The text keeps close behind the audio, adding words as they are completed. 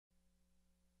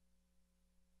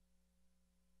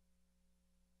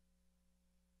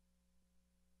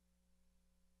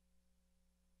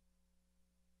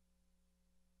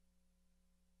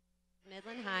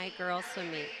Midland High Girls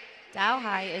Swimming. Dow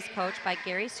High is coached by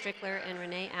Gary Strickler and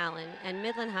Renee Allen, and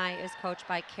Midland High is coached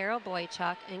by Carol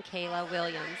Boychuk and Kayla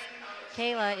Williams.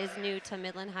 Kayla is new to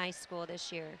Midland High School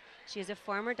this year. She is a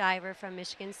former diver from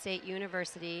Michigan State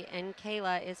University, and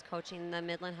Kayla is coaching the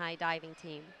Midland High diving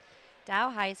team.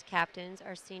 Dow High's captains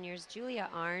are seniors Julia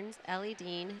Arns, Ellie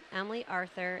Dean, Emily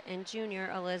Arthur, and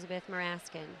junior Elizabeth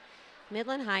Maraskin.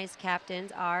 Midland High's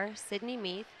captains are Sydney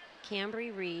Meath,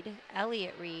 Cambry Reed,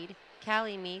 Elliott Reed,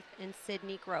 Callie Meath, and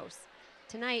Sydney Gross.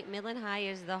 Tonight, Midland High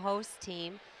is the host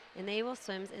team, and they will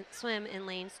swim in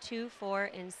lanes 2, 4,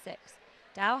 and 6.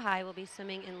 Dow High will be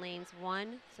swimming in lanes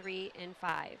 1, 3, and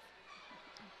 5.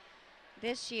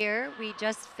 This year, we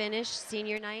just finished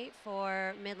senior night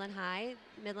for Midland High.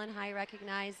 Midland High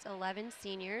recognized 11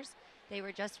 seniors. They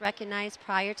were just recognized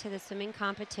prior to the swimming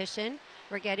competition.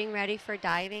 We're getting ready for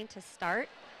diving to start.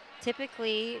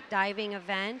 Typically, diving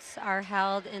events are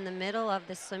held in the middle of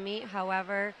the swim meet.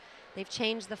 However, they've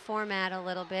changed the format a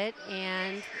little bit,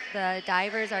 and the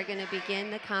divers are going to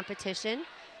begin the competition,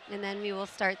 and then we will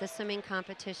start the swimming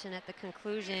competition at the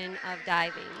conclusion of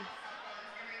diving.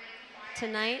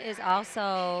 Tonight is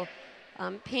also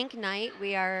Pink Night.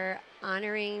 We are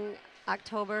honoring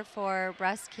October for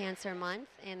Breast Cancer Month,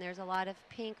 and there's a lot of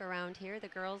pink around here. The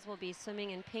girls will be swimming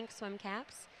in pink swim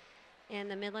caps, and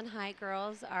the Midland High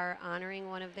girls are honoring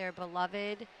one of their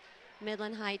beloved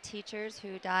Midland High teachers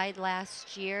who died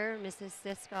last year, Mrs.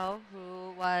 Cisco,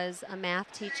 who was a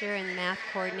math teacher and math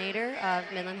coordinator of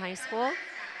Midland High School.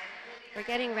 We're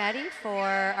getting ready for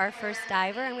our first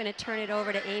diver. I'm going to turn it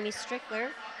over to Amy Strickler.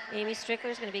 Amy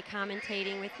Strickler is going to be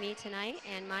commentating with me tonight,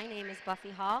 and my name is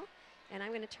Buffy Hall, and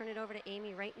I'm going to turn it over to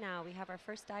Amy right now. We have our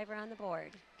first diver on the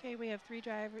board. Okay, we have three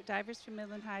divers from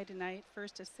Midland High tonight.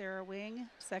 First is Sarah Wing,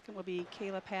 second will be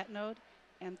Kayla Patnode,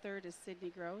 and third is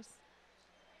Sydney Gross.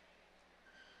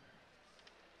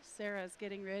 Sarah is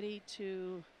getting ready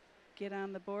to get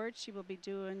on the board. She will be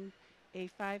doing a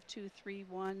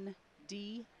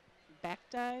 5-2-3-1-D back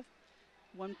dive,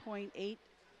 1.8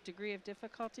 degree of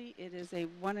difficulty. It is a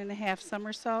 1.5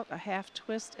 somersault, a half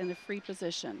twist, and a free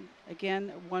position.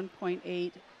 Again,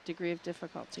 1.8 degree of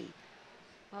difficulty.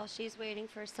 Well, she's waiting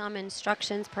for some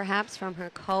instructions perhaps from her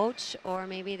coach, or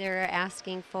maybe they're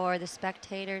asking for the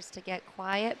spectators to get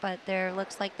quiet, but there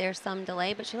looks like there's some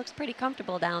delay, but she looks pretty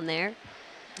comfortable down there,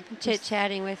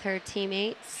 chit-chatting with her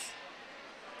teammates.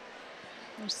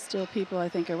 There's still people, I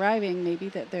think, arriving, maybe,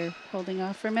 that they're holding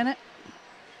off for a minute.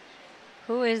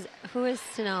 Who is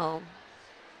to know?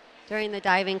 During the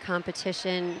diving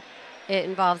competition, it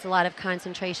involves a lot of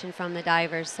concentration from the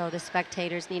divers, so the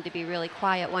spectators need to be really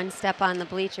quiet. One step on the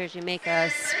bleachers, you make a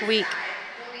squeak,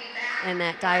 and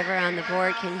that diver on the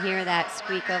board can hear that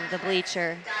squeak of the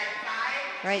bleacher.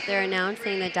 Right, they're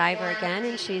announcing the diver again,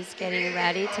 and she's getting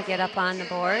ready to get up on the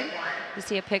board. You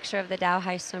see a picture of the Dow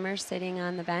High swimmer sitting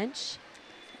on the bench.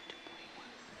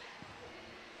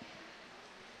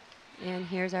 And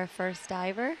here's our first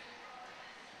diver.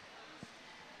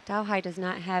 Dow High does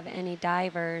not have any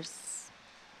divers.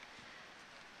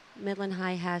 Midland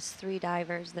High has 3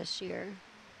 divers this year.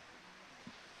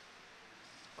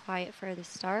 Quiet for the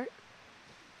start.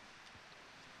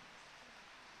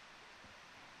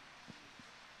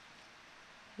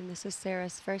 And this is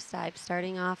Sarah's first dive,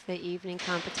 starting off the evening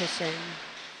competition.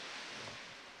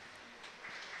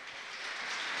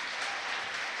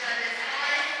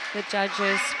 The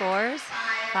judges' scores,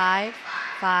 5,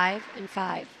 5, and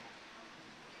 5.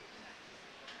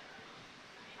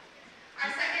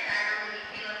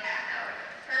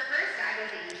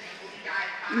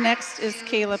 Next is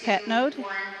Kayla Patnode.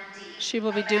 She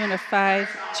will be doing a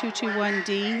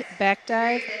 5-2-2-1-D back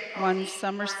dive, 1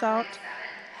 somersault,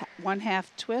 1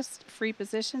 half twist, free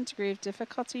position, degree of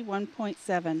difficulty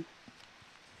 1.7.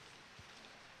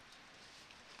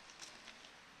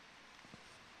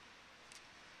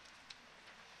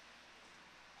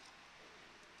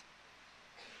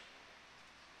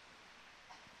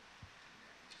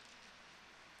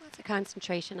 Lots of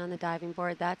concentration on the diving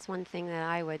board. That's one thing that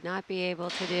I would not be able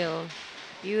to do.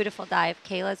 Beautiful dive.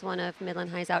 Kayla's one of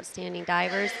Midland High's outstanding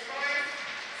divers.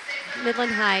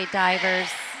 Midland High divers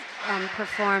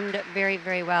performed very,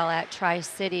 very well at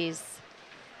Tri-Cities.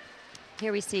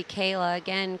 Here we see Kayla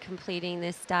again completing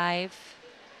this dive.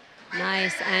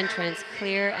 Nice entrance,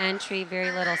 clear entry,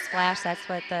 very little splash. That's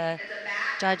what the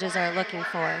judges are looking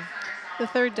for. The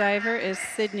third diver is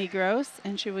Sydney Gross,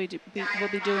 and she will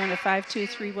be doing a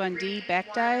 5-2-3-1-D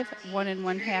back dive, 1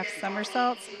 1/2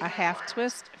 somersaults, a half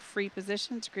twist, free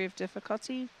position, degree of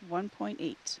difficulty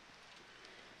 1.8.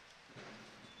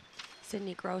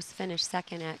 Sydney Gross finished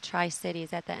second at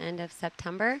Tri-Cities at the end of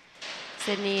September.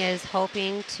 Sydney is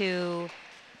hoping to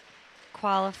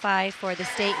qualify for the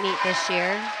state meet this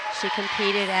year. She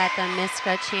competed at the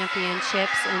MISCA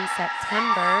Championships in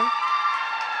September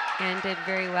and did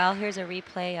very well. Here's a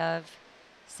replay of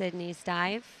Sydney's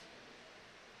dive.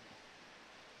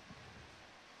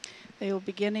 They will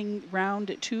be beginning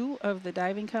round 2 of the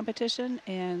diving competition,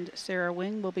 and Sarah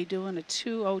Wing will be doing a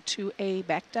 202A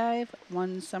back dive,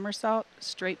 1 somersault,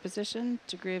 straight position,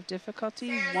 degree of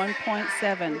difficulty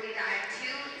 1.7.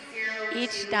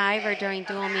 Each diver during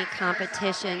dual meet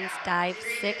competitions dive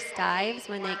 6 dives.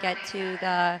 When they get to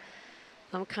the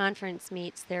conference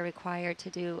meets, they're required to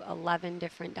do 11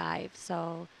 different dives.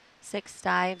 So 6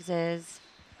 dives is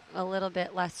a little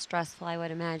bit less stressful, I would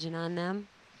imagine, on them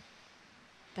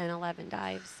than 11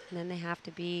 dives. And then they have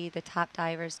to be the top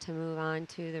divers to move on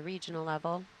to the regional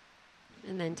level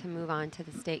and then to move on to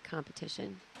the state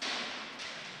competition.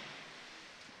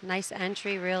 Nice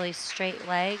entry, really straight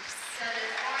legs.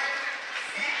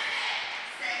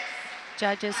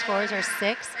 Judges' scores are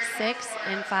 6, 6,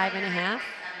 and 5.5.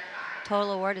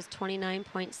 Total award is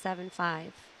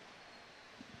 29.75.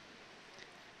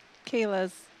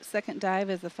 Kayla's second dive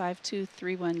is a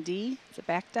 5-2-3-1D. It's a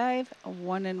back dive, a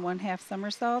 1 1/2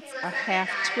 somersaults, a half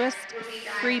twist,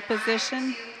 free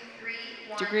position,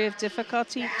 degree of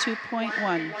difficulty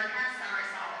 2.1.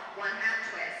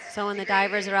 So when the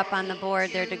divers are up on the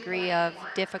board, their degree of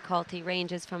difficulty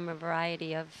ranges from a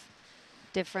variety of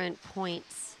different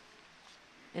points.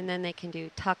 And then they can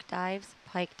do tuck dives,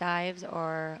 pike dives,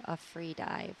 or a free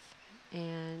dive.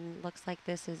 And looks like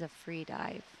this is a free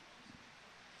dive.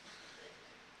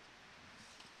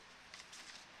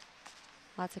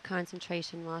 Lots of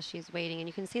concentration while she's waiting. And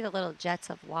you can see the little jets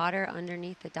of water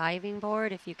underneath the diving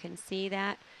board, if you can see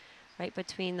that, right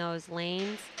between those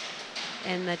lanes.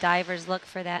 And the divers look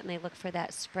for that, and they look for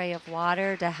that spray of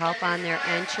water to help on their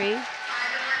entry.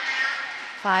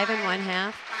 5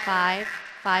 1/2, 5,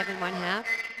 5 1/2.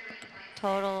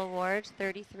 Total award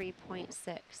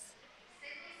 33.6.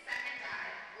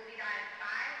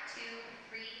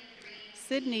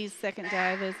 Sydney's second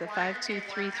dive is a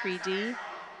 5-2-3-3D.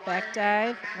 Back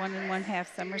dive, 1 1/2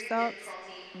 somersaults,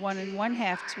 1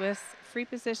 1/2 twists, free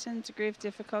position, degree of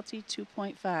difficulty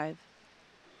 2.5.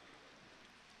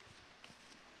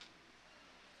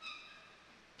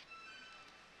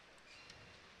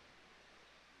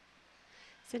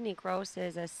 Sydney Gross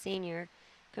is a senior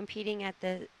competing at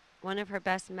one of her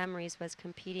best memories was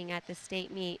competing at the state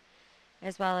meet,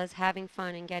 as well as having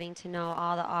fun and getting to know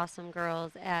all the awesome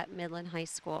girls at Midland High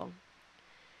School.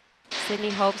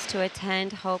 Sydney hopes to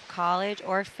attend Hope College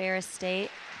or Ferris State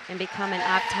and become an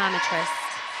optometrist.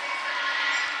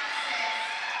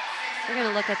 We're going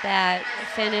to look at that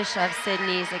finish of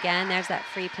Sydney's again. There's that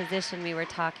free position we were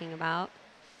talking about.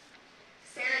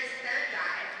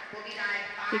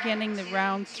 Beginning the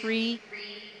round 3,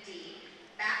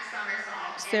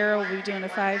 Sarah will be doing a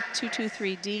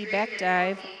 5-2-2-3D back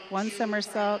dive, 1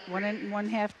 somersault, 1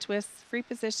 1/2 twists, free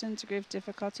position, degree of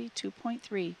difficulty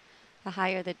 2.3. The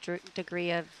higher the degree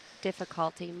of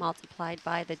difficulty multiplied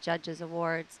by the judges'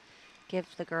 awards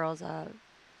gives the girls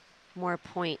more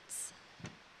points.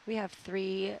 We have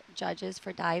 3 judges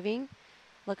for diving.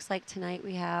 Looks like tonight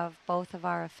we have both of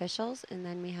our officials, and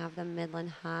then we have the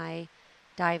Midland High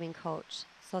diving coach.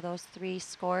 So those 3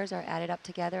 scores are added up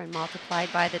together and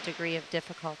multiplied by the degree of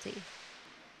difficulty.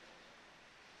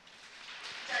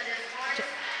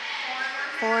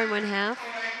 4 1/2,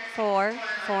 4,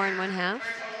 4 1/2.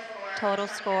 Total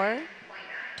score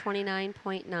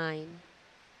 29.9.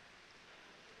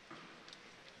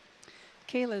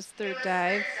 Kayla's third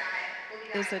dive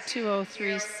is a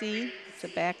 203C. It's a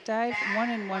back dive,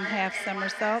 1 1/2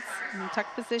 somersaults, in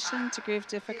tuck position, degree of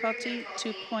difficulty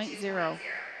 2.0.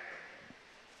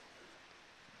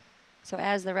 So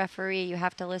as the referee, you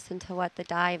have to listen to what the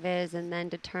dive is and then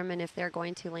determine if they're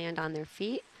going to land on their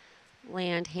feet,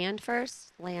 land hand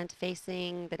first, land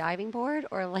facing the diving board,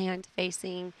 or land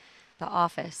facing the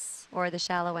office or the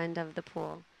shallow end of the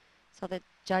pool. So the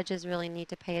judges really need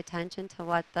to pay attention to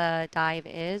what the dive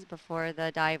is before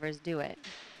the divers do it.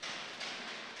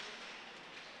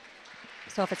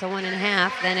 So if it's a 1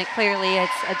 1/2, then it's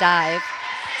a dive.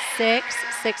 6,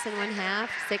 6 1/2,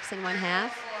 6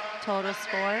 1/2. Total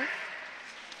score.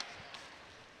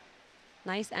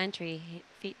 Nice entry.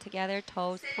 Feet together,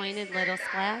 toes pointed, little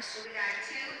splash.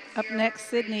 Up next,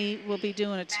 Sydney will be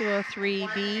doing a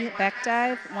 203B back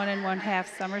dive, 1 1/2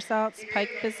 somersaults,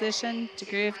 pike position,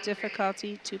 degree of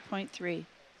difficulty 2.3.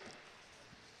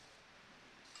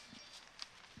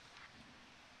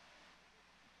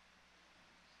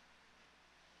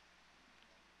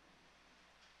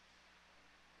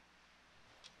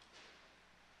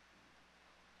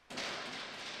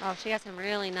 Oh, she got some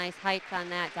really nice heights on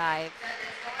that dive.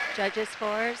 Judges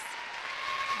scores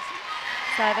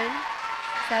 7,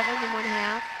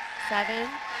 7.5, 7.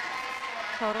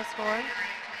 Total score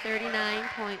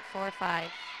 39.45.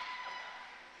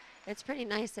 It's pretty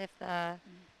nice if the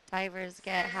divers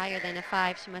get higher than a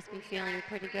 5. She must be feeling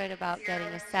pretty good about getting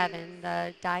a 7.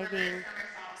 The diving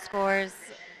scores,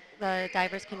 the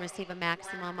divers can receive a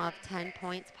maximum of 10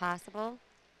 points possible.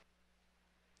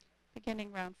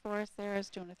 Beginning round 4, Sarah's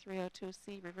doing a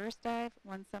 302C reverse dive,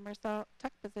 1 somersault,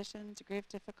 tuck position, degree of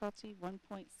difficulty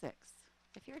 1.6.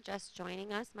 If you're just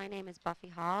joining us, my name is Buffy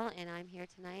Hall, and I'm here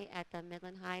tonight at the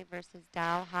Midland High versus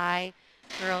Dow High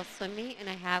Girls Swimming, and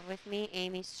I have with me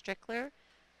Amy Strickler.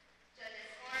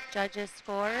 Judges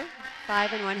score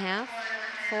 5.5,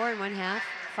 4.5,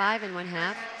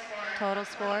 5.5. Total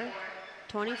score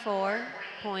 24.8.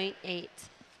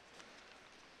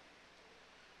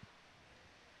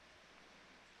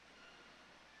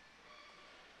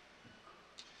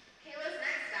 Kayla's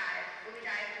next dive will be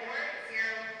dive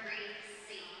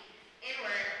 403C.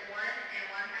 Inward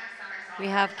 1.5 somersault. We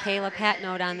have Kayla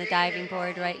Patnode on the diving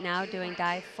board right now doing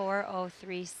dive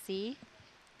 403C.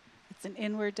 It's an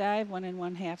inward dive,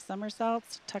 1.5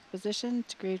 somersaults, tuck position,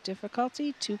 degree of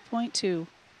difficulty 2.2.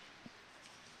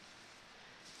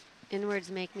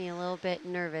 Inwards make me a little bit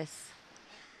nervous.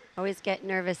 Always get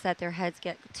nervous that their heads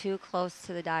get too close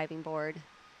to the diving board.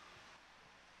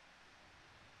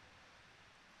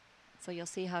 So you'll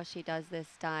see how she does this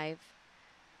dive,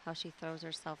 how she throws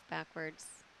herself backwards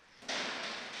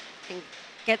and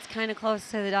gets kind of close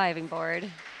to the diving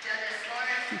board.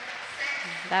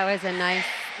 That was a nice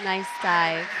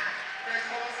dive.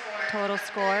 Total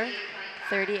score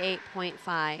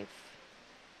 38.5.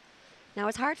 Now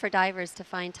it's hard for divers to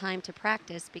find time to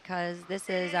practice because this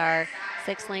is our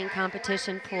 6-lane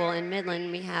competition pool in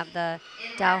Midland. We have the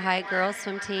Dow High Girls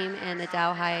Swim Team and the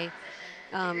Dow High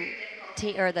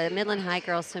the Midland High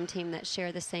Girls Swim Team that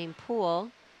share the same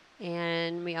pool.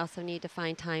 And we also need to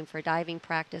find time for diving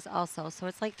practice also. So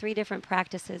it's like 3 different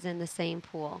practices in the same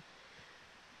pool.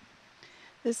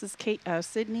 This is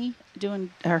Sydney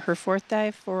doing her 4th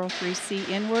dive, 403C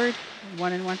inward,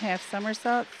 1.5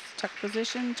 somersaults, tuck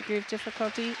position, degree of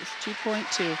difficulty is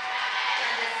 2.2.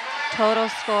 Total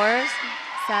scores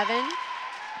 7,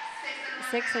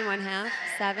 6.5,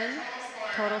 7.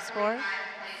 Total score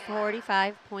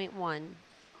 45.1.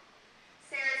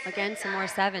 Again, some more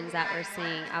 7s that we're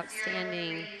seeing.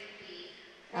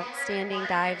 Outstanding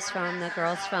dives from the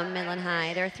girls from Midland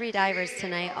High. There are 3 divers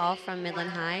tonight, all from Midland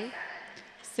High.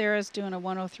 Sarah's doing a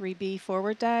 103B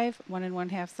forward dive,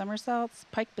 1.5 somersaults,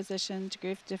 pike position,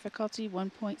 degree of difficulty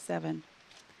 1.7.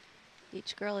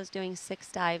 Each girl is doing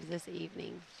 6 dives this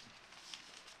evening.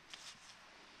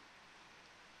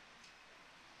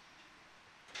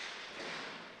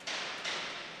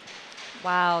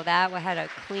 Wow, that had a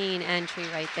clean entry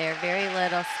right there. Very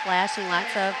little splashing,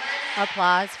 lots of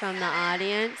applause from the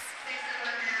audience.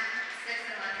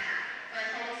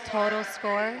 Total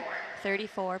score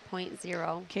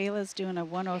 34.0. Kayla's doing a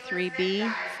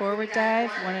 103B forward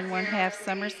dive, 1.5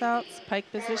 somersaults, pike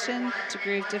position,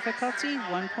 degree of difficulty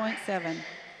 1.7. Degree of difficulty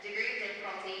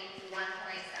 1.7.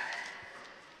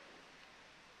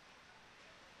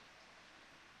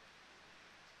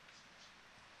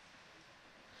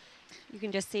 You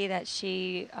can just see that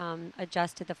she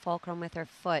adjusted the fulcrum with her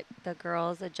foot. The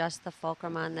girls adjust the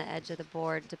fulcrum on the edge of the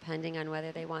board depending on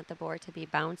whether they want the board to be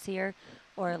bouncier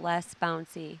or less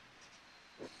bouncy.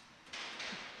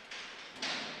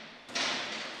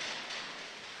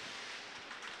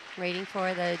 Waiting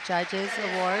for the judges'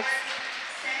 awards.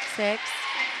 6,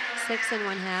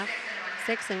 6.5,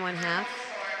 6.5.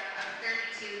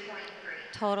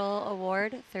 Total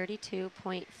award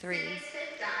 32.3.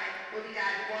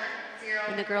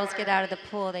 When the girls get out of the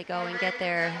pool, they go and get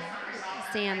their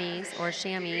Sammies or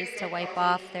chamois to wipe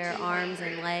off their arms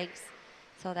and legs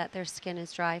so that their skin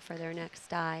is dry for their next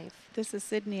dive. This is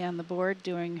Sydney on the board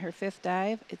doing her 5th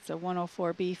dive. It's a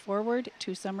 104B forward,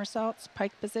 2 somersaults,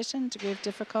 pike position, degree of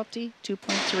difficulty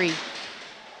 2.3.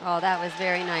 Oh, that was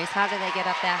very nice. How did they get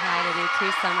up that high to do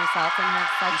 2 somersaults and have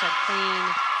such a clean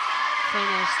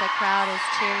finish? The crowd is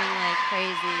cheering like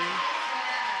crazy.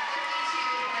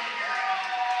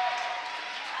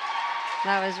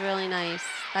 That was really nice.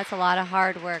 That's a lot of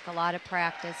hard work, a lot of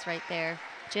practice right there.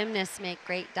 Gymnasts make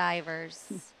great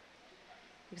divers.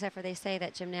 Except for they say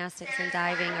that gymnastics and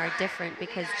diving are different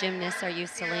because gymnasts are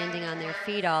used to landing on their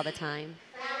feet all the time.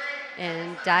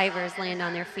 And divers land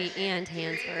on their feet and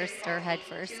hands first or head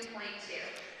first.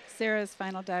 Sarah's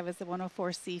final dive is a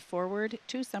 104C forward,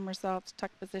 2 somersaults,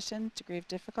 tuck position, degree of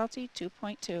difficulty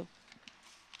 2.2.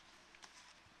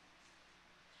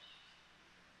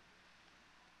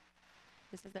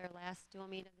 This is their last dual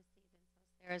meet of the season. So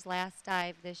Sarah's last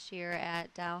dive this year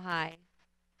at Dow High.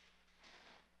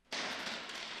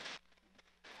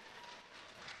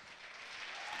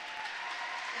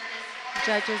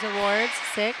 Judges awards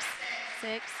 6,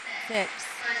 6, 6.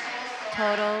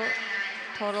 Total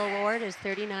award is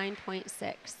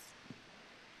 39.6.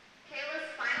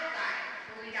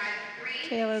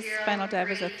 Kayla's final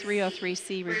dive is a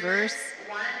 303C reverse,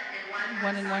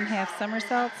 1 1/2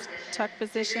 somersaults, tuck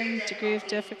position, degree of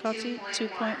difficulty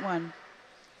 2.1.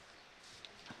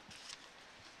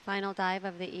 Final dive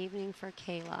of the evening for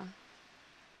Kayla.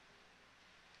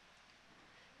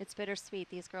 It's bittersweet.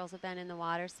 These girls have been in the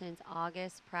water since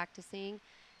August practicing,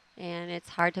 and it's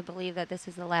hard to believe that this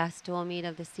is the last dual meet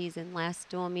of the season. Last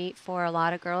dual meet for a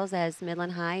lot of girls, as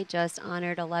Midland High just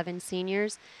honored 11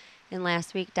 seniors, and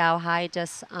last week Dow High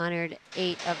just honored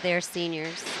 8 of their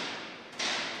seniors.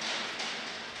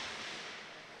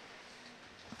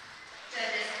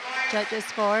 Judges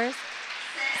scores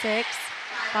 6,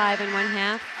 5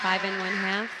 1/2, 5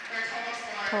 1/2.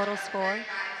 Total score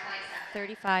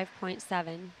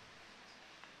 35.7.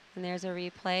 And there's a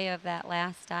replay of that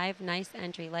last dive. Nice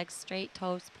entry, legs straight,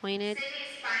 toes pointed.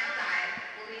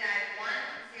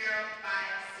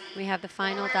 We have the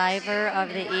final diver of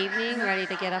the evening ready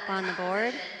to get up on the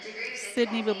board.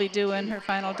 Sydney will be doing her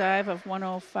final dive of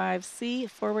 105C,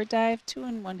 forward dive, 2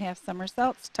 1/2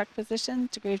 somersaults, tuck position,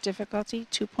 degree of difficulty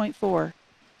 2.4.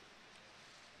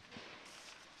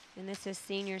 And this is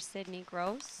senior Sydney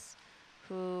Gross,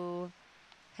 who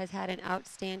has had an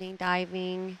outstanding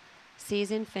diving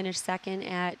season, finished second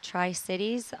at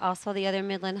Tri-Cities. Also, the other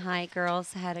Midland High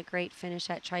girls had a great finish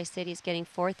at Tri-Cities, getting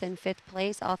 4th and 5th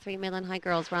place. All 3 Midland High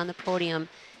girls were on the podium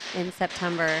in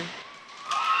September.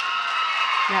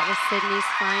 That was Sydney's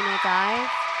final dive.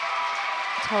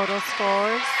 Total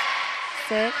scores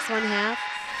 6 1/2,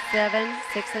 7,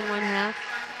 6 1/2.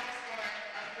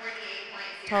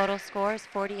 Total scores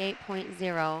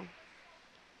 48.0.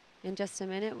 In just a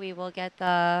minute, we will get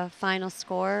the final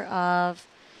score of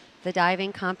the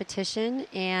diving competition,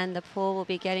 and the pool will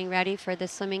be getting ready for the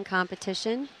swimming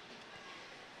competition.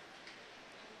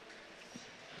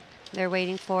 They're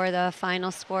waiting for the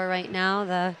final score right now.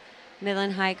 The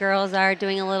Midland High girls are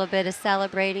doing a little bit of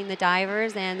celebrating the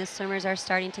divers, and the swimmers are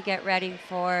starting to get ready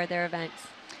for their events.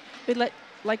 We'd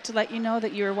like to let you know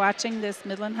that you're watching this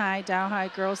Midland High Dow High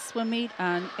Girls Swim Meet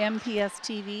on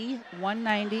MPS-TV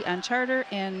 190 on Charter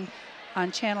and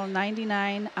on Channel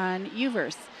 99 on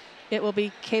UVerse. It will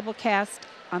be cablecast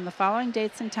on the following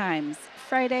dates and times: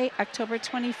 Friday, October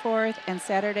 24th, and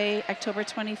Saturday, October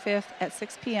 25th at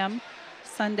 6 p.m.,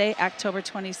 Sunday, October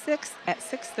 26th at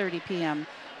 6:30 p.m.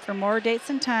 For more dates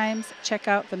and times, check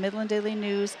out the Midland Daily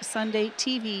News Sunday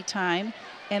TV time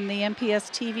and the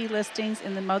MPS-TV listings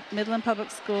in the Midland Public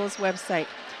Schools website.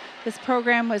 This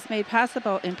program was made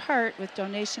possible in part with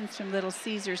donations from Little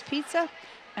Caesars Pizza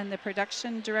and the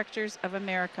Production Directors of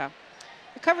America.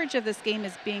 The coverage of this game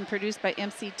is being produced by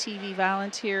MCTV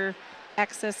volunteer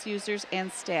access users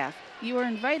and staff. You are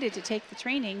invited to take the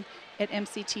training at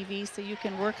MCTV so you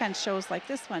can work on shows like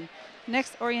this one.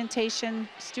 Next orientation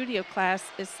studio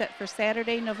class is set for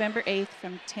Saturday, November 8th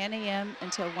from 10 a.m.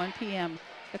 until 1 p.m.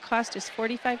 The cost is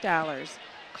 $45.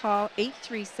 Call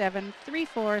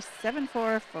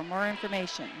 837-3474 for more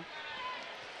information.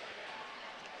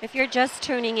 If you're just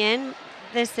tuning in,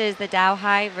 this is the Dow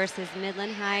High versus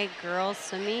Midland High Girls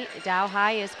Swim Meet. Dow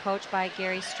High is coached by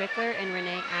Gary Strickler and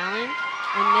Renee Allen,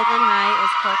 and Midland High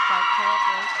is coached by Carol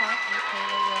Boychuk and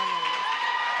Kayla Williams.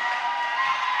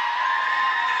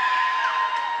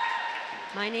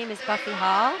 My name is Buffy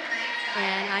Hall,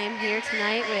 and I am here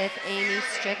tonight with Amy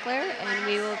Strickler, and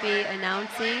we will be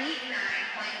announcing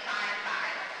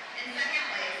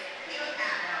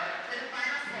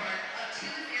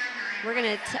We're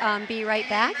going to be right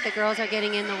back. The girls are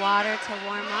getting in the water to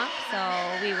warm up,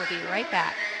 so we will be right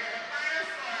back.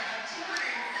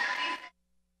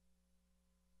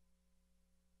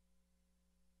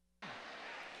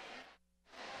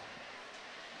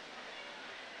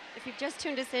 If you've just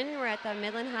tuned us in, we're at the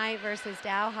Midland High versus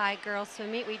Dow High Girls Swim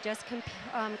Meet. We just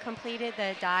completed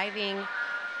the diving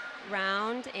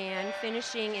round, and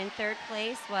finishing in 3rd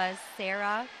place was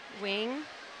Sarah Wing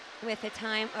with a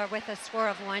score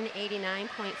of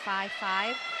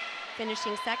 189.55.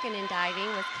 Finishing 2nd in diving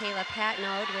was Kayla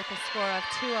Patnode with a score of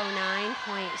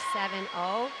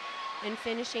 209.70. And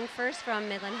finishing 1st from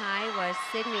Midland High was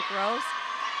Sydney Gross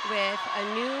with a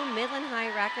new Midland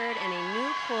High record and a new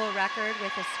pool record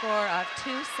with a score of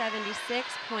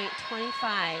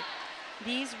 276.25.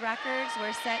 These records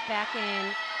were set back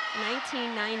in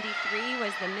 1993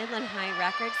 was the Midland High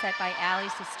record set by Ali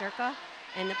Sesterka.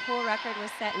 and the pool record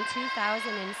was set in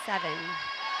 2007.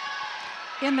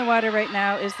 In the water right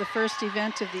now is the first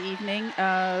event of the evening,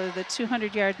 the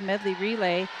 200-yard medley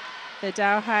relay. The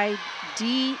Dow High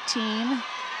D team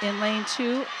in lane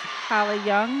 2, Holly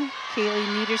Young, Kaylee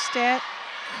Niederstadt,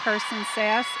 Carson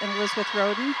Sass, and Elizabeth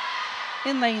Roden.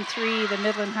 In lane 3, the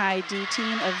Midland High D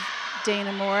team of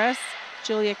Dana Morris,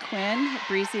 Julia Quinn,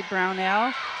 Breezy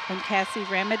Brownell, and Cassie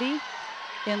Remedy.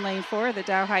 In lane 4, the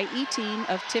Dow High E team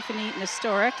of Tiffany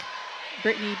Nestoric,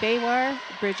 Brittany Baywar,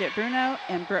 Bridget Bruno,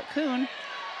 and Brooke Kuhn.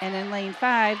 And in lane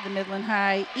 5, the Midland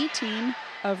High E team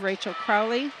of Rachel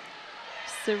Crowley,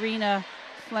 Serena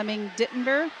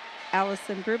Fleming-Dittenberg,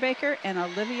 Allison Brubaker, and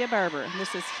Olivia Barber.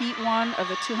 This is heat 1 of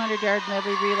the 200-yard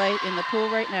medley relay in the pool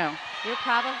right now. You're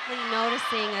probably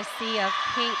noticing a sea of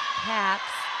pink caps.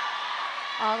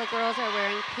 All the girls are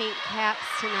wearing pink caps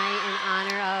tonight in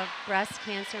honor of Breast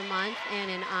Cancer Month and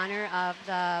in honor of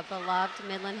the beloved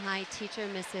Midland High teacher,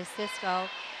 Mrs. Cisco,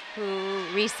 who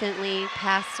recently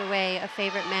passed away, a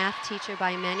favorite math teacher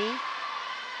by many.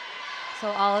 So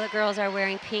all of the girls are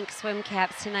wearing pink swim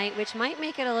caps tonight, which might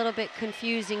make it a little bit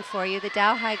confusing for you. The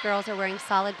Dow High girls are wearing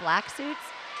solid black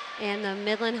suits, and the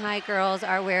Midland High girls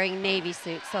are wearing navy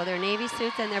suits. So their navy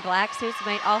suits and their black suits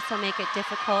might also make it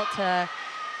difficult to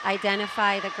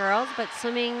identify the girls. But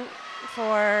Midland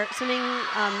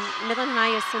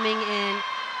High is swimming in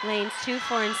lanes 2,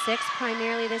 4, and 6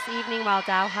 primarily this evening, while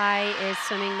Dow High is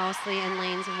swimming mostly in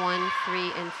lanes 1,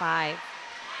 3, and 5.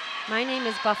 My name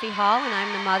is Buffy Hall, and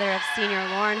I'm the mother of senior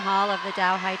Lauren Hall of the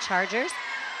Dow High Chargers.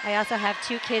 I also have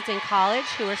 2 kids in college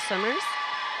who are swimmers.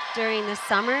 During the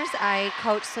summers, I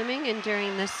coach swimming, and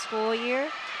during the school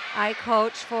year, I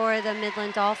coach for the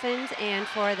Midland Dolphins and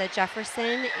for the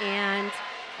Jefferson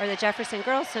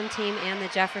girls swim team and the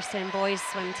Jefferson boys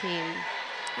swim team.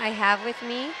 I have with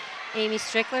me Amy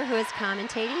Strickler, who is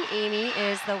commentating. Amy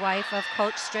is the wife of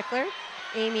Coach Strickler.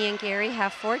 Amy and Gary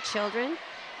have 4 children,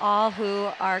 all who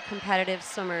are competitive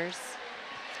swimmers.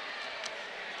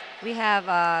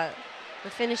 We're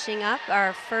finishing up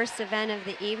our first event of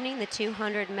the evening, the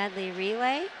 200 medley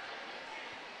relay.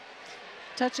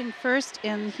 Touching first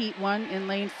in heat 1 in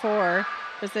lane 4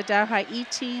 was the Dow High E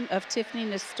team of Tiffany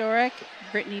Nestoric,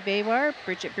 Brittany Baywar,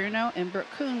 Bridget Bruno, and Brooke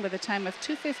Kuhn with a time of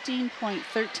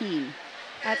 2:15.13.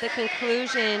 At the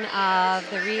conclusion of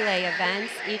the relay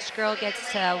events, each girl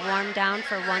gets to warm down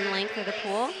for one length of the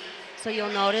pool. So you'll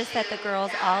notice that the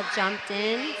girls all jumped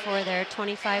in for their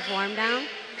 25 warm down.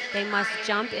 They must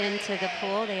jump into the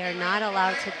pool. They are not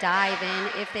allowed to dive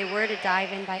in. If they were to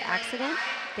dive in by accident,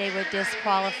 they would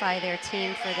disqualify their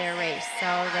team for their race.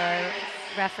 So the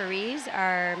referees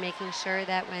are making sure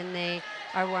that when they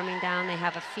are warming down, they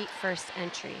have a feet first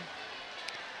entry.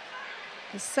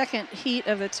 The second heat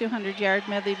of the 200-yard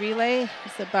medley relay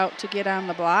is about to get on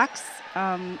the blocks.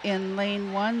 In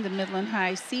lane 1, the Midland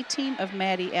High C team of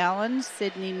Maddie Allen,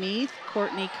 Sydney Meath,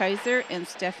 Courtney Kaiser, and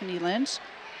Stephanie Lynch.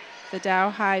 The Dow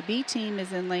High B team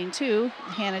is in lane 2,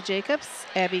 Hannah Jacobs,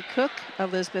 Abby Cook,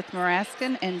 Elizabeth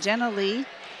Moraskin, and Jenna Lee.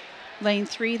 Lane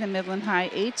 3, the Midland High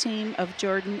A team of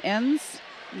Jordan Enns,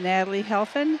 Natalie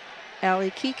Helfen,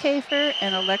 Allie Kiekäfer,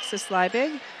 and Alexis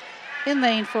Liebig. In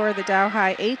lane 4, the Dow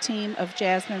High A team of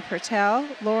Jasmine Pertel,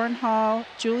 Lauren Hall,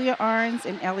 Julia Arns,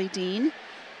 and Ellie Dean.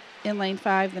 In lane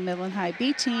 5, the Midland High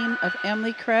B team of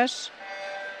Emily Kresh,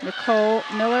 Nicole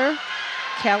Miller,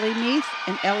 Callie Meath,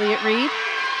 and Elliott Reed.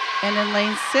 And in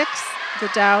lane 6, the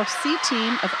Dow C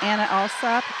team of Anna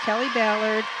Alsop, Kelly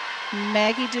Ballard,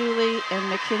 Maggie Dooley, and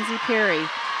Mackenzie Perry.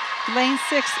 Lane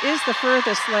 6 is the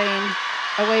furthest lane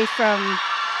away from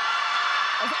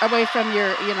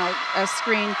your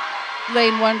screen.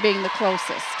 Lane 1 being the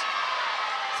closest.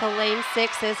 So lane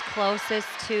 6 is closest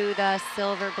to the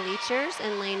silver bleachers,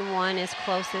 and lane 1 is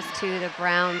closest to the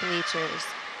brown bleachers.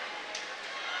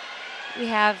 We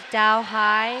have Dow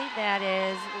High that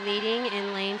is leading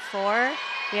in lane 4.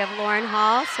 We have Lauren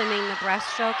Hall swimming the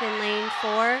breaststroke in lane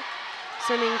 4.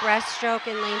 Swimming breaststroke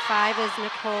in lane 5 is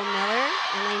Nicole Miller.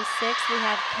 In lane 6, we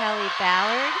have Kelly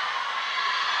Ballard.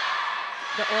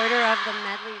 The order of the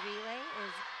medley relay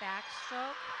is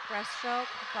backstroke,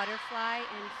 breaststroke, butterfly,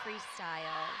 and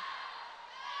freestyle.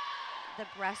 The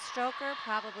breaststroker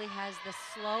probably has the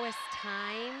slowest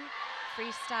time.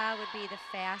 Freestyle would be the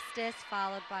fastest,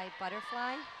 followed by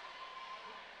butterfly.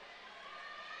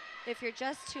 If you're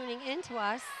just tuning into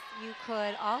us, you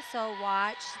could also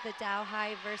watch the Dow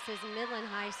High versus Midland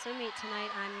High swim meet tonight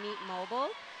on Meet Mobile.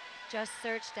 Just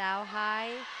search Dow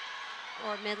High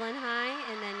or Midland High,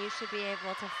 and then you should be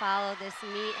able to follow this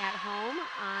meet at home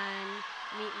on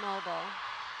Meet Mobile.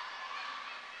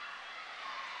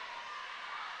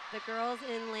 The girls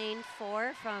in lane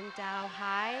 4 from Dow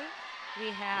High We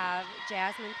have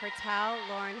Jasmine Pertel,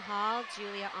 Lauren Hall,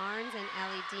 Julia Arns, and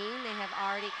Ellie Dean. They have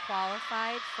already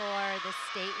qualified for the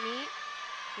state meet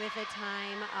with a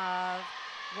time of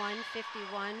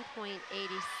 1:51.86.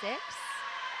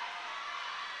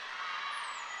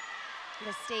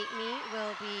 The state meet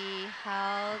will be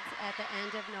held at the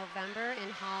end of November in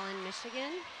Holland,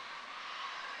 Michigan.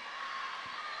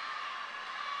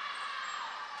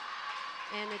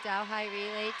 And the Dow High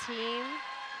relay team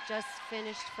just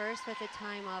finished first with a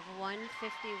time of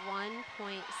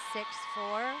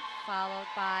 1:51.64, followed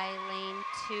by lane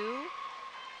 2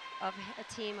 of a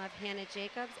team of Hannah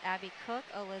Jacobs, Abby Cook,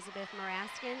 Elizabeth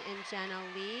Maraskin, and Jenna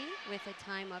Lee with a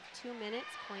time of 2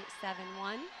 minutes,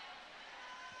 .71.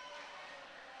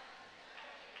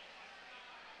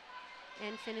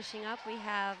 And finishing up, we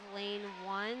have lane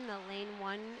 1, the lane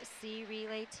 1C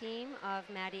relay team of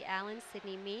Maddie Allen,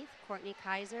 Sydney Meath, Courtney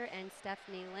Kaiser, and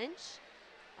Stephanie Lynch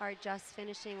are just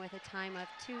finishing with a time of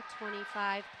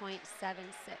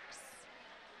 2:25.76.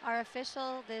 Our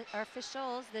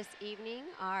officials this evening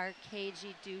are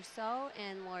KG Dusso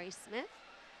and Lori Smith.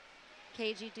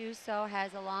 KG Dusso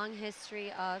has a long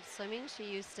history of swimming. She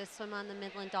used to swim on the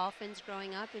Midland Dolphins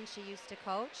growing up, and she used to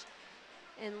coach.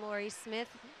 And Lori Smith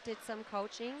did some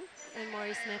coaching. And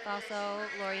Lori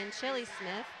and Chili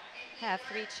Smith have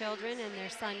 3 children, and their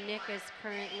son Nick is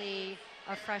currently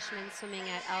a freshman swimming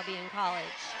at Albion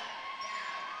College.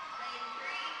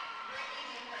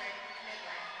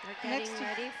 They're getting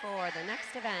ready for the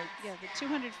next event. Yeah, the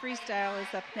 200 freestyle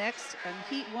is up next on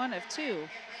heat 1 of 2.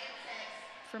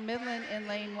 For Midland in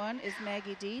lane 1 is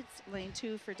Maggie Dietz. Lane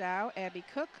 2 for Dow, Abby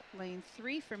Cook. Lane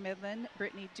 3 for Midland,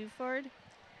 Brittany Duford.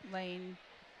 Lane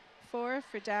 4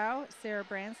 for Dow, Sarah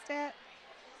Branstadt.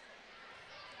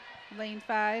 Lane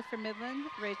 5 for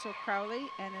Midland, Rachel Crowley.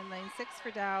 And in lane 6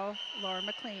 for Dow, Laura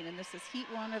McLean. And this is heat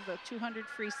 1 of the 200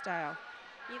 freestyle.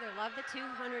 You either love the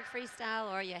 200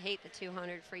 freestyle or you hate the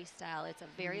 200 freestyle. It's a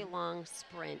very long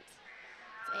sprint.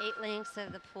 It's 8 lengths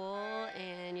of the pool,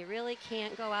 and you really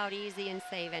can't go out easy and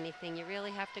save anything. You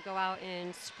really have to go out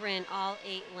and sprint all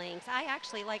 8 lengths. I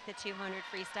actually like the 200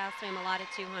 freestyle, swam a lot of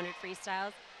 200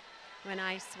 freestyles when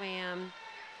I swam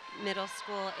middle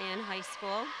school and high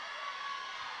school.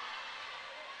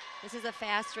 This is a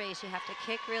fast race. You have to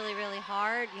kick really, really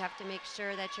hard. You have to make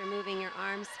sure that you're moving your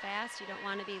arms fast. You don't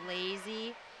want to be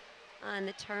lazy on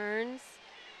the turns.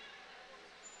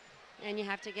 And you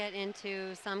have to get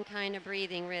into some kind of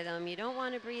breathing rhythm. You don't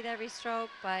want to breathe every stroke,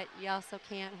 but you also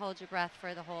can't hold your breath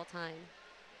for the whole time.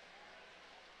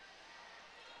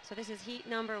 So this is heat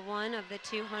number 1 of the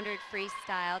 200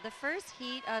 freestyle. The first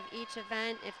heat of each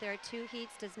event, if there are 2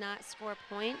 heats, does not score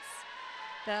points.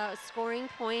 The scoring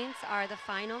points are the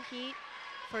final heat,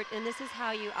 and this is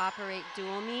how you operate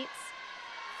dual meets.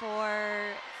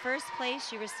 For first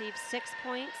place, you receive 6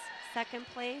 points. Second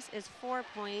place is 4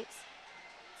 points.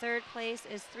 Third place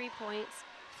is 3 points.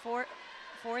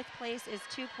 Fourth place is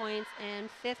 2 points, and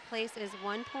 5th place is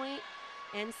 1 point,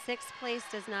 and 6th place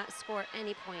does not score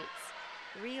any points.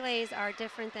 Relays are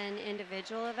different than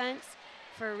individual events.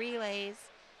 For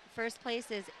relays, first place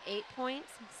is 8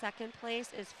 points, second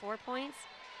place is 4 points,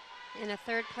 and a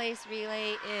third place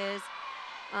relay is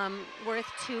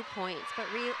worth 2 points. But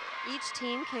each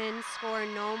team can score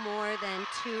no more than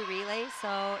 2 relays.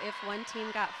 So if one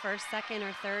team got first, second,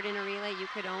 or third in a relay, you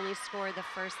could only score the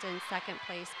first and second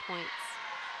place points.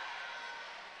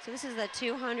 So this is the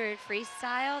 200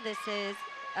 freestyle. This is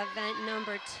event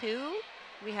number 2.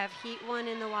 We have heat 1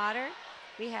 in the water.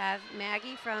 We have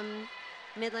Maggie from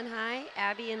Midland High,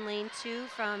 Abby in lane 2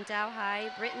 from Dow High,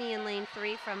 Brittany in lane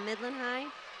 3 from Midland High,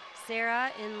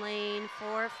 Sarah in lane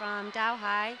 4 from Dow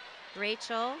High,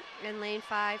 Rachel in lane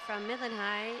 5 from Midland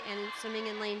High, and swimming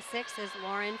in lane 6 is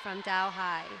Lauren from Dow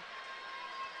High.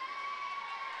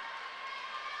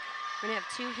 We're going to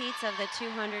have 2 heats of the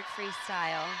 200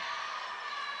 freestyle.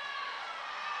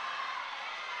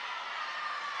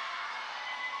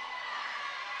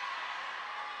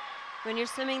 When you're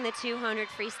swimming the 200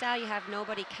 freestyle, you have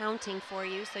nobody counting for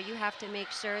you, so you have to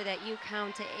make sure that you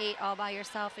count to 8 all by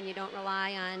yourself and you don't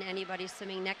rely on anybody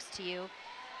swimming next to you.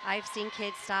 I've seen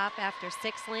kids stop after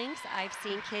 6 lengths. I've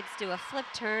seen kids do a flip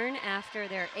turn after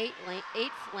their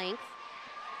 8th length,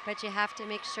 but you have to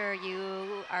make sure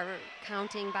you are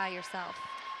counting by yourself.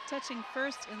 Touching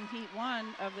first in heat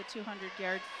 1 of the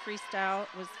 200-yard freestyle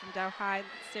was from Dow High,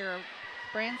 Sarah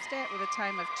Branstadt with a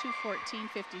time of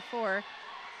 2:14.54.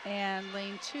 And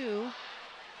lane 2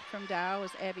 from Dow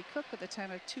was Abby Cook with a time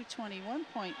of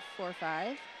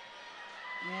 2:21.45.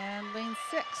 And lane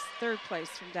 6, third place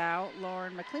from Dow,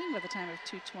 Lauren McLean with a time of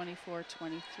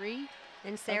 2:24.23.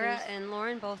 And Sarah and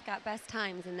Lauren both got best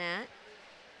times in that.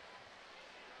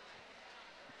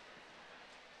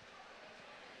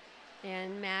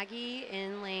 And Maggie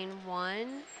in lane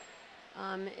 1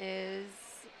 is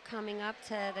coming up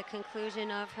to the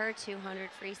conclusion of her 200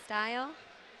 freestyle.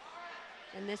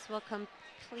 And this will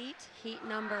complete heat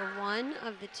number 1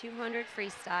 of the 200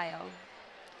 freestyle.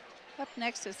 Up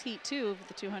next is heat 2 of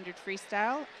the 200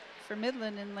 freestyle. For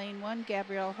Midland in lane 1,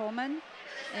 Gabrielle Holman.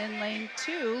 In lane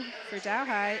 2 for Dow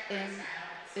High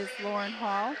is Lauren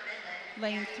Hall.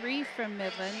 Lane 3 from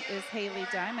Midland is Haley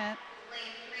Diamond.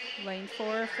 Lane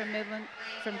 4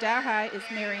 from Dow High is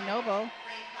Mary Noble.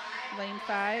 Lane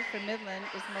 5 from Midland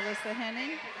is Melissa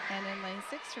Henning. And in lane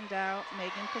 6 from Dow,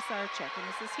 Megan Pisarchuk. And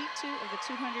this is heat 2 of the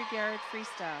 200-yard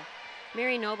freestyle.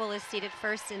 Mary Noble is seated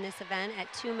first in this event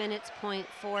at 2 minutes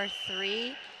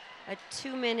 .43. A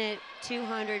 2-minute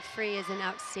 200 free is an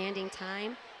outstanding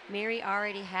time. Mary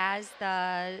already has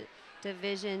the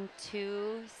Division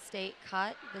II state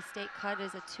cut. The state cut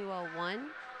is a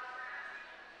 2:01.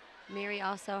 Mary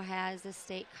also has the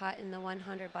state cut in the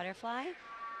 100 butterfly.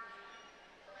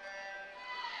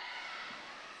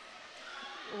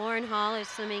 Lauren Hall is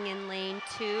swimming in lane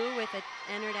 2 with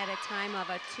entered at a time of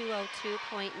a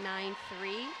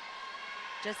 2:02.93,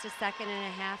 just a second and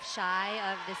a half shy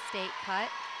of the state cut.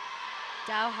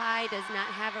 Dow High does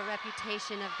not have a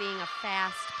reputation of being a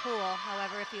fast pool.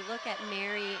 However, if you look at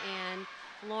Mary and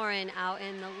Lauren out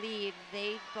in the lead,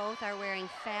 they both are wearing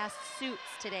fast suits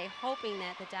today, hoping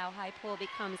that the Dow High pool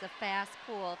becomes a fast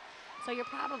pool. So you're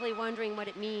probably wondering what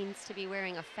it means to be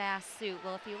wearing a fast suit.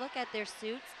 Well, if you look at their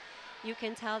suits, you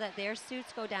can tell that their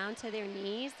suits go down to their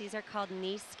knees. These are called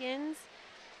knee skins.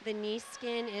 The knee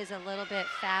skin is a little bit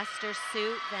faster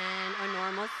suit than a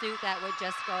normal suit that would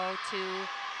just go to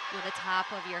the top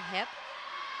of your hip.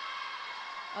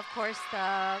 Of course,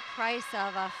 the price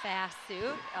of a fast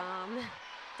suit,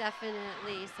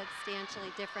 definitely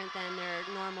substantially different than their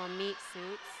normal meet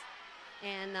suits,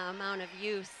 and the amount of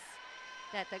use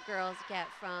that the girls get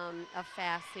from a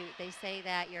fast suit. They say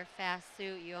that your fast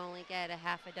suit, you only get a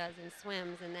half a dozen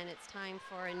swims, and then it's time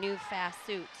for a new fast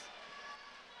suit.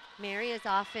 Mary is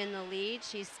off in the lead.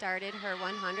 She started her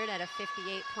 100 at a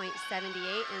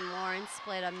 58.78, and Lauren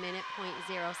split a minute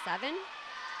 .07.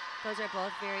 Those are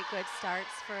both very good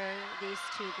starts for these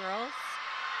two girls.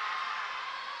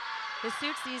 The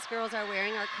suits these girls are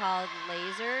wearing are called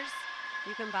lasers.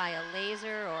 You can buy a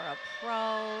laser or a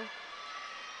pro.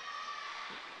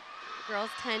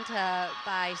 Girls tend to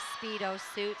buy Speedo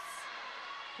suits. You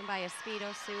can buy a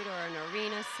Speedo suit or an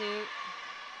arena suit.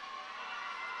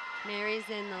 Mary's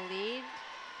in the lead.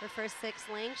 Her first 6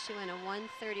 lengths, she went a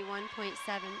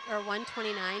 131.7 or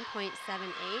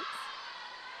 129.78.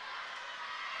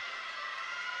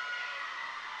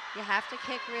 You have to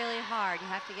kick really hard. You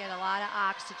have to get a lot of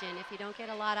oxygen. If you don't get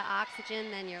a lot of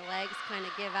oxygen, then your legs kind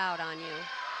of give out on you,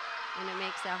 and it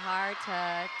makes it hard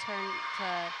to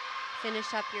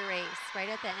finish up your race. Right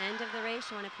at the end of the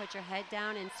race, you want to put your head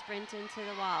down and sprint into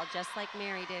the wall, just like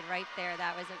Mary did right there.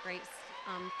 That was a great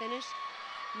finish.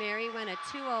 Mary went a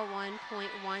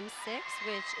 2:01.16,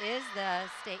 which is the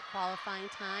state qualifying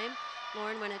time.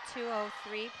 Lauren went a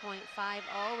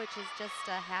 2:03.50, which is just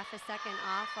a half a second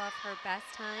off of her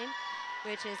best time,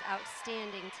 which is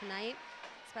outstanding tonight,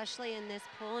 especially in this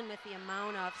pool and with the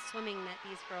amount of swimming that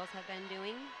these girls have been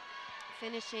doing.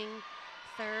 Finishing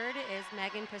third is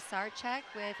Megan Pisarchuk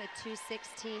with a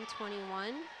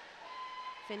 2:16.21.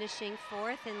 Finishing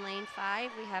fourth in lane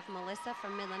 5, we have Melissa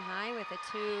from Midland High with a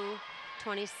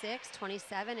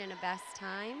 2:26.27 and a best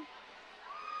time.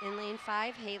 In lane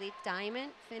 5, Haley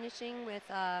Diamond finishing with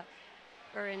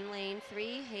in lane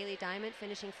 3, Haley Diamond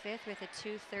finishing 5th with a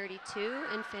 2:32,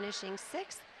 and finishing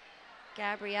 6th,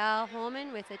 Gabrielle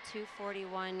Holman with a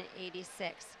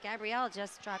 2:41.86. Gabrielle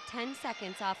just dropped 10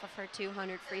 seconds off of her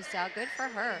 200 freestyle. Good for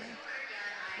her.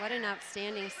 What an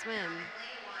outstanding swim.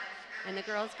 And the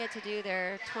girls get to do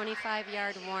their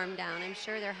 25-yard warm down. I'm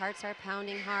sure their hearts are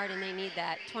pounding hard and they need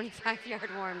that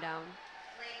 25-yard warm down.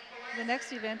 The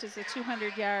next event is a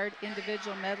 200-yard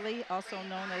individual medley, also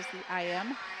known as the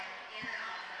IM.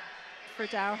 For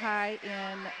Dow High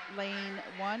in lane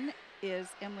 1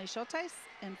 is Emily Schulteis,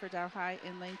 and for Dow High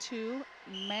in lane 2,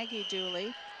 Maggie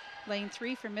Dooley. Lane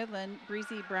 3 for Midland,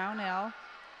 Breezy Brownell.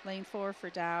 Lane 4 for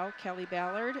Dow, Kelly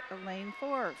Ballard. Lane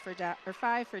 5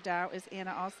 for Dow is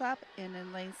Anna Alsop, and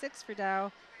in lane 6 for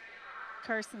Dow,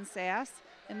 Carson Sass.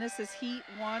 And this is heat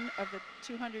 1 of the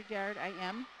 200-yard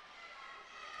IM.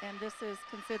 And this is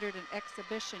considered an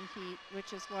exhibition heat,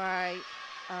 which is why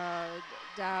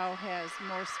Dow has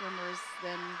more swimmers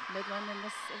than Midland in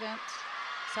this event.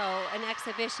 So an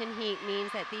exhibition heat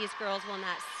means that these girls will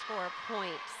not score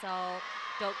points. So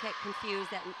don't get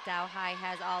confused that Dow High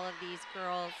has all of these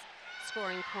girls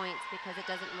scoring points, because it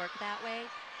doesn't work that way.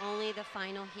 Only the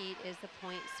final heat is the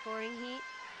point scoring heat.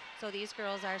 So these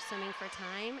girls are swimming for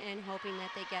time and hoping that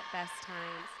they get best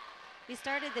times. We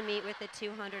started the meet with the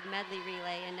 200 medley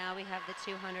relay, and now we have the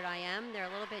 200 IM. They're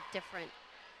a little bit different.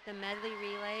 The medley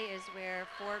relay is where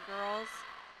 4 girls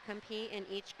compete, and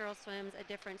each girl swims a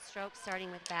different stroke,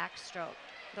 starting with backstroke.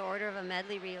 The order of a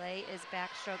medley relay is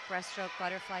backstroke, breaststroke,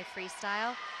 butterfly,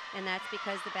 freestyle, and that's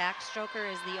because the backstroker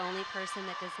is the only person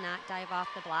that does not dive off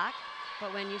the block.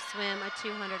 But when you swim a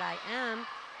 200 IM,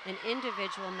 an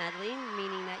individual medley,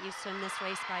 meaning that you swim this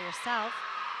race by yourself,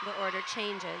 the order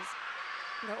changes.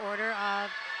 The order of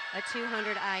a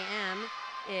 200 IM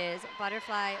is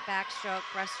butterfly, backstroke,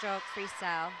 breaststroke,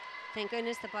 freestyle. Thank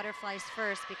goodness the butterfly's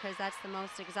first, because that's the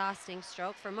most exhausting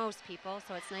stroke for most people,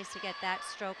 so it's nice to get that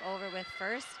stroke over with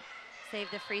first. Save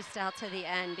the freestyle to the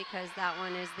end, because that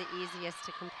one is the easiest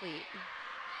to complete.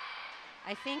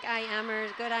 I think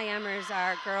good IMers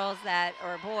are girls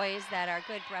or boys that are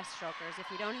good breaststrokers. If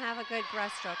you don't have a good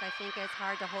breaststroke, I think it's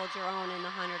hard to hold your own in the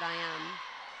 100 IM.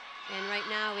 And right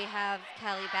now we have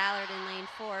Kelly Ballard in lane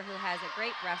 4, who has a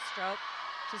great breaststroke.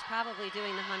 She's probably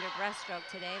doing the 100 breaststroke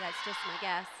today. That's just my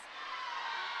guess.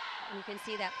 And you can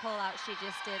see that pull out she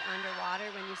just did underwater.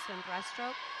 When you swim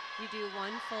breaststroke, you do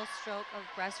 1 full stroke of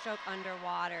breaststroke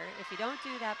underwater. If you don't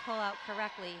do that pull out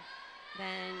correctly,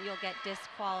 then you'll get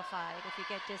disqualified. If you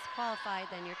get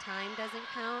disqualified, then your time doesn't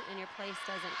count and your place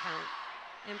doesn't count.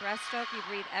 In breaststroke, you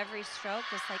breathe every stroke,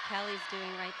 just like Kelly's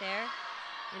doing right there.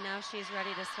 And now she's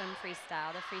ready to swim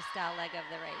freestyle, the freestyle leg of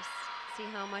the race. See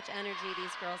how much energy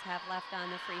these girls have left on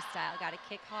the freestyle. Got to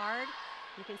kick hard.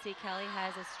 You can see Kelly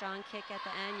has a strong kick at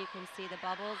the end. You can see the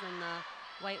bubbles and the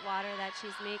white water that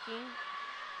she's making.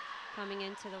 Coming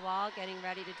into the wall, getting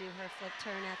ready to do her flip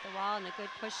turn at the wall, and a good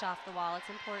push off the wall.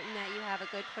 It's important that you have a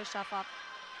good push off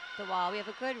the wall. We have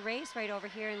a good race right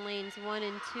over here in lanes 1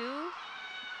 and 2.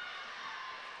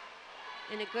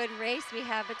 And a good race we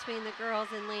have between the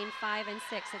girls in lane 5 and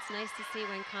 6. It's nice to see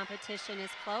when competition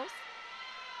is close.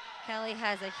 Kelly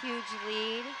has a huge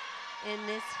lead in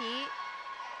this heat.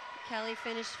 Kelly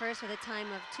finished first with a time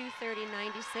of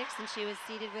 2:30.96, and she was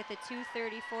seated with a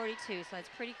 2:30.42, so that's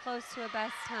pretty close to a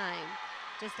best time.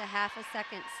 Just a half a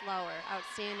second slower.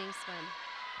 Outstanding swim.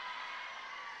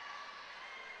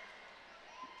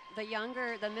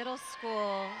 The middle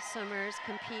school swimmers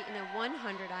compete in a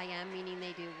 100 IM, meaning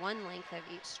they do 1 length of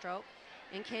each stroke.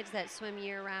 And kids that swim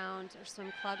year-round or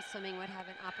swim club swimming would have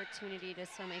an opportunity to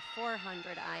swim a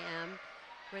 400 IM,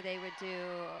 where they would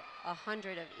do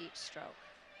 100 of each stroke.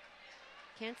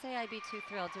 Can't say I'd be too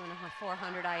thrilled doing a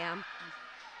 400 IM.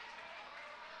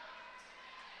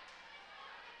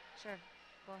 Sure,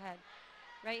 go ahead.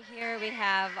 Right here we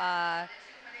have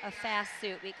a fast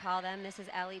suit, we call them. This is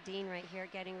Ellie Dean right here,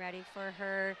 getting ready for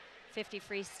her 50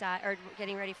 freestyle, or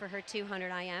getting ready for her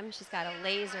 200 IM. She's got a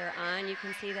laser on. You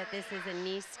can see that this is a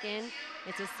knee skin.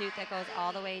 It's a suit that goes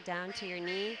all the way down to your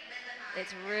knee.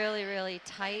 It's really, really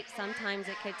tight. Sometimes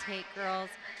it could take girls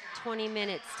 20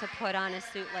 minutes to put on a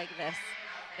suit like this.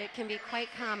 It can be quite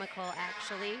comical,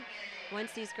 actually.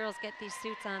 Once these girls get these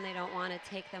suits on, they don't want to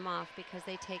take them off because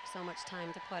they take so much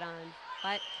time to put on.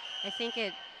 But I think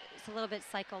it's a little bit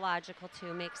psychological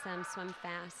too, makes them swim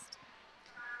fast.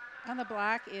 On the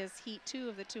block is heat 2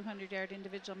 of the 200-yard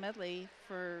individual medley.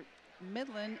 For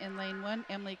Midland in lane 1,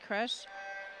 Emily Crush.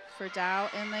 For Dow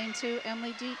in lane 2,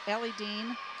 Ellie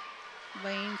Dean.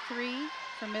 Lane 3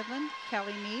 for Midland,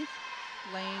 Kelly Meath.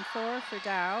 Lane 4 for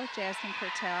Dow, Jasmine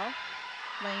Pertell.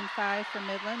 Lane 5 for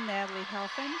Midland, Natalie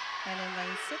Helfin. And in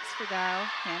lane 6 for Dow,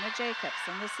 Hannah Jacobs.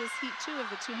 And this is heat 2 of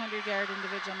the 200-yard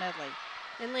individual medley.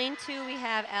 In lane 2, we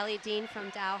have Ellie Dean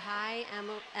from Dow High.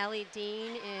 Ellie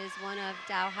Dean is one of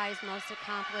Dow High's most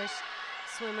accomplished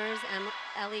swimmers.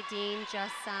 Ellie Dean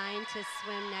just signed to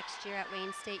swim next year at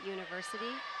Wayne State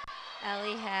University.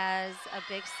 Ellie has a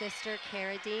big sister,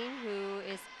 Cara Dean, who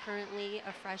is currently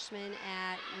a freshman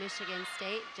at Michigan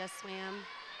State. Just swam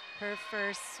her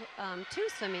first 2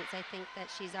 swim meets, I think, that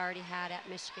she's already had at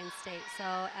Michigan State.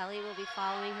 So Ellie will be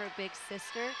following her big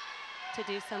sister to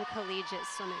do some collegiate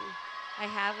swimming. I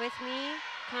have with me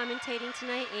commentating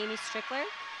tonight Amy Strickler.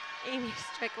 Amy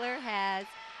Strickler has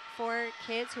 4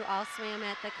 kids who all swam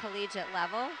at the collegiate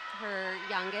level. Her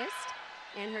youngest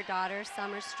and her daughter,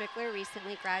 Summer Strickler,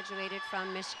 recently graduated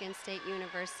from Michigan State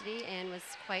University and was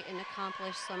quite an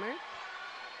accomplished swimmer.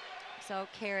 So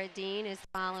Cara Dean is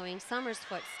following Summer's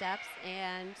footsteps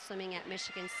and swimming at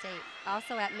Michigan State.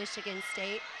 Also at Michigan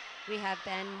State, we have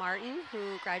Ben Martin,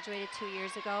 who graduated 2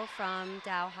 years ago from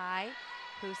Dow High,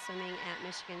 who's swimming at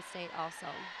Michigan State also.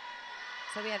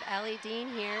 So we have Ellie Dean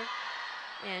here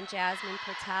and Jasmine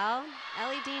Pertel.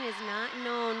 Ellie Dean is not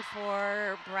known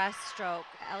for breaststroke.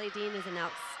 Ellie Dean is an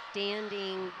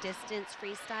outstanding distance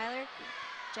freestyler.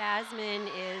 Jasmine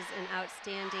is an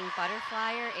outstanding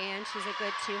butterflyer, and she's a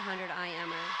good 200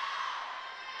 IMer.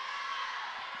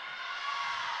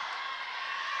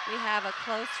 We have a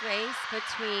close race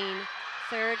between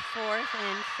 3rd, 4th,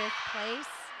 and 5th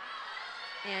place,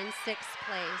 and 6th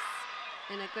place,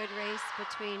 and a good race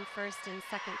between 1st and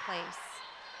 2nd place.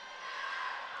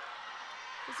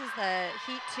 This is the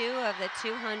heat 2 of the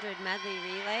 200 medley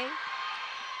relay.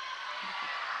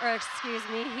 Or excuse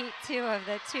me, heat 2 of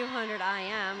the 200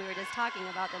 IM. We were just talking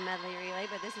about the medley relay,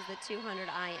 but this is the 200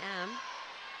 IM.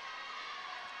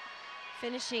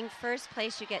 Finishing 1st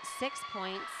place, you get 6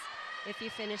 points. If you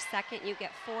finish 2nd, you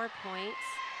get 4 points.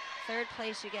 3rd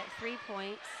place, you get 3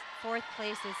 points. 4th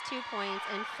place is 2 points,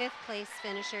 and 5th place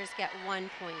finishers get 1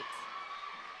 point.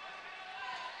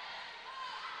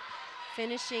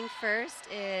 Finishing 1st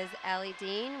is Ellie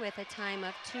Dean with a time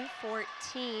of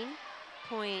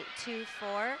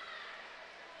 2:14.24.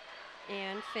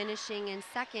 And finishing in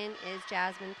 2nd is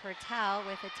Jasmine Pertel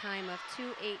with a time of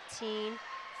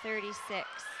 2:18.36.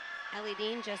 Ellie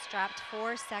Dean just dropped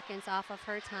 4 seconds off of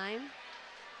her time.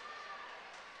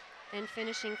 And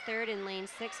finishing 3rd in lane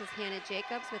 6 is Hannah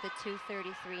Jacobs with a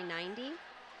 2:33.90.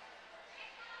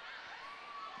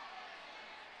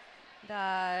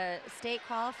 The state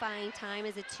qualifying time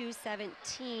is a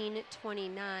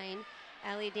 2:17.29.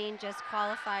 Ellie Dean just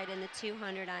qualified in the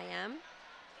 200 IM.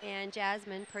 And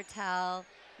Jasmine Pertel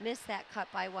missed that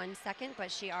cut by 1 second,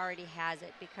 but she already has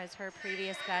it because her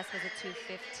previous best was a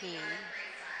 2:15.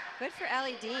 Good for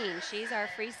Ellie Dean. She's our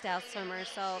freestyle swimmer,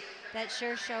 so that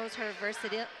sure shows her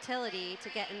versatility to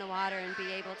get in the water and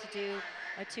be able to do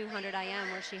a 200 IM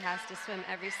where she has to swim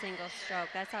every single stroke.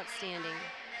 That's outstanding.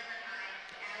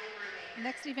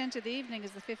 Next event of the evening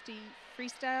is the 50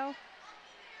 freestyle.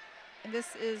 And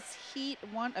this is heat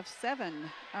 1 of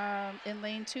 7. In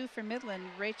lane 2 for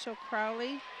Midland, Rachel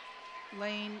Crowley.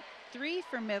 Lane 3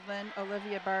 for Midland,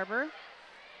 Olivia Barber.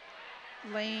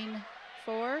 Lane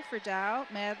 4 for Dow,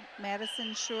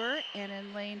 Madison Schur. And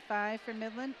in lane 5 for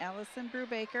Midland, Allison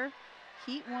Brubaker.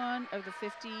 Heat 1 of the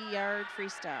 50-yard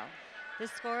freestyle. The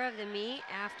score of the meet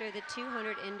after the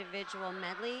 200 individual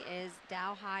medley is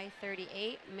Dow High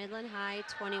 38, Midland High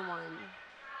 21.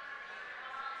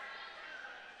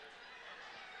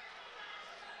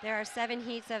 There are 7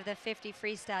 heats of the 50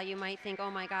 freestyle. You might think, oh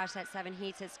my gosh, that's 7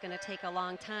 heats, it's gonna take a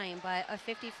long time. But a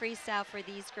 50 freestyle for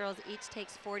these girls each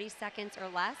takes 40 seconds or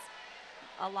less.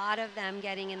 A lot of them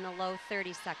getting in the low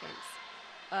 30 seconds.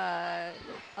 A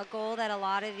goal that a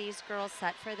lot of these girls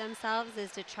set for themselves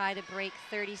is to try to break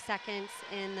 30 seconds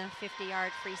in the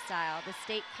 50-yard freestyle. The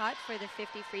state cut for the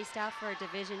 50 freestyle for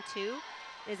Division II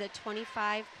is a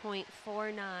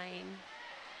 25.49.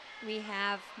 We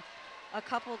have a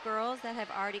couple girls that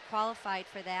have already qualified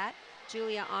for that.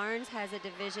 Julia Arns has a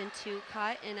Division II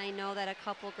cut, and I know that a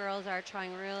couple girls are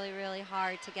trying really, really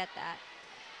hard to get that.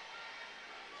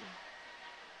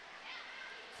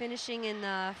 Finishing in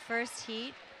the first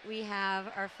heat, we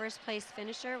have our first place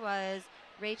finisher was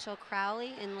Rachel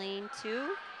Crowley in lane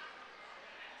 2.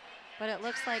 But it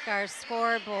looks like our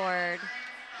scoreboard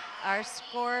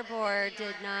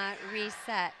did not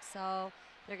reset, so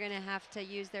they're gonna have to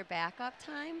use their backup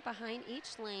time. Behind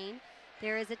each lane,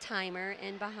 there is a timer,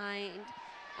 and behind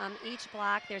each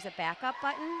block, there's a backup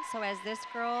button. So as this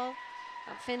girl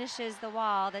finishes the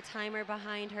wall, the timer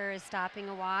behind her is stopping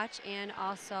a watch and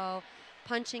also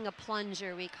punching a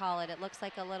plunger, we call it. It looks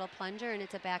like a little plunger, and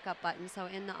it's a backup button. So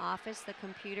in the office, the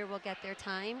computer will get their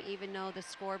time, even though the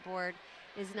scoreboard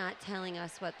is not telling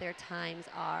us what their times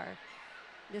are.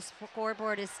 The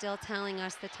scoreboard is still telling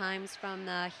us the times from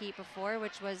the heat before,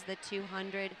 which was the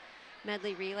 200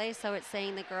 medley relay. So it's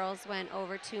saying the girls went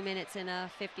over 2 minutes in a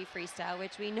 50 freestyle,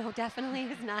 which we know definitely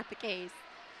is not the case.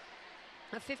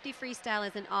 A 50 freestyle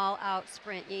is an all-out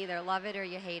sprint. You either love it or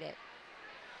you hate it.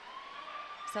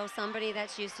 So somebody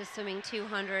that's used to swimming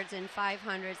 200s and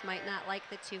 500s might not like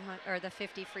the 200 or the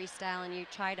 50 freestyle, and you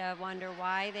try to wonder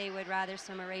why they would rather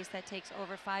swim a race that takes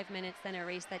over 5 minutes than a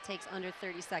race that takes under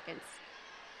 30 seconds.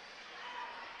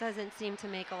 Doesn't seem to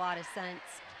make a lot of sense.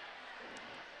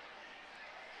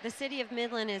 The city of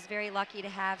Midland is very lucky to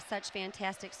have such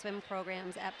fantastic swim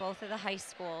programs at both of the high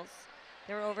schools.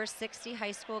 There are over 60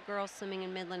 high school girls swimming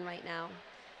in Midland right now.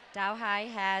 Dow High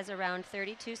has around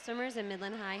 32 swimmers, and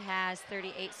Midland High has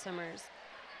 38 swimmers.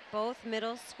 Both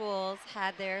middle schools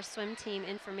had their swim team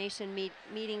information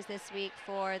meetings this week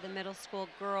for the middle school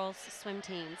girls swim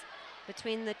teams.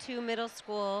 Between the 2 middle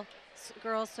school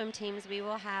girls swim teams, we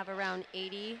will have around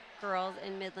 80 girls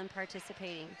in Midland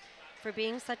participating. For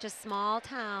being such a small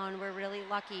town, we're really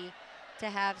lucky to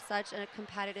have such a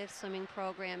competitive swimming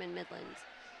program in Midland.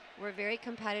 We're very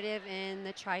competitive in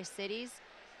the Tri-Cities,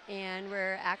 and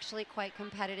we're actually quite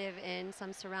competitive in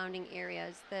some surrounding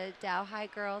areas. The Dow High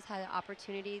girls had an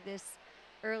opportunity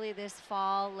early this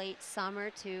fall, late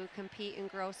summer, to compete in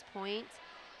Grosse Pointe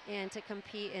and to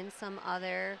compete in some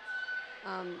other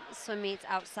swim meets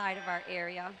outside of our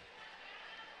area.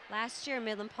 Last year,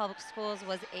 Midland Public Schools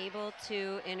was able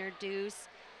to introduce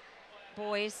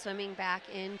boys swimming back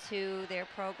into their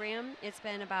program. It's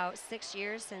been about 6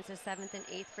 years since the 7th and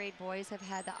 8th grade boys have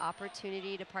had the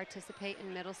opportunity to participate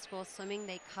in middle school swimming.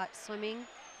 They cut swimming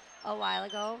a while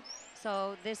ago.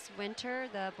 So this winter,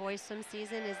 the boys swim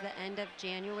season is the end of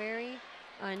January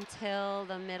until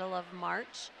the middle of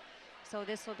March. So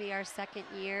this will be our second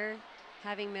year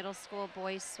having middle school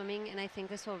boys swimming, and I think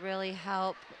this will really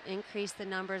help increase the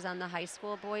numbers on the high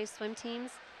school boys swim teams.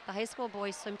 The high school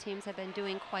boys swim teams have been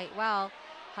doing quite well.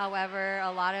 However,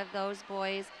 a lot of those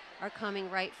boys are coming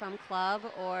right from club,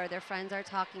 or their friends are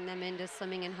talking them into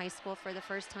swimming in high school for the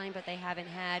first time, but they haven't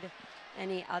had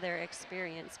any other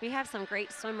experience. We have some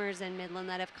great swimmers in Midland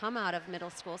that have come out of middle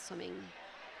school swimming.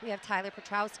 We have Tyler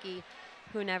Petrowski,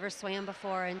 who never swam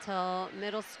before until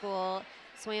middle school,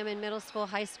 swam in middle school,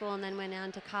 high school, and then went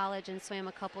on to college and swam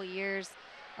a couple years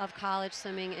of college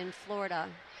swimming in Florida.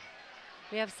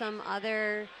 We have some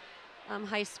other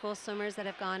high school swimmers that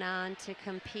have gone on to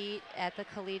compete at the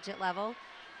collegiate level.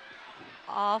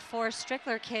 All 4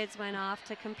 Strickler kids went off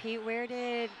to compete. Where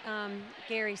did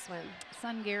Gary swim?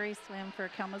 Son Gary swam for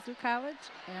Kalamazoo College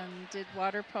and did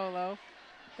water polo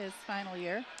his final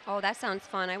year. Oh, that sounds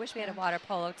fun. I wish we had a water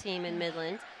polo team in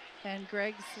Midland. And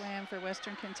Greg swam for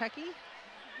Western Kentucky.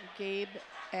 Gabe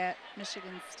at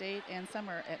Michigan State, and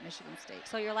Summer at Michigan State.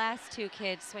 So your last 2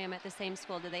 kids swam at the same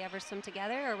school. Did they ever swim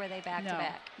together, or were they back to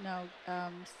back? No.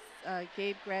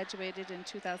 Gabe graduated in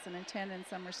 2010, and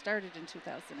Summer started in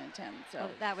 2010. So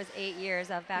that was 8 years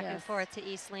of back and forth to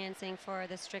East Lansing for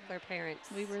the Strickler parents.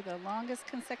 We were the longest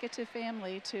consecutive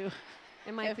family to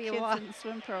it might have be kids a while. in the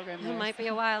swim program. It might be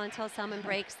a while until someone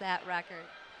breaks that record.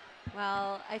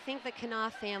 Well, I think the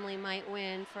Knopf family might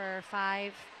win for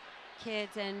 5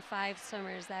 kids and 5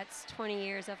 swimmers. That's 20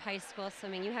 years of high school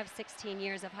swimming. You have 16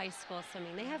 years of high school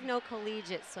swimming. They have no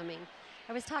collegiate swimming.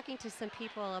 I was talking to some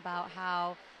people about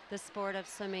how the sport of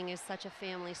swimming is such a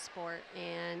family sport,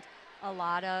 and a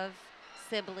lot of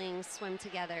siblings swim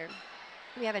together.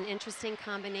 We have an interesting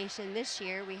combination this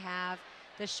year. We have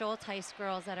the Schulteis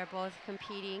girls that are both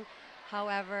competing.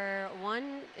 However,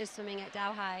 one is swimming at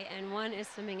Dow High and one is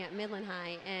swimming at Midland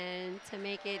High. And to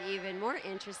make it even more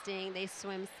interesting, they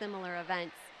swim similar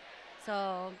events.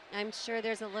 So I'm sure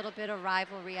there's a little bit of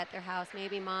rivalry at their house.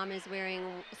 Maybe mom is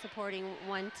supporting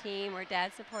one team, or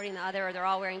dad supporting the other, or they're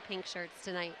all wearing pink shirts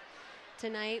tonight.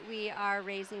 Tonight we are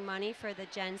raising money for the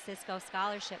Jen Cisco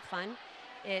Scholarship Fund.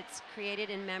 It's created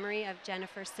in memory of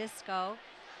Jennifer Cisco,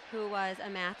 who was a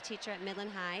math teacher at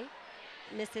Midland High.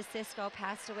 Mrs. Cisco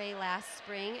passed away last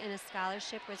spring, and a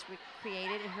scholarship was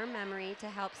created in her memory to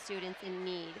help students in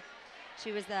need.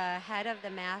 She was the head of the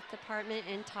math department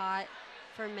and taught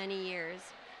for many years.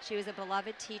 She was a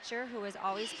beloved teacher who was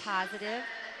always positive,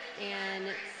 and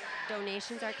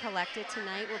donations are collected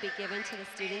tonight will be given to the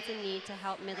students in need to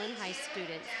help Midland High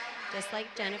students, just like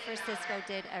Jennifer Cisco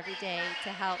did every day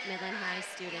to help Midland High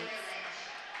students.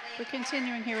 We're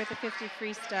continuing here with the 50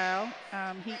 freestyle.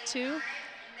 Heat 2.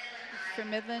 For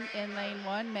Midland in lane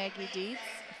 1, Maggie Dietz.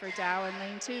 For Dow in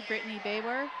lane 2, Brittany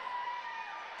Baywar.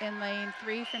 In lane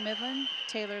 3 for Midland,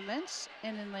 Taylor Lynch.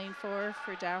 And in lane 4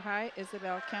 for Dow High,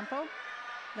 Isabel Kempel.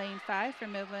 Lane 5 for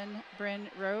Midland, Bryn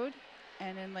Rode.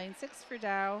 And in lane 6 for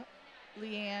Dow,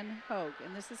 Leanne Hogue.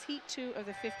 And this is heat 2 of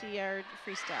the 50-yard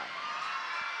freestyle.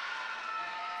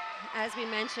 As we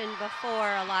mentioned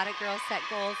before, a lot of girls set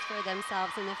goals for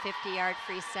themselves in the 50-yard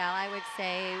freestyle. I would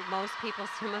say most people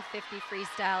swim a 50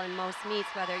 freestyle in most meets,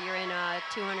 whether you're in a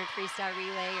 200 freestyle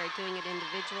relay or doing it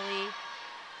individually.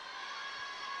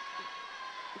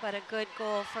 But a good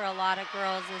goal for a lot of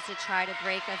girls is to try to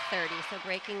break a 30. So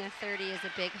breaking a 30 is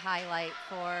a big highlight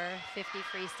for 50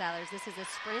 freestylers. This is a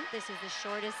sprint. This is the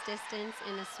shortest distance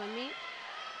in a swim meet.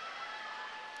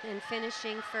 And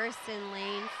finishing first in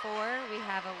lane 4, we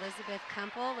have Elizabeth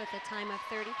Kempel with a time of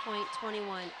 30.21,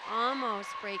 almost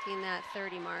breaking that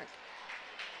 30 mark.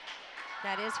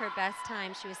 That is her best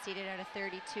time. She was seated at a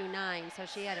 32.9, so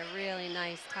she had a really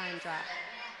nice time drop.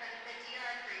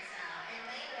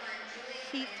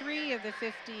 Heat 3 of the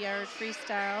 50-yard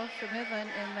freestyle for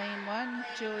Midland in lane 1,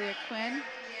 Julia Quinn.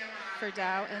 For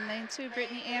Dow in lane 2,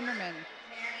 Brittany Ammerman.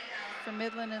 For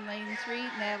Midland in lane 3,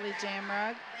 Natalie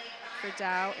Jamrog. For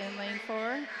Dow in lane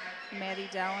 4, Maddie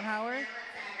Dowenhauer. Maryland Sagas,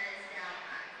 Dow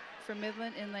High. For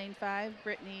Midland in lane 5,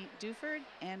 Brittany Duford.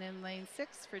 And in lane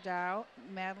 6 for Dow,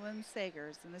 Madeline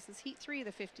Sagers. And this is heat 3 of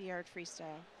the 50-yard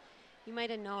freestyle. You might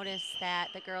have noticed that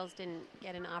the girls didn't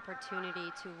get an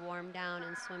opportunity to warm down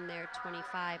and swim their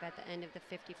 25 at the end of the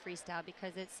 50 freestyle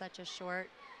because it's such a short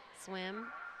swim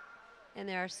and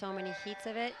there are so many heats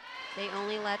of it. They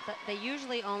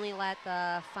usually only let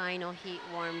the final heat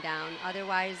warm down.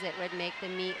 Otherwise, it would make the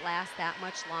meet last that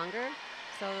much longer.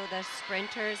 So the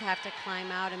sprinters have to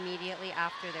climb out immediately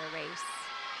after their race.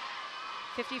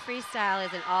 50 freestyle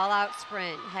is an all-out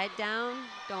sprint. Head down,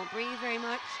 don't breathe very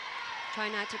much. Try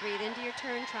not to breathe into your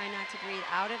turn, try not to breathe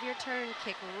out of your turn.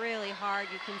 Kick really hard.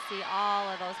 You can see all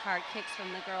of those hard kicks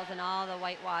from the girls and all the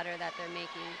white water that they're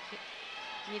making.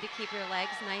 You need to keep your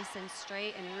legs nice and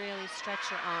straight and really stretch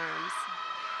your arms.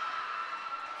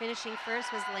 Finishing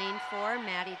first was lane 4,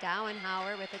 Maddie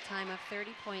Dowenhauer with a time of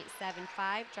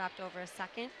 30.75, dropped over a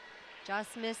second.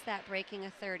 Just missed that breaking a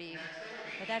 30,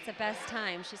 but that's a best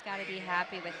time. She's got to be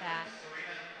happy with that.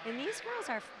 And these girls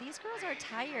are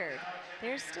tired.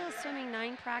 They're still swimming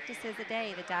 9 practices a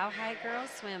day. The Dow High girls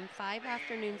swim 5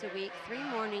 afternoons a week, 3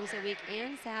 mornings a week,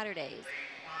 and Saturdays.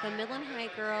 The Midland High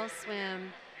girls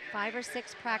swim 5 or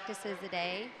 6 practices a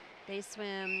day. They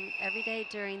swim every day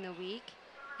during the week,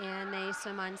 and they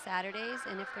swim on Saturdays.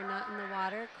 And if they're not in the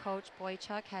water, Coach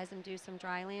Boychuk has them do some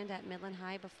dry land at Midland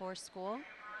High before school.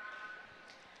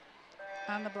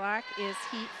 On the block is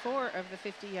heat 4 of the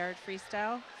 50-yard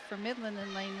freestyle. For Midland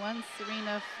in lane 1,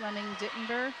 Serena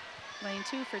Fleming-Dittenberg. Lane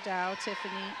 2 for Dow,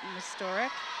 Tiffany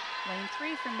Nestoric. Lane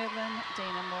 3 for Midland,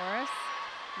 Dana Morris.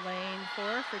 Lane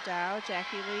 4 for Dow,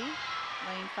 Jackie Lee.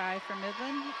 Lane 5 for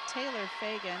Midland, Taylor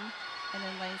Fagan. And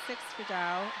in lane 6 for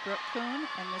Dow, Brooke Kuhn.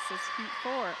 And this is heat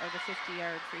 4 of the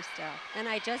 50-yard freestyle. And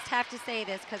I just have to say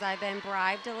this because I've been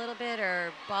bribed a little bit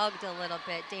or bugged a little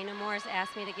bit. Dana Morris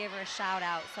asked me to give her a shout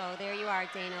out. So there you are,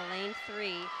 Dana, lane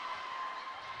 3.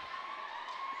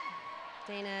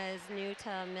 Dana is new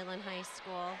to Midland High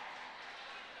School.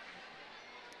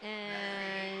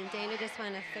 And Dana just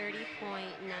went a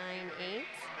 30.98.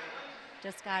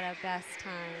 Just got a best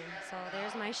time. So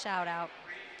there's my shout out.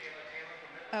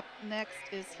 Up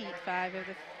next is heat 5 of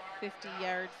the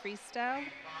 50-yard freestyle.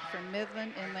 For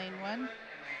Midland in lane 1,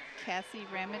 Cassie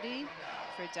Remedy.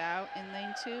 For Dow in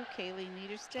lane 2, Kaylee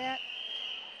Niederstadt.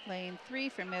 Lane 3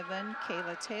 for Midland,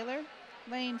 Kayla Taylor.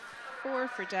 Lane 4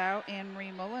 for Dow,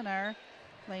 Anne-Marie Molinar.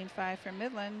 Lane 5 for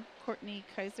Midland, Courtney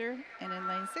Kaiser. And in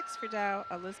lane 6 for Dow,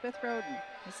 Elizabeth Roden.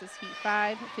 This is heat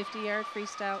 5, 50-yard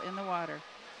freestyle in the water.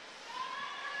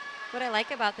 What I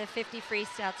like about the 50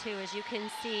 freestyle too is you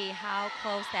can see how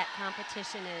close that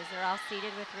competition is. They're all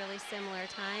seated with really similar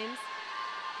times.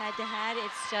 Head to head,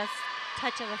 it's just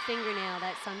touch of a fingernail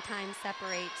that sometimes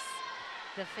separates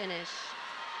the finish.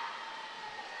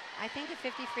 I think the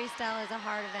 50 freestyle is a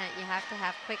hard event. You have to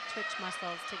have quick twitch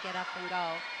muscles to get up and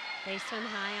go. They swim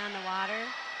high on the water.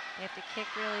 They have to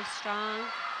kick really strong.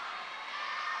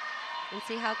 And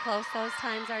see how close those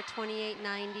times are, 28.96,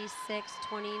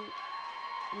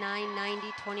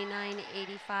 29.90,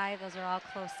 29.85. Those are all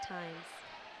close times.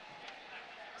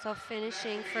 So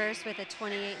finishing first with a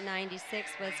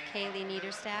 28.96 was Kaylee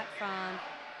Niederstadt from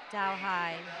Dow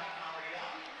High.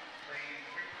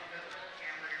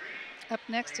 Up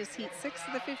next is heat 6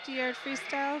 of the 50-yard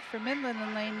freestyle. For Midland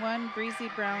in lane 1, Breezy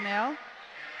Brownell.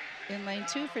 In lane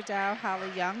 2 for Dow,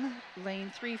 Holly Young.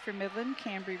 Lane 3 for Midland,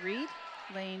 Cambry Reed.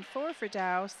 Lane 4 for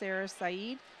Dow, Sarah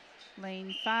Saeed.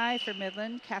 Lane 5 for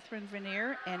Midland, Catherine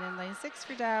Vernier. And in lane 6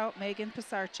 for Dow, Megan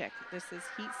Pisarczyk. This is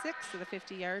heat 6 of the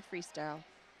 50-yard freestyle.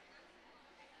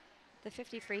 The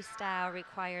 50 freestyle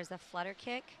requires a flutter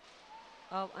kick.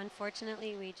 Oh,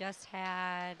 unfortunately, we just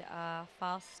had a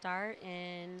false start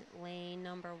in lane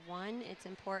number 1. It's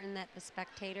important that the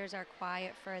spectators are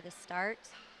quiet for the start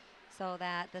so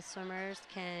that the swimmers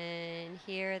can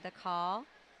hear the call.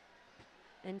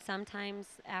 And sometimes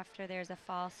after there's a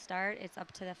false start, it's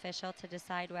up to the official to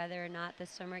decide whether or not the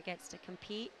swimmer gets to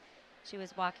compete. She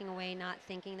was walking away not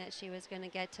thinking that she was going to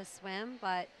get to swim,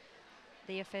 but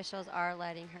the officials are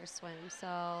letting her swim.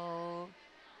 So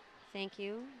thank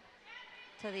you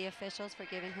to the officials for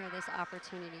giving her this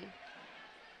opportunity.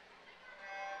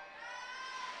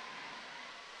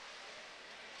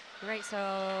 Right,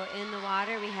 so in the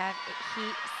water we have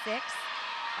heat 6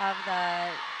 of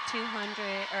the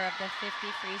 200 or of the 50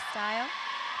 freestyle.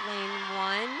 Lane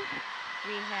 1,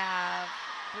 we have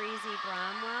Breezy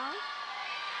Bromwell.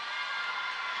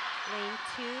 Lane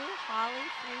 2, Holly,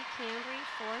 3 Cambry,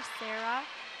 4 Sarah,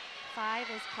 5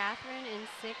 is Catherine, and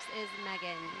 6 is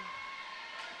Megan.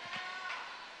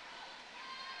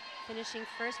 finishing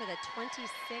first with a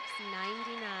 26.99.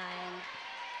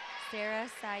 Sarah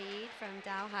Saeed from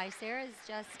Dow High. Sarah is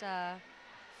just a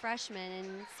freshman,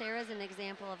 and Sarah's an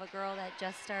example of a girl that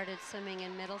just started swimming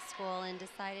in middle school and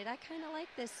decided, I kind of like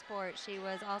this sport. She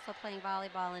was also playing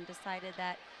volleyball and decided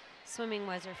that swimming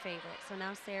was her favorite. So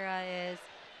now Sarah is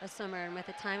a swimmer, and with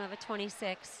a time of a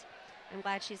 26, I'm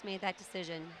glad she's made that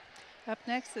decision. Up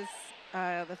next is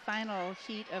the final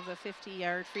heat of the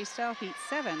 50-yard freestyle, heat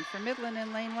 7. For Midland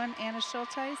in lane 1, Anna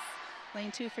Schulteis.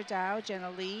 Lane 2 for Dow,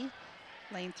 Jenna Lee.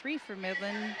 Lane 3 for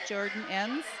Midland, Jordan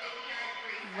Enns.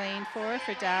 Lane 4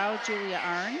 for Dow, Julia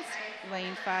Arns.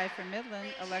 Lane 5 for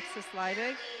Midland, Alexis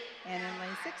Liebig. And in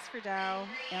lane 6 for Dow,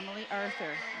 Emily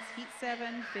Arthur. It's heat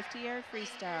 7, 50-yard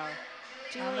freestyle.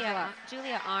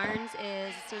 Julia Arns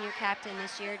is senior captain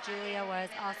this year. Julia was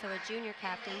also a junior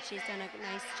captain. She's done a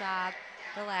nice job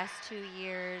the last 2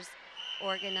 years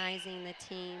organizing the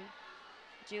team.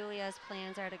 Julia's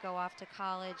plans are to go off to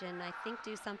college and I think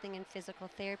do something in physical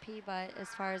therapy, but as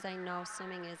far as I know,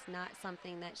 swimming is not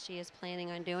something that she is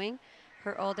planning on doing.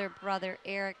 Her older brother,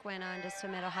 Eric, went on to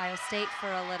swim at Ohio State for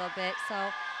a little bit. So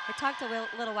I talked a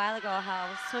little while ago how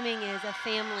swimming is a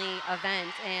family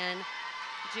event, and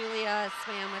Julia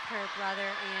swam with her brother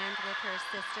and with her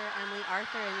sister. Emily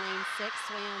Arthur in lane 6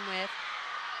 swam with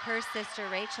her sister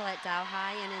Rachel at Dow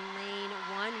High, and in lane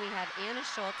 1 we have Anna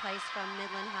Schulteis from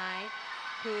Midland High,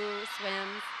 who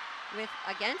swims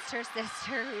against her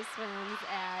sister who swims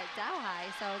at Dow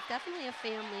High. So it's definitely a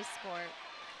family sport.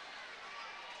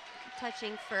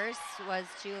 Touching first was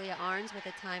Julia Arns with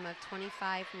a time of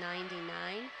 25.99.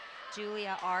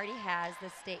 Julia already has the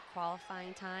state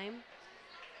qualifying time.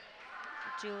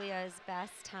 Julia's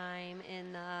best time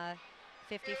in the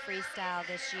 50 freestyle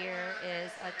this year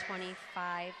is a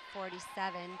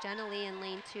 25.47. Jenna Lee in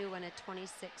lane 2 went a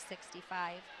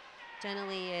 26.65. Jenna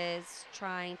Lee is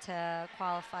trying to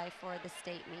qualify for the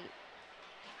state meet.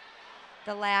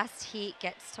 The last heat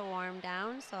gets to warm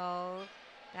down, so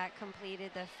that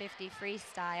completed the 50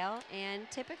 freestyle. And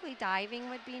typically diving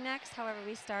would be next. However,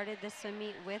 we started the swim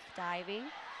meet with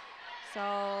diving.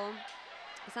 So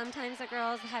sometimes the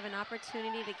girls have an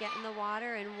opportunity to get in the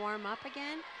water and warm up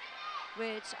again,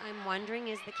 which I'm wondering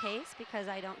is the case because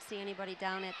I don't see anybody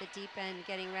down at the deep end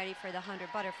getting ready for the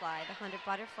 100 butterfly. The 100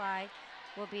 butterfly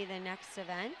will be the next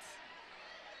event.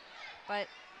 But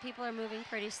people are moving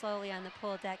pretty slowly on the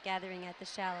pool deck, gathering at the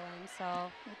shallow end. So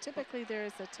typically there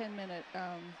is a 10-minute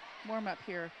warm-up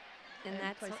here and in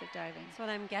that's place of diving. That's what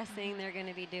I'm guessing they're going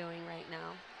to be doing right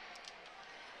now.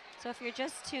 So if you're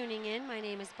just tuning in, my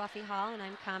name is Buffy Hall, and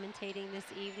I'm commentating this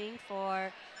evening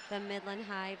for the Midland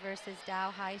High versus Dow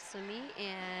High swim meet,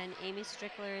 and Amy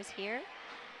Strickler is here.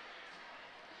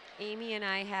 Amy and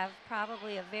I have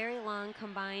probably a very long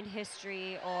combined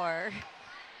history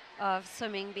of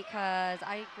swimming because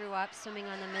I grew up swimming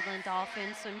on the Midland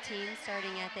Dolphin swim team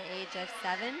starting at the age of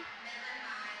 7.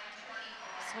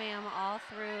 Swam all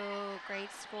through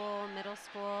grade school, middle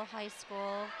school, high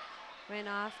school. Went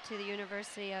off to the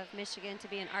University of Michigan to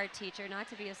be an art teacher, not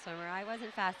to be a swimmer. I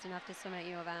wasn't fast enough to swim at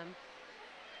U of M.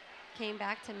 Came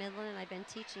back to Midland, and I've been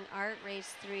teaching art,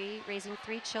 raising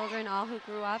 3 children, all who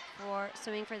grew up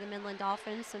swimming for the Midland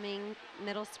Dolphins, swimming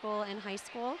middle school and high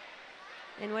school.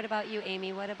 And what about you,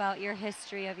 Amy? What about your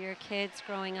history of your kids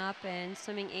growing up and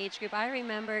swimming age group? I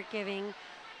remember giving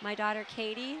my daughter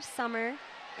Katie, Summer,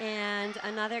 and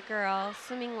another girl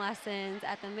swimming lessons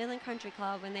at the Midland Country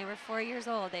Club when they were 4 years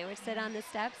old. They would sit on the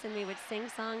steps and we would sing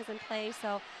songs and play.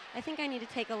 So I think I need to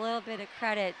take a little bit of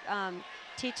credit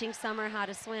teaching Summer how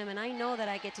to swim. And I know that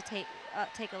I get to take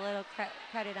a little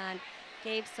credit on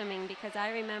Gabe swimming, because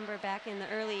I remember back in the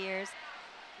early years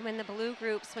when the blue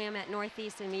group swam at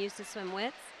Northeast and we used to swim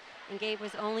widths. And Gabe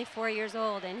was only 4 years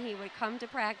old, and he would come to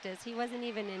practice. He wasn't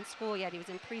even in school yet. He was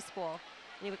in preschool.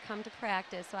 And he would come to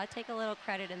practice, so I take a little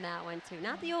credit in that one too.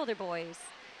 Not the older boys.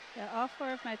 Yeah, all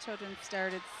 4 of my children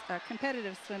started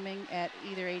competitive swimming at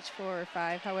either age 4 or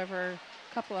 5. However,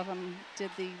 a couple of them did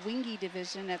the wingy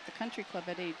division at the country club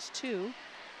at age 2.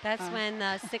 That's when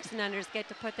the 6 and unders get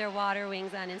to put their water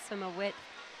wings on and swim a width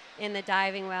in the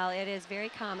diving well. It is very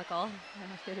comical.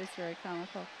 It is very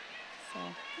comical. So.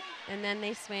 And then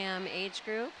they swam age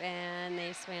group and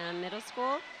they swam middle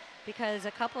school, because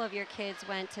a couple of your kids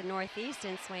went to Northeast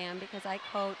and swam, because I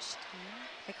coached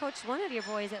one of your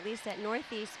boys at least at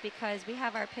Northeast, because we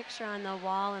have our picture on the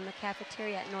wall in the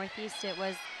cafeteria at Northeast. It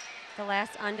was the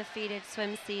last undefeated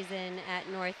swim season at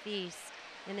Northeast,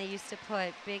 and they used to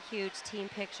put big, huge team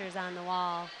pictures on the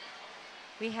wall.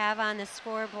 We have on the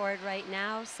scoreboard right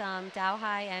now some Dow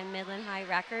High and Midland High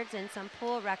records and some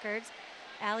pool records.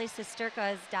 Allie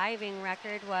Sesterka's diving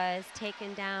record was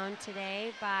taken down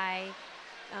today by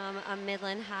a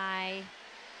Midland High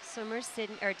swimmer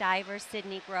or diver,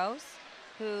 Sydney Gross,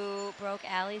 who broke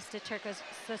Allie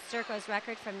Sesterko's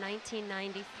record from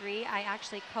 1993. I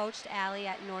actually coached Allie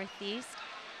at Northeast.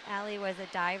 Allie was a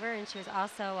diver, and she was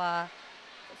also a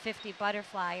 50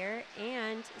 butterflyer,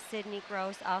 and Sydney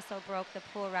Gross also broke the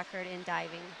pool record in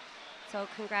diving. So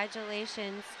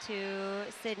congratulations to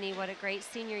Sydney. What a great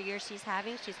senior year she's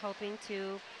having. She's hoping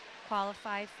to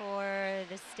qualify for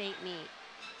the state meet.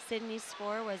 Sydney's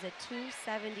score was a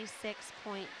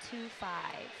 276.25.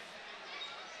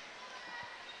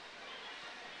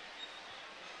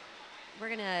 We're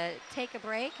going to take a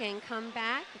break and come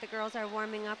back. The girls are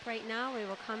warming up right now. We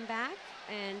will come back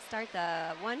and start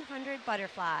the 100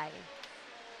 butterfly.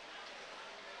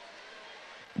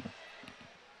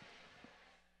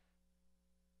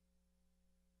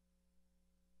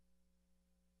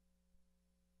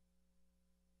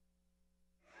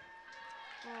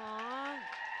 Aww.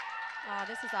 Oh,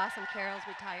 this is awesome. Carol's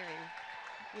retiring.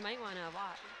 You might want to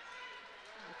watch.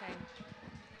 Okay.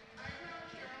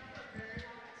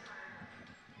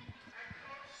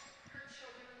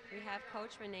 We have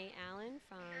Coach Renee Allen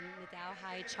from the Dow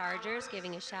High Chargers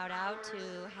giving a shout out to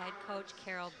head coach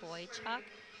Carol Boychuk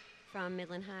from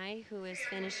Midland High, who is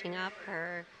finishing up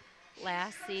her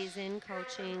last season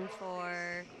coaching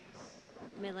for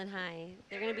Midland High.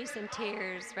 There are going to be some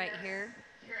tears right here.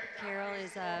 Carol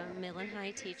is a Midland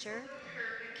High teacher.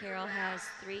 Carol has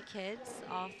 3 kids.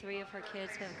 All 3 of her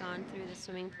kids have gone through the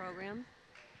swimming program.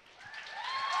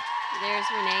 There's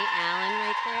Renee Allen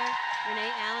right there.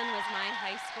 Renee Allen was my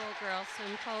high school girls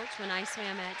swim coach when I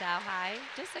swam at Dow High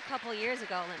just a couple years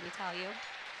ago, let me tell you.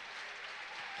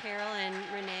 Carol and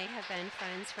Renee have been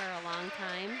friends for a long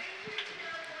time.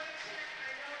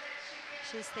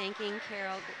 She's thanking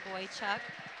Carol Boychuk.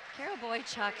 Carol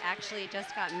Boychuk actually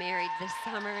just got married this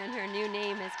summer, and her new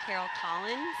name is Carol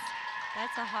Collins.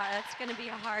 That's going to be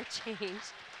a hard change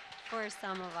for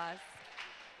some of us.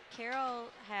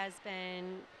 Carol has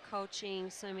been coaching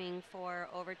swimming for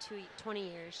over 20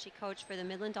 years. She coached for the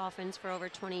Midland Dolphins for over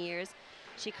 20 years.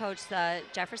 She coached the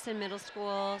Jefferson Middle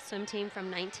School swim team from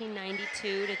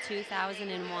 1992 to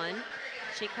 2001.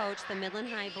 She coached the Midland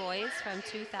High boys from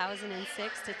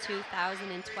 2006 to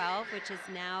 2012, which is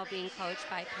now being coached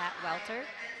by Pat Welter.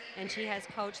 And she has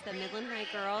coached the Midland High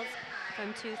girls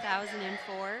from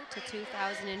 2004 to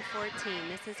 2014.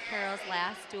 This is Carol's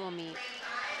last dual meet.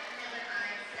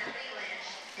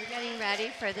 We're getting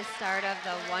ready for the start of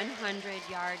the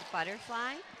 100-yard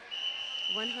butterfly.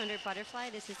 100 butterfly,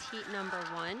 this is heat number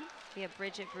 1. We have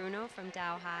Bridget Bruno from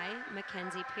Dow High,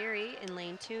 Mackenzie Peary in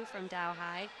lane 2 from Dow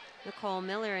High, Nicole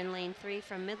Miller in lane 3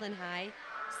 from Midland High,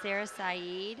 Sarah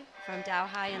Saeed from Dow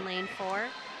High in lane 4,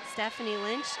 Stephanie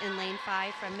Lynch in lane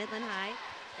 5 from Midland High,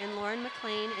 and Lauren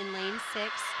McLean in lane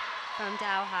 6 from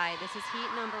Dow High. This is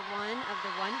heat number 1 of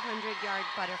the 100-yard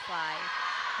butterfly.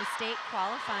 The state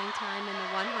qualifying time in the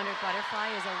 100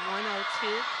 butterfly is a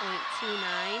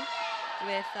 102.29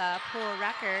 with a pool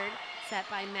record set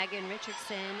by Megan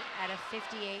Richardson at a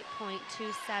 58.27.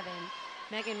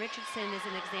 Megan Richardson is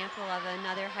an example of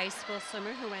another high school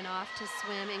swimmer who went off to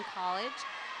swim in college.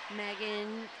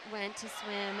 Megan went to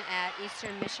swim at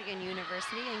Eastern Michigan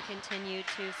University and continued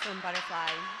to swim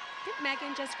butterfly. Did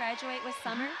Megan just graduate with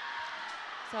summer?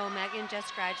 So Megan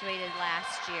just graduated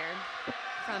last year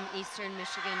from Eastern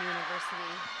Michigan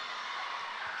University.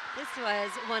 This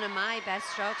was one of my best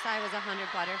strokes. I was a 100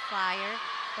 butterflyer.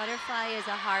 Butterfly is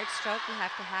a hard stroke. You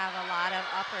have to have a lot of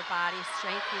upper body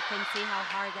strength. You can see how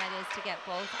hard that is to get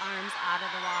both arms out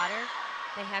of the water.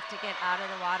 They have to get out of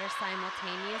the water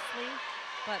simultaneously.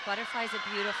 But butterfly is a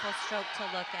beautiful stroke to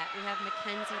look at. We have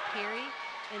Mackenzie Peary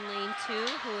in lane 2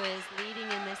 who is leading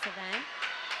in this event.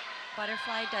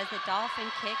 Butterfly does the dolphin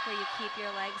kick where you keep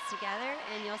your legs together,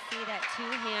 and you'll see that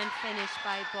 2-hand finish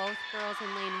by both girls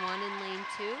in lane 1 and lane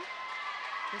 2.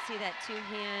 You'll see that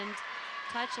 2-hand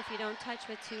touch. If you don't touch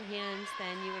with 2 hands,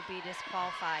 then you would be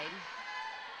disqualified.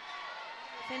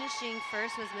 Finishing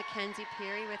first was Mackenzie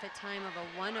Peary with a time of a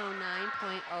 109.03.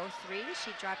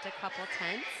 She dropped a couple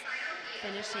tenths.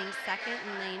 Finishing second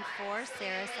in lane 4,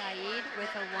 Sarah Saeed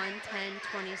with a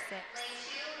 110.26.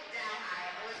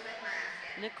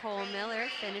 Nicole Miller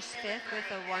finished 5th with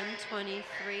a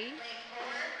 123.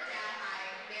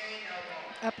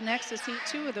 Up next is heat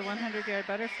 2 of the 100-yard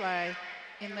butterfly.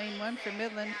 In lane 1 for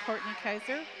Midland, Courtney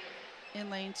Kaiser. In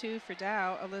lane 2 for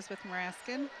Dow, Elizabeth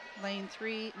Maraskin. Lane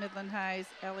 3, Midland High's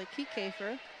Ellie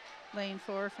Kiekefer. Lane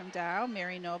 4 from Dow,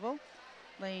 Mary Noble.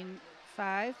 Lane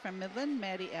 5 from Midland,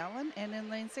 Maddie Allen. And in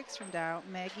lane 6 from Dow,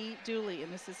 Maggie Dooley.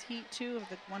 And this is heat 2 of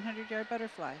the 100-yard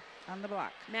butterfly on the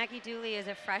block. Maggie Dooley is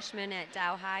a freshman at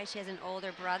Dow High. She has an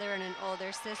older brother and an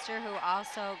older sister who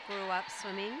also grew up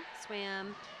swimming,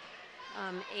 swam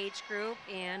age group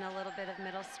and a little bit of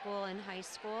middle school and high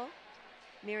school.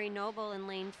 Mary Noble in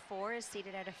lane 4 is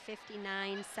seated at a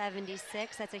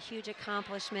 59.76. That's a huge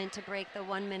accomplishment to break the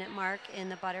 1-minute mark in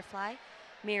the butterfly.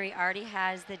 Mary already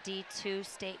has the D2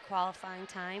 state qualifying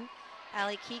time.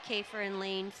 Allie Kiekefer in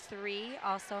lane 3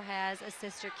 also has a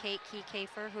sister, Kate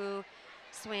Kiekefer, who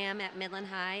swam at Midland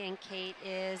High, and Kate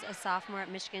is a sophomore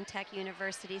at Michigan Tech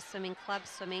University Swimming Club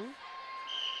Swimming.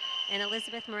 And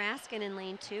Elizabeth Maraskin in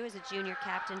lane 2 is a junior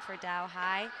captain for Dow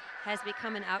High, has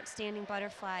become an outstanding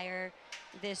butterflyer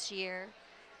this year.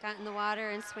 Got in the water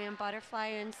and swam butterfly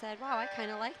and said, wow, I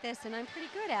kind of like this and I'm pretty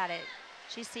good at it.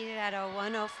 She's seated at a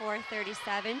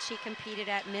 104.37. She competed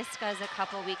at Miskas a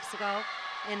couple weeks ago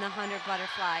in the 100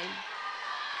 butterfly.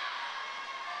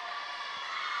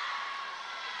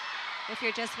 If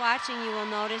you're just watching, you will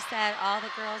notice that all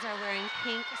the girls are wearing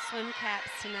pink swim caps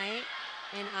tonight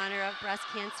in honor of Breast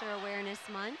Cancer Awareness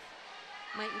Month.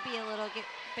 Might be a little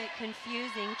bit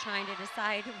confusing trying to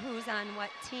decide who's on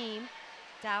what team.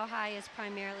 Dow High is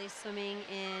primarily swimming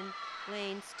in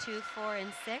lanes 2, 4,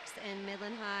 and 6, and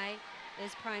Midland High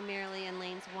is primarily in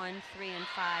lanes 1, 3, and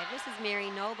 5. This is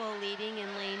Mary Noble leading in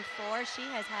lane 4. She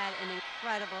has had an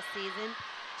incredible season.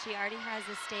 She already has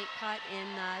a state cut in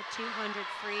the 200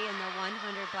 free and the 100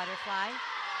 butterfly,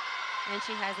 and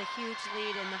she has a huge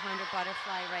lead in the 100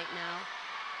 butterfly right now.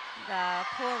 The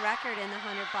pool record in the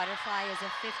 100 butterfly is a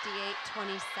 58.27,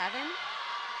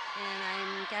 and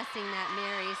I'm guessing that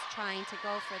Mary's trying to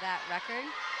go for that record.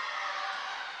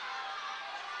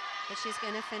 But she's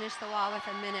going to finish the wall with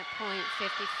a minute .54,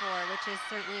 which is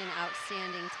certainly an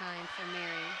outstanding time for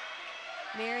Mary.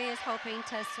 Mary is hoping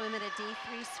to swim at a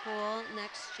D3 school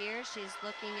next year. She's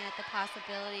looking at the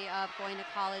possibility of going to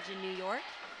college in New York.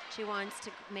 She wants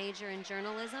to major in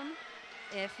journalism.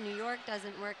 If New York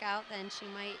doesn't work out, then she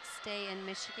might stay in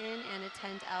Michigan and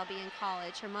attend Albion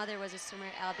College. Her mother was a swimmer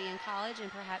at Albion College, and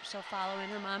perhaps she'll follow in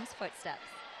her mom's footsteps.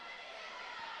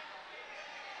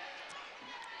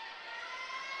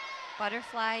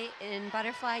 In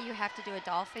butterfly, you have to do a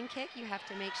dolphin kick. You have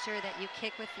to make sure that you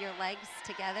kick with your legs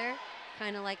together,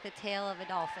 kind of like the tail of a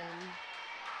dolphin.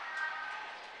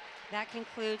 That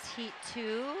concludes heat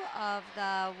 2 of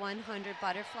the 100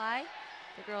 butterfly.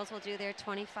 The girls will do their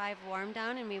 25 warm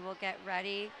down, and we will get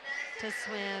ready to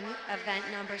swim event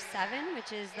number 7,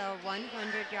 which is the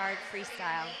 100-yard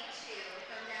freestyle.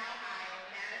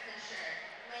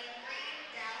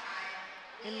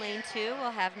 In lane 2, we'll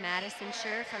have Madison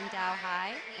Scher from Dow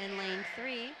High. In lane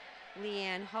 3,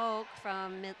 Leanne Hogue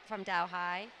from Dow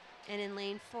High. And in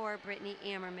lane 4, Brittany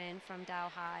Ammerman from Dow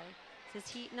High. This is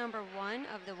heat number 1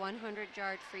 of the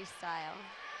 100-yard freestyle.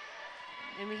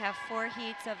 And we have 4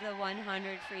 heats of the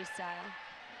 100 freestyle.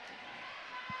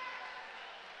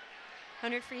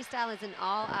 100 freestyle is an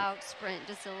all-out sprint,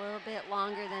 just a little bit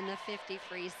longer than the 50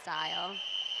 freestyle.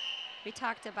 We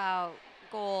talked about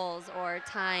goals or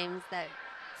times that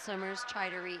swimmers try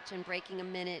to reach, and breaking a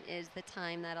minute is the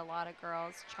time that a lot of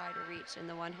girls try to reach in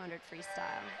the 100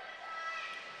 freestyle.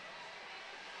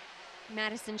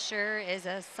 Madison Scher is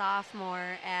a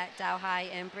sophomore at Dow High,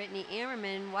 and Brittany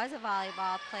Ammerman was a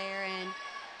volleyball player and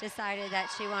decided that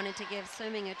she wanted to give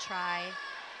swimming a try.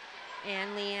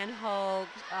 And Leanne Hogue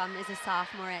is a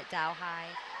sophomore at Dow High.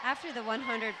 After the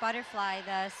 100 butterfly,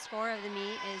 the score of the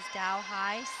meet is Dow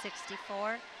High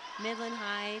 64, Midland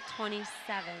High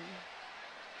 27.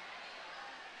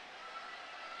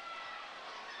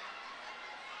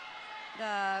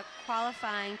 The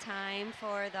qualifying time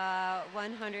for the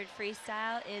 100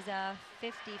 freestyle is a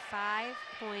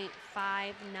 55.59.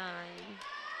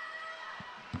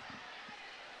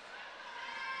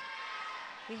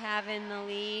 We have in the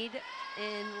lead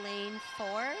in lane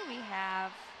 4, we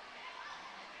have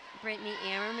Brittany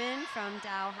Ammerman from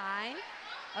Dow High.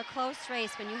 A close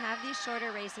race. When you have these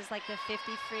shorter races like the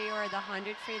 50 free or the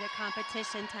 100 free, the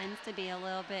competition tends to be a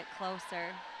little bit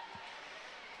closer.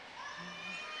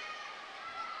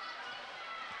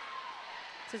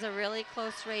 This is a really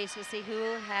close race. You see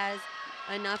who has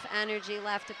enough energy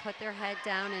left to put their head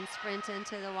down and sprint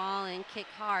into the wall and kick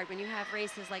hard. When you have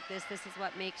races like this is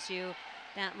what makes you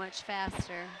that much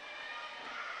faster.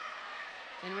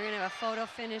 And we're going to have a photo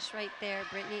finish right there.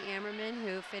 Brittany Ammerman,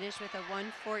 who finished with a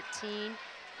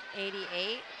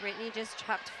 1:14.88. Brittany just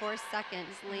dropped 4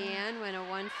 seconds. Leanne went a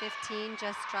 1:15,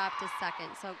 just dropped a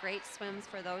second. So great swims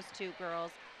for those 2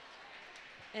 girls.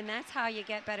 And that's how you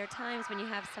get better times, when you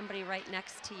have somebody right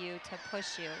next to you to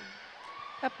push you.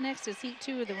 Up next is Heat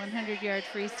 2 of the 100-yard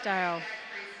freestyle.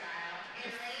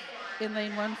 In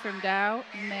lane 1 from Dow,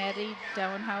 Maddie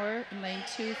Dauenhauer. In lane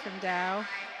 2 from Dow,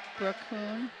 Brooke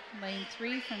Hoon. Lane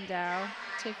 3 from Dow,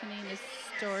 Tiffany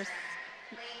Nestorak.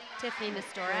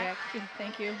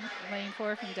 Thank you. Lane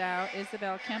 4 from Dow,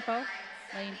 Isabel Kempo.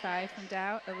 Lane 5 from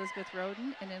Dow, Elizabeth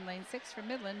Roden. And in lane 6 from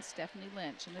Midland, Stephanie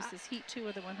Lynch. And this is Heat 2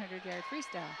 of the 100-yard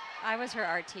freestyle. I was her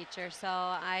art teacher, so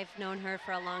I've known her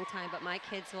for a long time, but my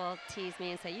kids will tease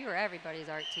me and say, you were everybody's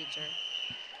art teacher.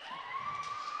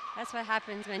 That's what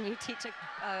happens when you teach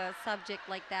a subject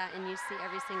like that and you see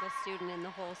every single student in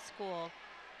the whole school.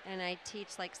 And I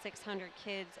teach like 600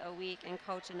 kids a week and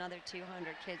coach another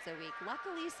 200 kids a week.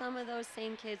 Luckily, some of those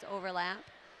same kids overlap.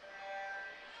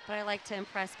 But I like to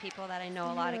impress people that I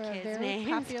know a lot of kids' names.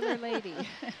 You're a very popular lady.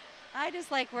 I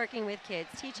just like working with kids,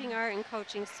 teaching art and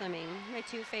coaching swimming. My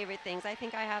two favorite things. I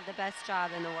think I have the best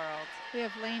job in the world. We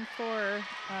have lane 4.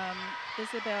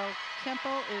 Isabel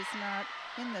Kempo is not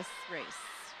in this race.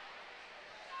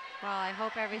 Well, I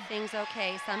hope everything's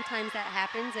okay. Sometimes that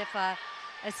happens. If a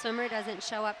swimmer doesn't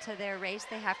show up to their race,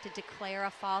 they have to declare a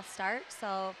false start.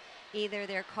 So either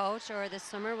their coach or the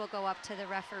swimmer will go up to the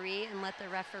referee and let the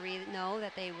referee know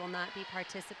that they will not be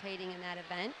participating in that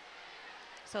event,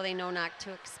 so they know not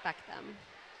to expect them.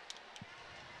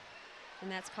 And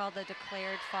that's called the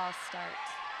declared false start.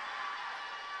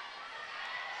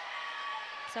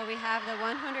 So we have the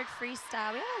 100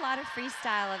 freestyle. We have a lot of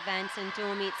freestyle events and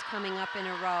dual meets coming up in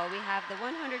a row. We have the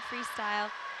 100 freestyle,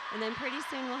 and then pretty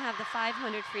soon we'll have the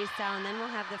 500 freestyle, and then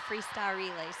we'll have the freestyle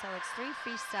relay. So it's 3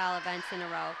 freestyle events in a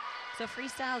row. So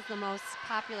freestyle is the most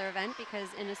popular event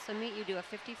because in a swim meet you do a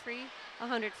 50 free, a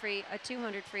 100 free, a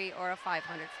 200 free, or a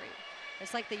 500 free.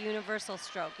 It's like the universal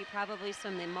stroke. You probably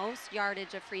swim the most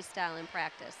yardage of freestyle in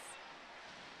practice.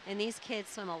 And these kids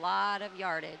swim a lot of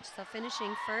yardage. So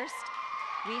finishing first,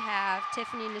 we have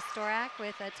Tiffany Nestorak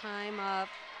with a time of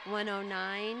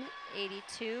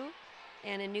 1:09.82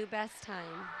 and a new best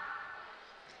time.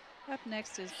 Up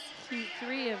next is Heat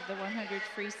 3 of the 100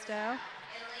 freestyle.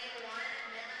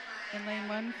 In lane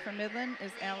 1 for Midland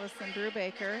is Allison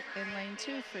Brubaker. In lane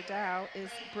 2 for Dow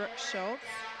is Brooke Schultz.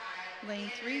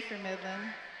 Lane 3 for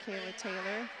Midland, Kayla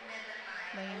Taylor.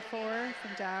 Lane 4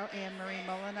 from Dow, Anne-Marie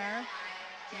Molinar.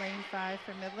 Lane 5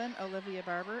 for Midland, Olivia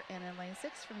Barber. And in lane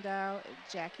 6 from Dow,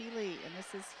 Jackie Lee. And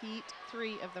this is Heat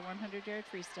 3 of the 100-yard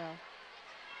freestyle.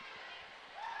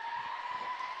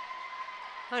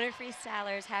 100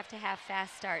 freestylers have to have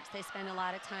fast starts. They spend a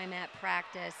lot of time at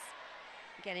practice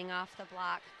getting off the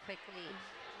block quickly.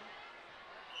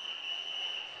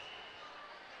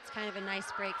 It's kind of a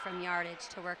nice break from yardage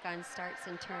to work on starts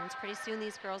and turns. Pretty soon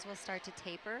these girls will start to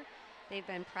taper. They've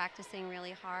been practicing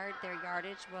really hard. Their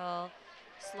yardage will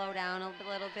slow down a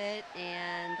little bit,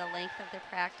 and the length of their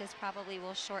practice probably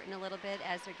will shorten a little bit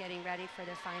as they're getting ready for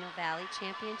their final Valley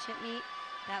Championship meet.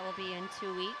 That will be in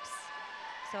 2 weeks.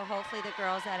 So hopefully the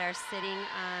girls that are sitting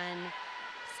on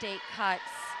state cuts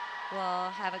will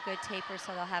have a good taper,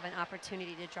 so they'll have an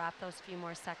opportunity to drop those few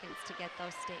more seconds to get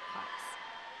those state cuts.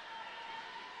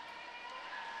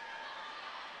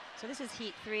 So this is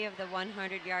Heat 3 of the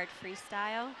 100-yard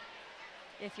freestyle.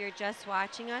 If you're just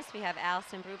watching us, we have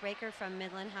Allison Brubaker from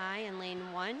Midland High in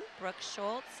lane 1, Brooke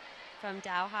Schultz from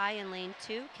Dow High in lane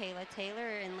 2, Kayla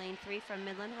Taylor in lane 3 from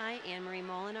Midland High, Anne-Marie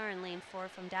Molinar in lane 4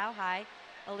 from Dow High,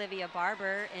 Olivia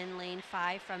Barber in lane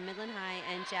 5 from Midland High,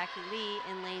 and Jackie Lee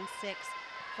in lane 6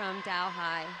 from Dow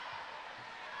High.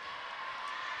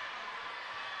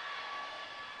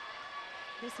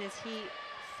 This is Heat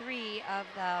 3 of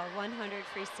the 100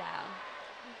 freestyle.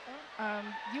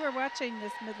 You are watching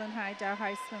this Midland High Dow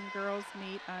High Swim Girls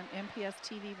meet on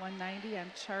MPS-TV 190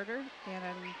 on Charter and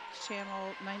on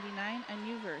Channel 99 on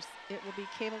Uverse. It will be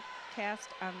cable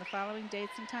cast on the following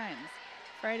dates and times: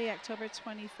 Friday, October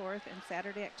 24th, and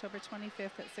Saturday, October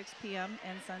 25th at 6 p.m.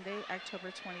 and Sunday,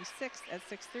 October 26th at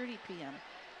 6:30 p.m.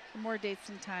 For more dates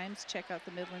and times, check out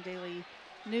the Midland Daily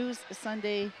News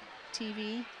Sunday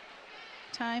TV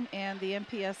time and the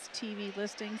MPS-TV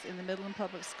listings in the Midland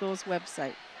Public Schools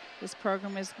website. This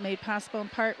program is made possible in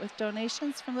part with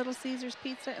donations from Little Caesars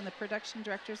Pizza and the Production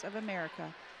Directors of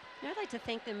America. I'd like to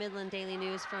thank the Midland Daily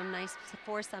News for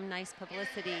some nice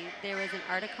publicity. There was an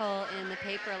article in the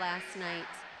paper last night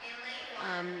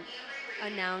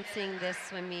announcing this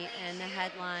swim meet, and the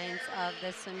headlines of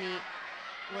the swim meet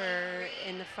were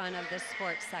in the front of the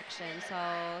sports section.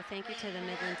 So thank you to the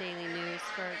Midland Daily News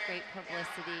for great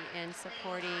publicity and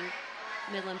supporting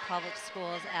Midland Public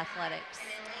Schools athletics.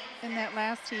 In that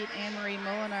last heat, Anne-Marie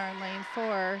Molinar in lane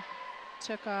 4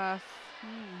 took off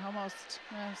almost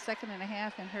a second and a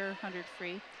half in her 100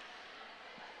 free.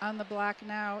 On the block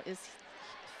now is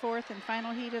fourth and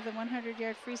final heat of the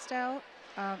 100-yard freestyle.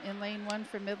 In lane 1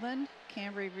 for Midland,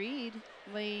 Cambry Reed.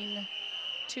 Lane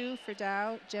 2 for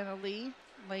Dow, Jenna Lee.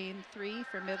 Lane 3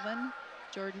 for Midland,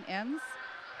 Jordan Enns.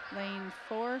 Lane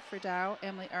 4 for Dow,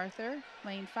 Emily Arthur.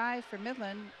 Lane 5 for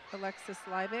Midland, Alexis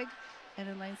Liebig. And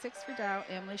in lane 6 for Dow,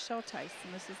 Emily Schulteis.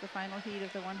 And this is the final heat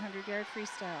of the 100-yard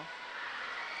freestyle.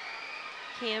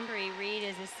 Cambry Reed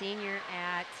is a senior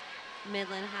at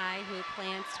Midland High who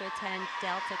plans to attend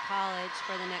Delta College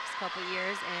for the next couple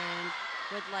years and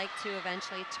would like to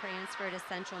eventually transfer to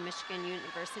Central Michigan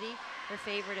University. Her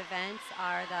favorite events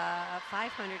are the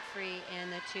 500 free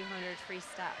and the 200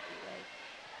 freestyle relay.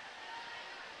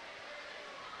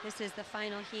 This is the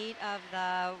final heat of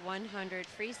the 100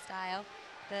 freestyle.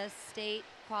 The state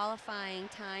qualifying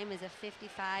time is a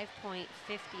 55.59.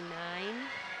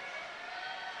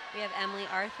 We have Emily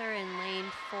Arthur in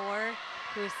lane 4,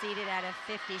 who is seated at a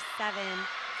 57.4,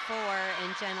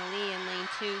 and Jenna Lee in lane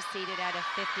 2, seated at a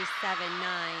 57.9.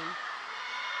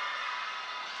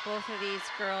 Both of these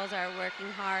girls are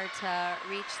working hard to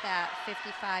reach that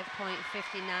 55.59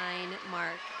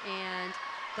 mark, and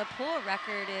the pool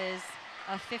record is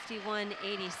a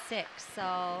 51.86,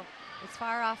 so it's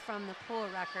far off from the pool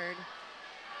record,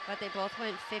 but they both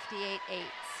went 58.8.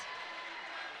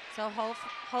 So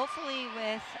hopefully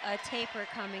with a taper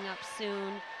coming up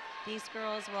soon, these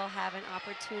girls will have an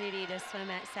opportunity to swim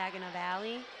at Saginaw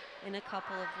Valley in a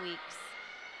couple of weeks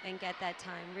and get that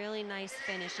time. Really nice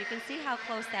finish. You can see how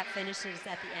close that finish is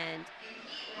at the end.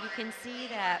 You can see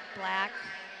that black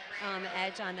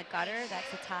edge on the gutter. That's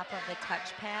the top of the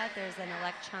touchpad. There's an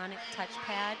electronic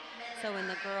touchpad. So when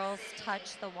the girls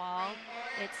touch the wall,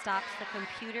 it stops the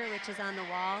computer, which is on the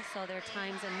wall, so their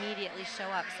times immediately show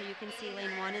up. So you can see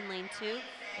lane 1 and lane 2.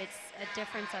 It's a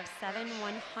difference of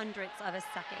 7/100ths of a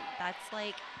second. That's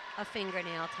like a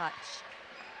fingernail touch.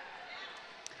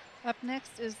 Up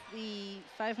next is the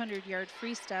 500-yard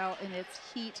freestyle in its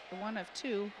heat 1 of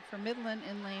 2. For Midland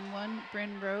in lane 1,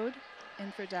 Bryn Road.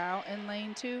 And for Dow in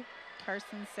lane 2,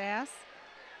 Carson Sass.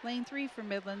 Lane 3 for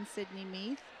Midland, Sydney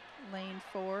Meath. Lane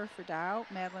 4 for Dow,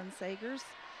 Madeline Sagers.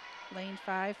 Lane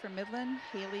 5 for Midland,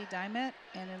 Haley Dymet.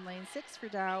 And in lane 6 for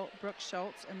Dow, Brooke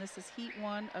Schultz. And this is heat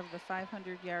 1 of the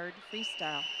 500-yard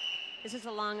freestyle. This is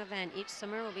a long event. Each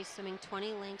swimmer will be swimming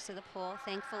 20 lengths of the pool.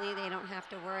 Thankfully, they don't have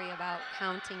to worry about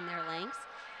counting their lengths.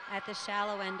 At the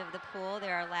shallow end of the pool,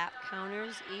 there are lap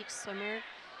counters. Each swimmer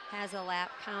has a lap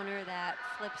counter that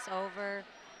flips over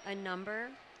a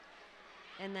number.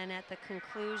 And then at the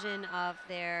conclusion of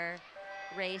their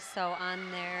race, so on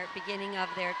their beginning of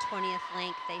their 20th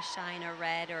length, they shine a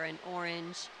red or an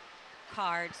orange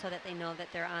card so that they know that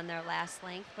they're on their last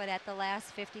length. But at the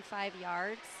last 55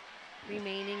 yards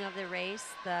remaining of the race,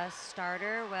 the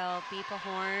starter will beep a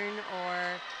horn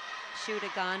or shoot a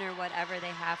gun or whatever they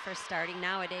have for starting.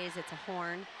 Nowadays it's a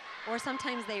horn, or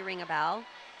sometimes they ring a bell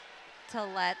to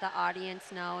let the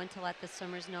audience know and to let the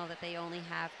swimmers know that they only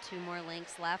have 2 more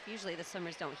lengths left. Usually the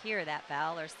swimmers don't hear that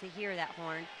bell or hear that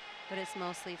horn, but it's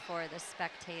mostly for the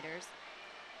spectators.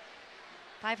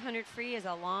 500 free is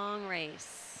a long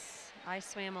race. I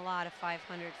swam a lot of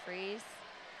 500 frees.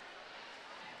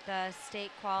 The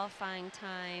state qualifying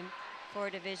time for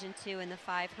Division II in the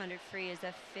 500 free is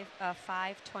a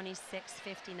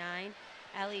 5:26.59.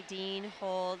 Ellie Dean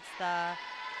holds the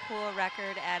pool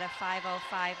record at a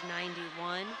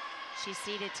 5:05.91. She's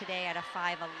seated today at a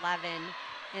 5:11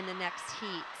 in the next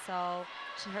heat. So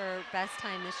her best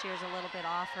time this year is a little bit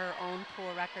off her own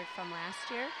pool record from last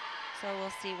year. So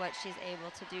we'll see what she's able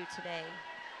to do today.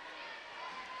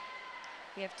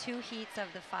 We have 2 heats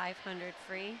of the 500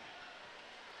 free.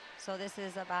 So this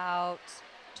is about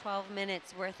 12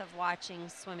 minutes worth of watching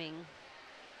swimming.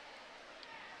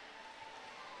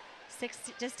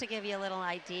 Just to give you a little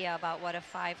idea about what a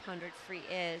 500 free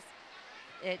is,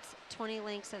 it's 20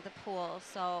 lengths of the pool.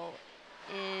 So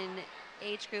in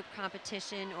age group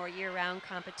competition or year-round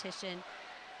competition,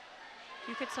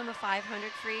 you could swim a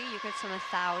 500 free, you could swim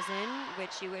 1,000,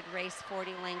 which you would race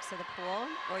 40 lengths of the pool,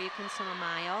 or you can swim a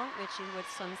mile, which you would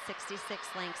swim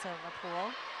 66 lengths of a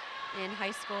pool. In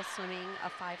high school swimming, a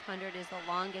 500 is the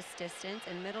longest distance.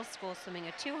 In middle school swimming,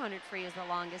 a 200 free is the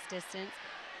longest distance.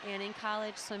 And in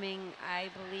college swimming, I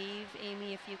believe,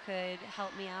 Amy, if you could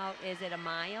help me out, is it a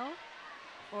mile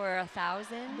or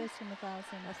 1,000? They swim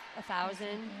 1,000.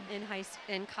 1,000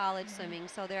 in college swimming.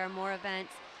 So there are more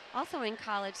events. Also in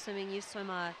college swimming, you swim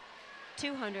a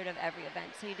 200 of every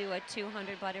event. So you do a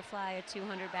 200 butterfly, a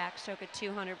 200 backstroke, a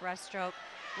 200 breaststroke,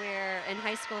 where in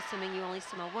high school swimming, you only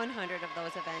swim a 100 of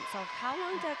those events. So how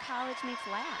long do college meets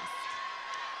last?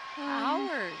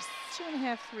 Hours.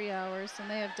 2.5, 3 hours, and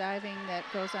they have diving that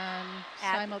goes on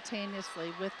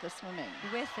simultaneously with the swimming.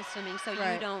 With the swimming, so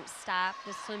Right. you don't stop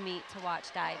the swim meet to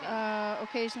watch diving.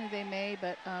 Occasionally they may,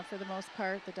 but for the most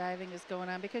part, the diving is going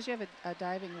on because you have a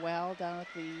diving well down at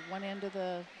the one end of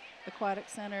the aquatic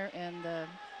center and the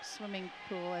swimming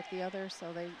pool at the other.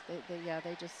 So they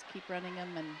just keep running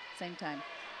them and same time.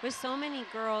 With so many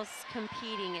girls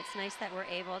competing, it's nice that we're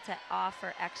able to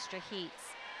offer extra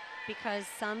heats because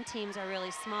some teams are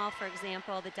really small. For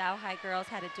example, the Dow High girls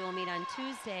had a dual meet on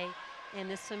Tuesday, and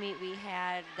the swim meet we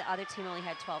had, the other team only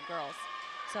had 12 girls.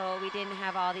 So we didn't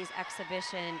have all these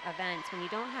exhibition events. When you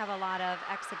don't have a lot of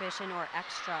exhibition or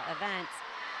extra events,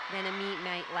 then a meet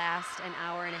might last an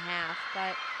hour and a half.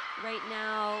 But right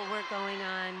now we're going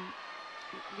on,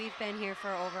 we've been here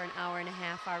for over an hour and a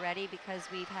half already because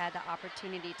we've had the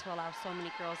opportunity to allow so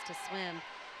many girls to swim.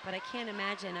 But I can't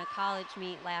imagine a college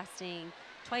meet lasting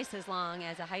twice as long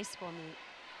as a high school meet.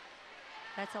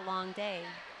 That's a long day.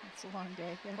 It's a long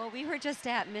day. Yeah. Well, we were just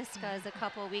at Miska's a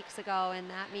couple weeks ago, and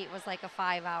that meet was like a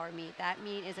 5-hour meet. That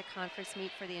meet is a conference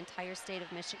meet for the entire state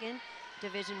of Michigan.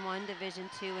 Division I, Division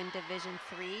II, and Division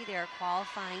III. There are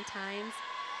qualifying times.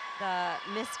 The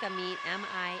Miska meet,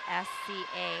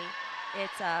 M-I-S-C-A,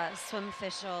 it's a swim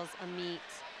officials a meet,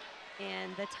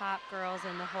 and the top girls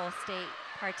in the whole state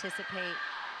participate,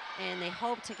 and they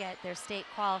hope to get their state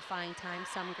qualifying time.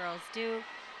 Some girls do,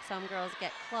 some girls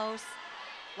get close.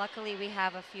 Luckily, we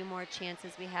have a few more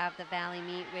chances. We have the Valley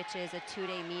meet, which is a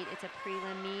 2-day meet. It's a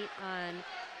prelim meet on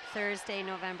Thursday,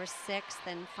 November 6th,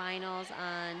 and finals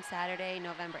on Saturday,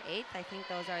 November 8th. I think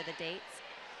those are the dates.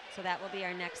 So that will be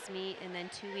our next meet, and then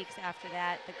 2 weeks after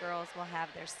that, the girls will have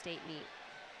their state meet.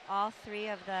 All 3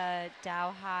 of the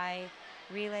Dow High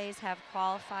relays have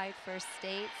qualified for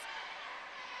states,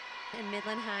 and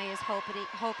Midland High is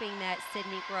hoping that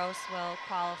Sydney Gross will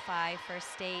qualify for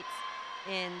states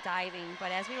in diving.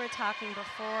 But as we were talking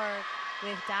before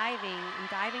with diving, in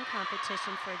diving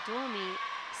competition for a dual meet,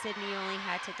 Sydney only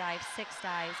had to dive 6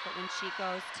 dives, but when she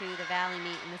goes to the Valley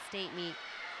meet and the state meet,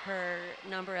 her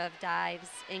number of dives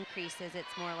increases.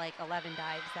 It's more like 11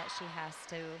 dives that she has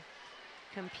to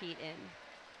compete in.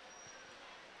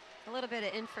 A little bit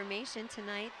of information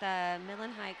tonight. The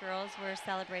Midland High girls were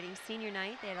celebrating senior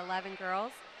night. They had 11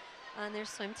 girls on their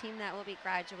swim team that will be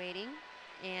graduating.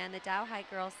 And the Dow High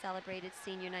girls celebrated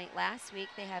senior night last week.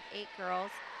 They have 8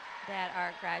 girls that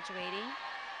are graduating.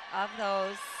 Of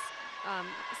those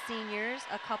seniors,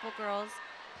 a couple girls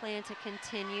plan to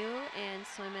continue and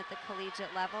swim at the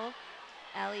collegiate level.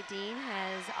 Allie Dean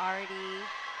has already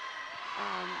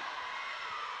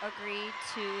agreed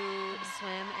to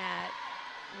swim at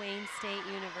Wayne State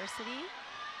University.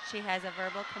 She has a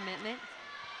verbal commitment.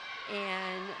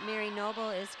 And Mary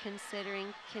Noble is considering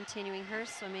continuing her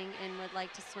swimming and would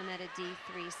like to swim at a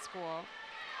D3 school.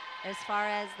 As far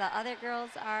as the other girls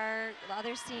are, the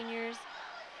other seniors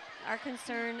are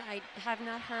concerned, I have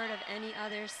not heard of any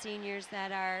other seniors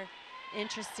that are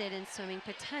interested in swimming.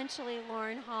 Potentially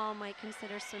Lauren Hall might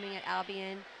consider swimming at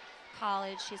Albion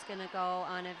College. She's going to go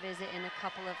on a visit in a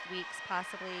couple of weeks,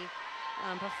 possibly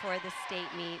before the state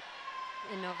meet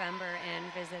in November,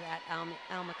 and visit at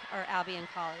Albion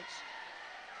College.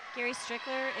 Gary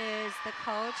Strickler is the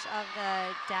coach of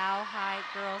the Dow High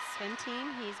Girls Swim team.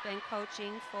 He's been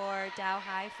coaching for Dow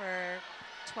High for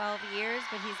 12 years,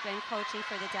 but he's been coaching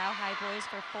for the Dow High boys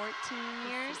for 14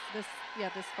 years. This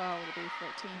fall will be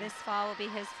 14. This fall will be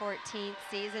his 14th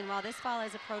season. Well, this fall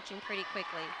is approaching pretty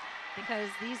quickly because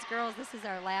these girls, this is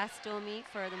our last dual meet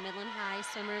for the Midland High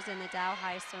swimmers and the Dow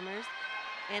High swimmers.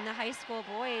 And the high school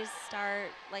boys start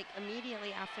like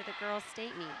immediately after the girls'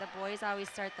 state meet. The boys always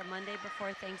start the Monday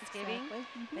before Thanksgiving. Exactly.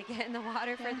 Mm-hmm. They get in the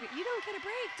water for you don't get a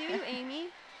break, do you, Amy?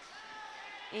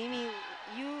 Amy,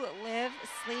 you live,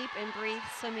 sleep, and breathe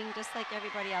swimming just like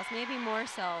everybody else, maybe more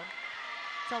so.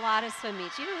 It's a lot of swim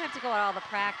meets. You don't have to go to all the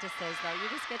practices, though. You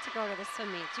just get to go to the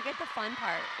swim meets. You get the fun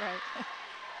part. Right.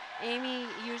 Amy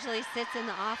usually sits in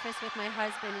the office with my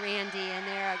husband, Randy, and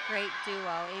they're a great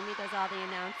duo. Amy does all the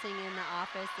announcing in the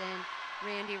office, and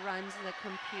Randy runs the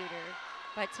computer.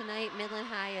 But tonight, Midland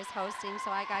High is hosting,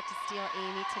 so I got to steal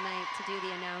Amy tonight to do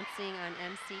the announcing on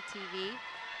MCTV,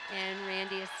 and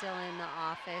Randy is still in the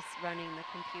office running the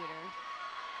computer.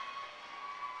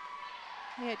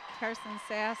 We had Carson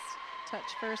Sass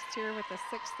touch first here with a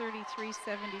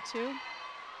 6:33.72,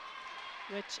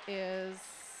 which is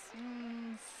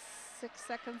 6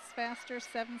 seconds faster,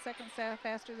 7 seconds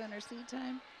faster than her seed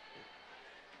time.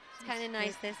 It's kind of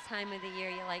nice this time of the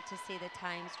year. You like to see the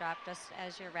times drop just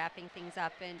as you're wrapping things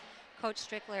up. And Coach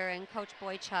Strickler and Coach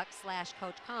Boychuk /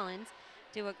 Coach Collins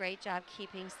do a great job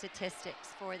keeping statistics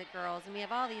for the girls. And we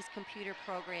have all these computer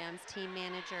programs, Team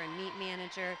Manager and Meet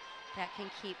Manager, that can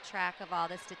keep track of all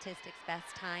the statistics,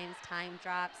 best times, time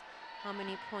drops, how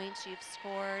many points you've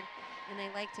scored, and they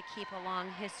like to keep a long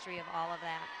history of all of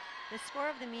that. The score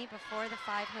of the meet before the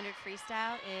 500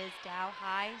 freestyle is Dow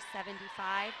High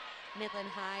 75, Midland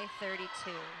High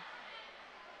 32.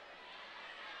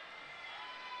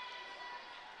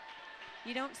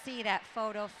 You don't see that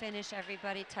photo finish,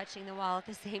 everybody touching the wall at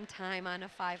the same time on a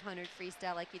 500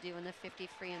 freestyle like you do in the 50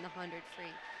 free and the 100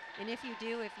 free. And if you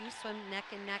do, if you swim neck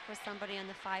and neck with somebody on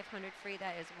the 500 free,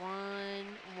 that is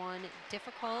one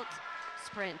difficult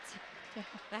sprint.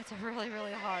 That's a really,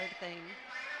 really hard thing.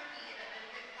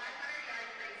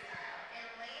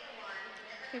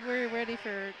 Okay, we're ready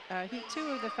for heat 2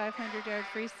 of the 500-yard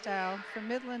freestyle. For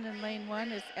Midland in lane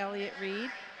 1 is Elliott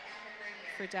Reed.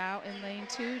 For Dow in lane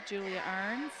 2, Julia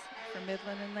Arns. For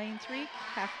Midland in lane 3,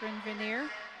 Catherine Veneer.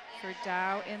 For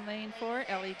Dow in lane 4,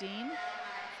 Ellie Dean.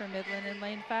 For Midland in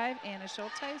lane 5, Anna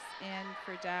Schulteis. And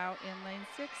for Dow in lane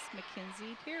 6,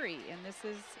 Mackenzie Perry. And this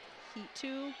is heat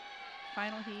 2,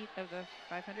 final heat of the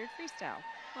 500 freestyle.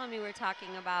 Well, we were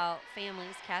talking about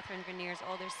families. Catherine Veneer's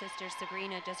older sister,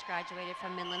 Sabrina, just graduated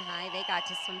from Midland High. They got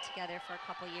to swim together for a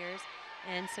couple years.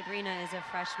 And Sabrina is a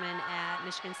freshman at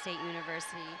Michigan State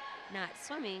University. Not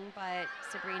swimming, but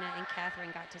Sabrina and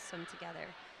Catherine got to swim together.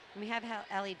 And we have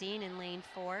Ellie Dean in lane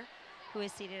 4, who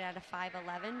is seated at a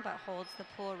 5'11", but holds the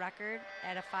pool record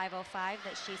at a 5'05"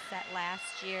 that she set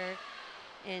last year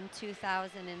in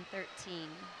 2013.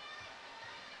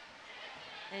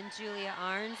 And Julia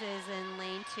Arns is in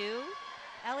lane 2.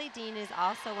 Ellie Dean is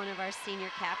also one of our senior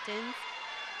captains.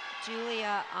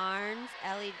 Julia Arns,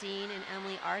 Ellie Dean, and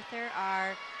Emily Arthur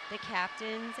are the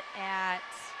captains at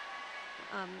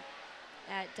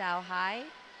Dow High.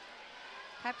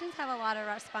 Captains have a lot of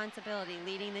responsibility,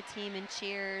 leading the team in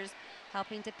cheers,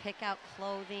 helping to pick out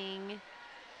clothing.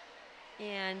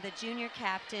 And the junior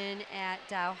captain at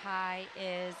Dow High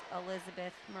is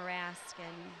Elizabeth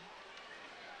Maraskin.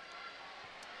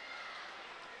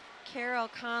 Carol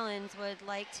Collins would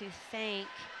like to thank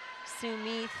Sue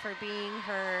Meath for being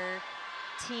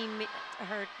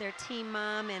their team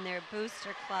mom and their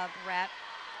booster club rep.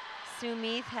 Sue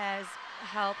Meath has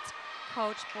helped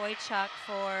coach Boychuk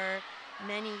for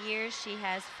many years. She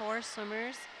has 4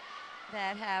 swimmers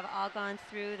that have all gone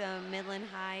through the Midland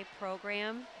High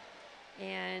program.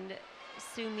 And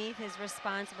Sue Meath is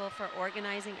responsible for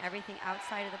organizing everything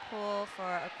outside of the pool,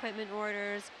 for equipment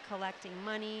orders, collecting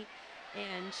money,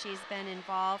 and she's been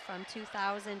involved from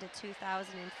 2000 to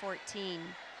 2014.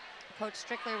 Coach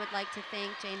Strickler would like to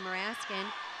thank Jane Maraskin,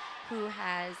 who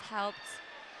has helped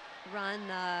run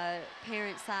the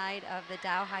parent side of the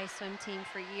Dow High swim team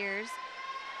for years.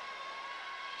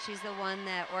 She's the one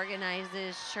that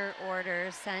organizes shirt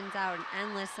orders, sends out an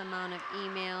endless amount of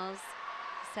emails,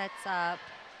 sets up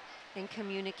and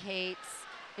communicates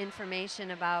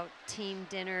information about team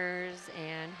dinners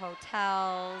and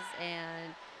hotels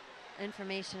and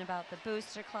information about the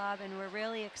Booster Club. And we're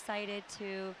really excited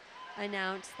to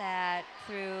announce that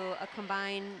through a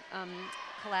combined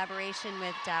collaboration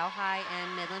with Dow High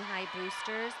and Midland High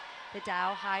Boosters, the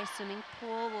Dow High swimming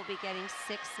pool will be getting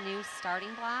 6 new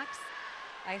starting blocks.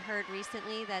 I heard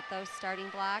recently that those starting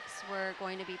blocks were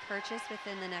going to be purchased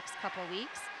within the next couple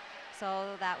weeks.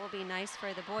 So that will be nice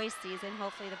for the boys' season.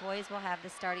 Hopefully the boys will have the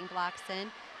starting blocks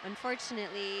in.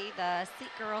 Unfortunately, the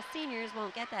girls seniors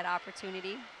won't get that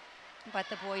opportunity, but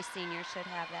the boys seniors should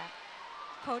have that.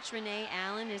 Coach Renee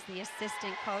Allen is the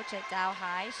assistant coach at Dow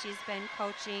High. She's been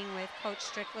coaching with Coach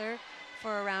Strickler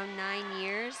for around 9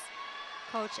 years.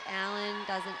 Coach Allen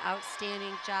does an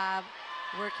outstanding job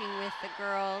working with the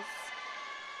girls.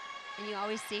 And you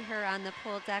always see her on the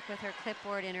pool deck with her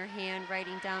clipboard in her hand,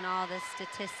 writing down all the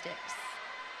statistics.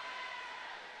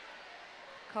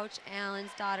 Coach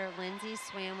Allen's daughter, Lindsay,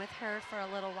 swam with her for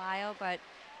a little while, but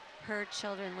her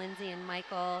children, Lindsay and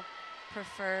Michael,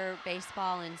 prefer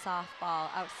baseball and softball.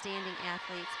 Outstanding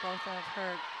athletes, both of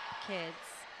her kids.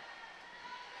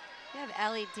 We have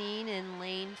Ellie Dean in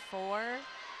lane 4.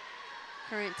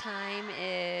 Current time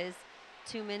is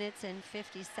 2 minutes and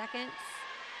 50 seconds.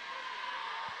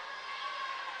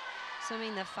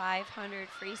 Swimming the 500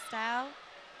 freestyle.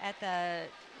 At the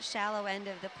shallow end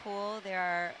of the pool, there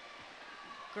are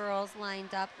girls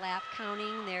lined up lap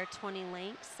counting their 20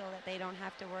 lengths so that they don't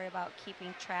have to worry about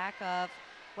keeping track of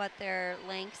what their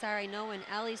lengths are. I know when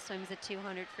Ellie swims a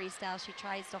 200 freestyle, she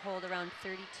tries to hold around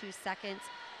 32 seconds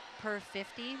per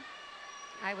 50.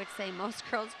 I would say most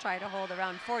girls try to hold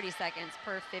around 40 seconds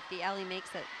per 50. Ellie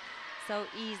makes it so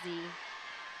easy.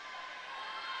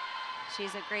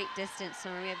 She's a great distance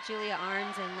swimmer. We have Julia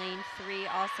Arns in lane 3,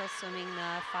 also swimming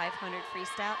the 500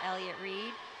 freestyle. Elliott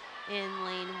Reed in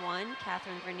lane 1,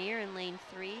 Catherine Vernier in lane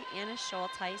 3, Anna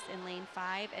Schulteis in lane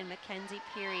 5, and Mackenzie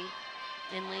Peary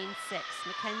in lane 6.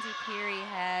 Mackenzie Peary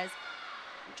has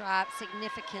dropped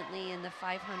significantly in the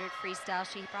 500 freestyle.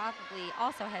 She probably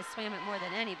also has swam it more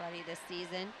than anybody this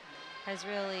season, has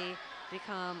really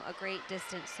become a great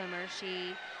distance swimmer.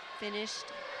 She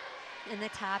finished in the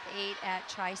top 8 at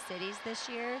Tri-Cities this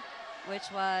year, which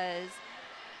was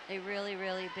a really,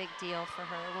 really big deal for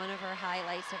her. One of her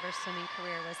highlights of her swimming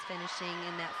career was finishing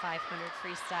in that 500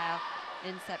 freestyle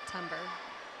in September.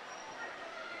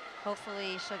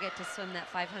 Hopefully she'll get to swim that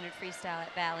 500 freestyle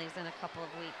at Bally's in a couple of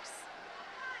weeks.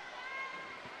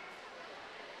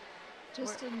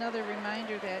 Just another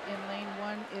reminder that in lane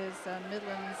 1 is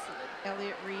Midland's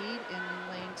Elliott Reed, and in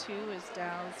lane 2 is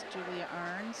Dow's Julia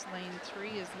Arns. Lane 3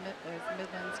 is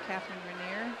Midland's Catherine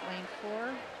Vernier. Lane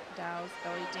 4, Dow's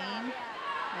Ellie Dean.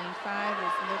 Lane 5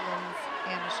 is Midland's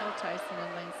Anna Schulteis, and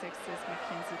in lane 6 is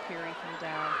Mackenzie Peary from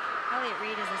Dow. Elliott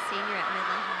Reed is a senior at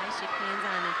Midland High. She plans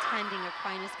on attending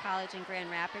Aquinas College in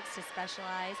Grand Rapids to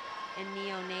specialize in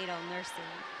neonatal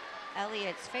nursing.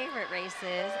 Elliott's favorite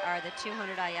races are the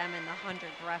 200 IM and the 100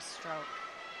 breaststroke.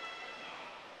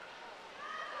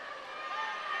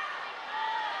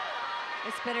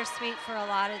 It's bittersweet for a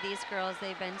lot of these girls.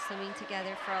 They've been swimming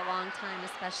together for a long time,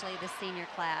 especially the senior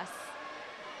class.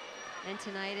 And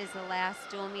tonight is the last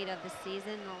dual meet of the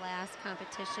season, the last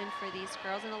competition for these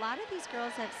girls. And a lot of these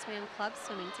girls have swam club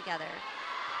swimming together.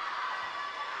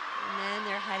 And then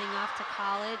they're heading off to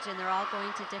college, and they're all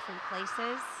going to different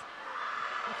places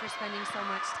after spending so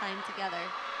much time together.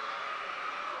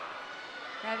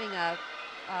 We're having a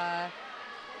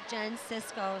Jen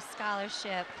Cisco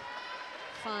scholarship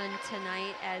fund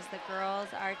tonight as the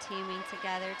girls are teaming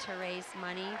together to raise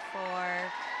money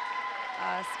for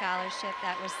a scholarship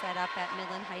that was set up at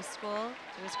Midland High School.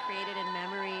 It was created in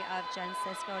memory of Jen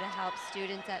Cisco to help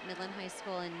students at Midland High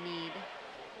School in need.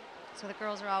 So the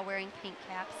girls are all wearing pink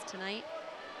caps tonight.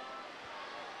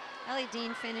 Ellie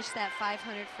Dean finished that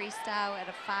 500 freestyle at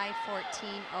a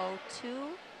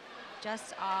 5:14.02,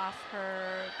 just off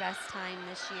her best time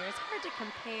this year. It's hard to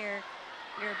compare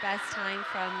your best time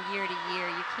from year to year.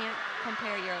 You can't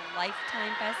compare your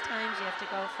lifetime best times. You have to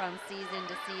go from season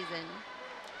to season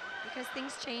because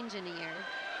things change in a year.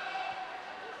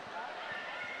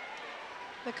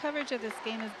 The coverage of this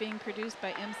game is being produced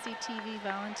by MCTV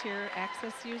volunteer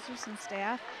access users and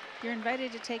staff. You're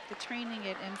invited to take the training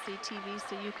at MCTV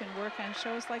so you can work on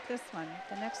shows like this one.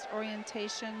 The next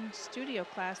orientation studio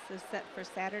class is set for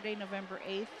Saturday, November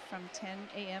 8th from 10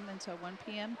 a.m. until 1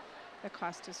 p.m. The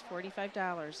cost is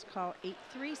 $45. Call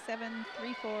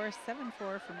 837-3474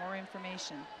 for more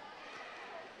information.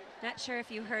 Not sure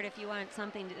if you heard, if you want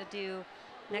something to do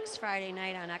next Friday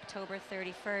night on October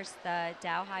 31st, the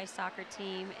Dow High soccer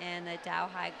team and the Dow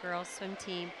High Girls Swim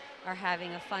team are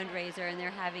having a fundraiser, and they're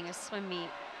having a swim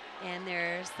meet, and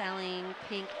they're selling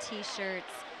pink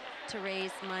t-shirts to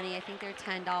raise money. I think they're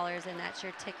 $10, and that's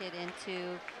your ticket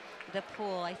into the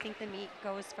pool. I think the meet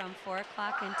goes from 4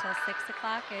 o'clock until 6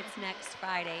 o'clock. It's next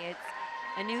Friday. It's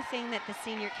a new thing that the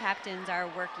senior captains are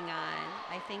working on.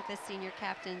 I think the senior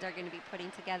captains are going to be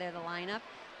putting together the lineup,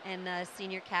 and the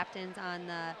senior captains on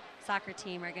the soccer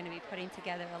team are going to be putting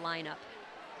together a lineup.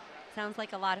 Sounds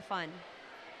like a lot of fun.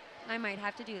 I might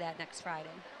have to do that next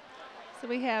Friday. So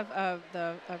we have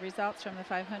the results from the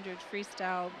 500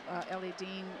 freestyle. Ellie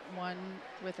Dean won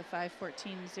with a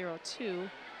 5:14.02.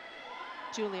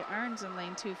 Julia Arns in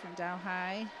lane 2 from Dow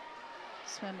High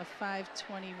swam a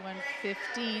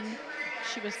 5:21.15.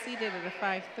 She was seated at a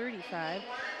 5:35.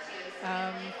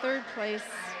 Third place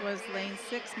was lane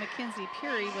 6, Mackenzie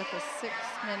Peary, with a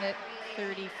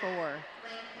 6:34.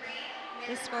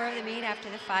 The score of the meet after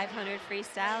the 500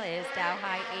 freestyle is Dow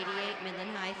High 88,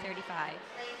 Midland High 35.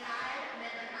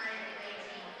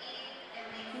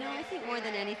 You know, I think more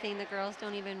than anything, the girls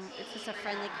don't even, it's just a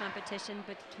friendly competition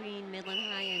between Midland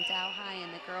High and Dow High,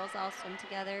 and the girls all swim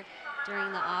together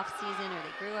during the off season, or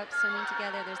they grew up swimming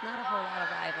together. There's not a whole lot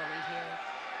of rivalry here.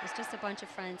 It's just a bunch of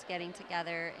friends getting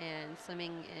together and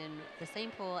swimming in the same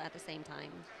pool at the same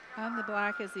time. On the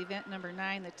block is event number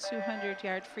 9, the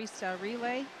 200-yard freestyle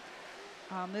relay.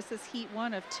 This is heat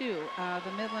 1 of 2.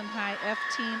 The Midland High F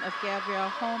team of Gabrielle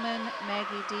Holman,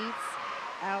 Maggie Dietz,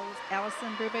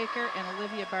 Allison Brubaker, and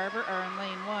Olivia Barber are in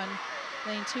lane 1.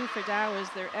 Lane 2 for Dow is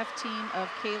their F team of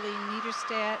Kaylee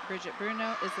Niederstadt, Bridget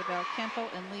Bruno, Isabel Kempel,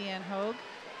 and Leanne Hogue.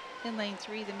 In lane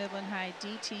 3, the Midland High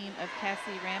D team of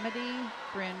Cassie Ramady,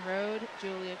 Bryn Rode,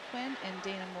 Julia Quinn, and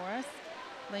Dana Morris.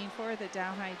 Lane 4, the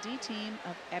Dow High D team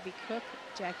of Abby Cook,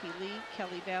 Jackie Lee,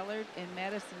 Kelly Ballard, and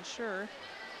Madison Schur.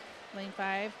 Lane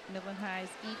 5, Midland High's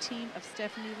E team of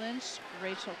Stephanie Lynch,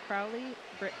 Rachel Crowley,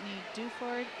 Brittany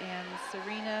Duford, and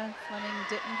Serena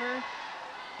Fleming-Dittenver.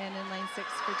 And in lane 6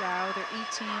 for Dow, their E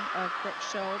team of Brooke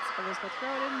Schultz, Elizabeth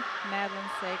Roden,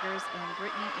 Madeline Sagers, and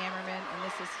Brittany Ammerman. And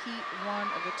this is heat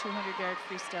 1 of the 200-yard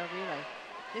freestyle relay.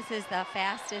 This is the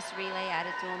fastest relay at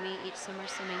a dual meet. Each swimmer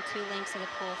swimming 2 lengths of the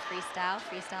pool freestyle.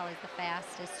 Freestyle is the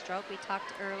fastest stroke. We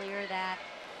talked earlier that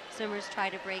swimmers try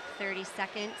to break 30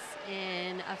 seconds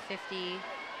in a 50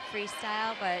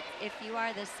 freestyle, but if you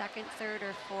are the second, third,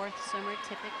 or fourth swimmer,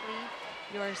 typically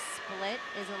your split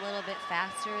is a little bit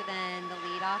faster than the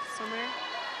leadoff swimmer.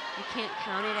 You can't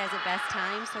count it as a best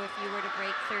time, so if you were to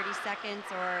break 30 seconds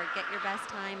or get your best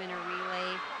time in a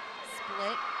relay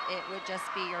split, it would just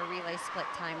be your relay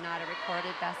split time, not a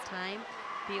recorded best time.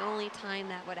 The only time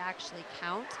that would actually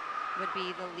count would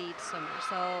be the lead swimmer.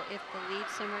 So if the lead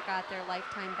swimmer got their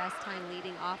lifetime best time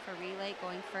leading off a relay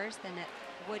going first, then it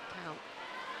would count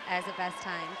as a best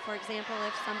time. For example,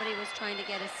 if somebody was trying to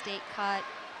get a state cut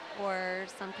or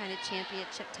some kind of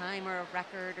championship time or a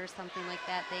record or something like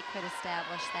that, they could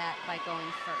establish that by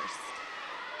going first,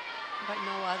 but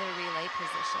no other relay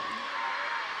position.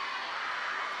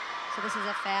 So this is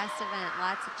a fast event,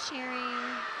 lots of cheering,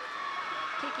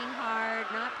 kicking hard,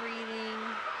 not breathing,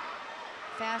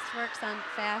 fast works on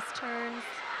fast turns,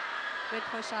 good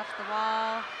push off the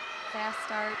wall, fast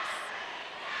starts.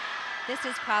 This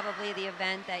is probably the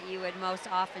event that you would most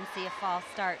often see a false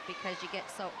start because you get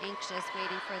so anxious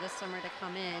waiting for the swimmer to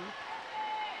come in.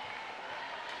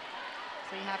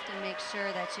 So you have to make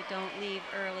sure that you don't leave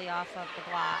early off of the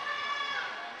block.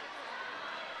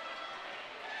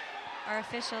 Our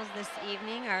officials this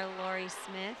evening are Lori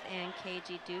Smith and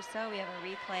KG Duso. We have a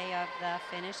replay of the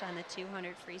finish on the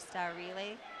 200 freestyle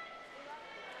relay.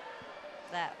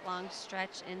 That long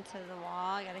stretch into the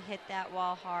wall, you gotta hit that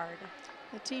wall hard.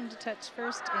 The team to touch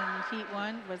first in heat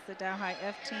 1 was the Dow High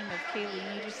F team of Kaylee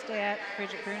Niederstadt,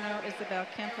 Bridget Bruno, Isabel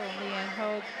Kempel, and Leanne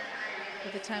Hogue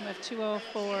with a time of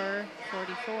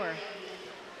 2:04.44.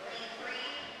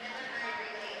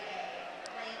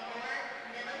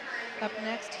 Up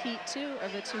next, heat 2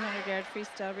 of the 200-yard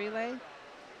freestyle relay.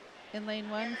 In lane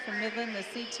 1 from Midland, the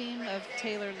C team of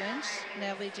Taylor Lynch,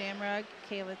 Natalie Jamrog,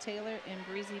 Kayla Taylor, and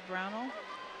Breezy Brownell.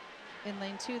 In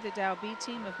lane 2, the Dow B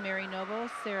team of Mary Noble,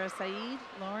 Sarah Saeed,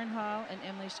 Lauren Hall, and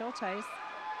Emily Schulteis.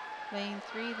 Lane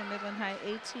 3, the Midland High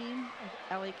A team of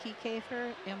Ellie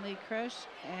Kiefer, Emily Krush,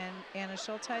 and Anna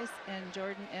Schulteis, and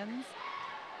Jordan Enns.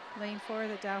 Lane 4,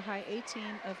 the Dow High A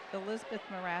team of Elizabeth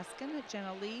Maraskin,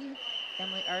 Jenna Lee,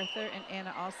 Emily Arthur, and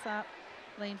Anna Alsop.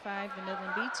 Lane 5, the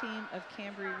Midland B team of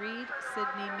Cambry Reed,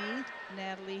 Sydney Mead,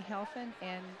 Natalie Helfin,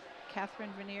 and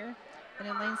Catherine Vernier. And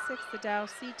in lane 6, the Dow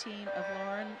C team of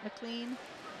Lauren McLean,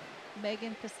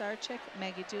 Megan Pisarczyk,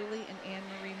 Maggie Dooley, and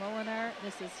Anne-Marie Molinar.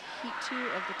 This is heat 2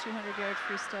 of the 200-yard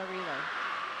freestyle relay.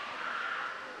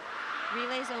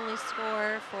 Relays only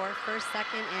score for first,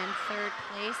 second, and third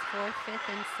place. Fourth, fifth,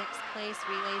 and sixth place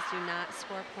relays do not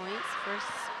score points.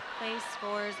 First place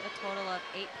scores a total of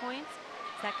 8 points.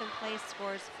 Second place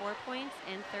scores 4 points,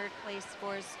 and third place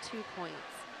scores 2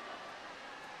 points.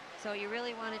 So you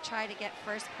really want to try to get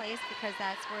first place because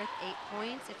that's worth 8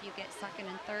 points. If you get second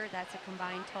and third, that's a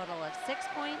combined total of 6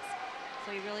 points.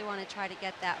 So you really want to try to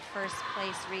get that first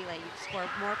place relay. You score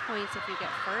more points if you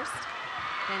get first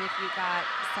than if you got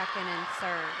second and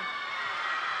third.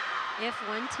 If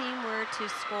one team were to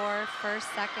score first,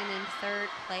 second, and third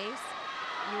place,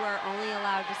 you are only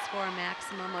allowed to score a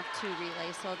maximum of 2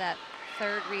 relays, so that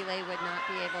third relay would not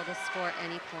be able to score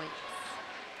any points.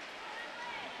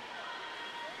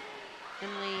 In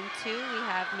lane 2, we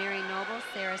have Mary Noble,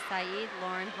 Sarah Saeed,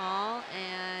 Lauren Hall,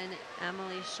 and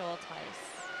Emily Schulteis.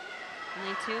 In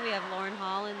lane 2, we have Lauren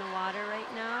Hall in the water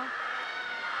right now.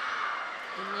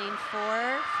 In lane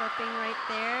 4, flipping right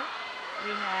there,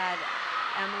 we had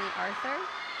Emily Arthur.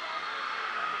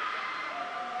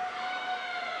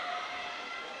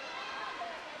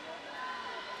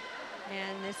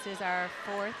 And this is our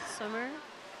fourth swimmer,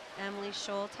 Emily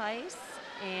Schulteis,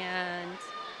 and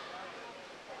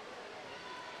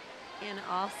Anna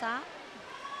Alsop.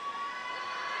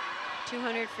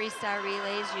 200 freestyle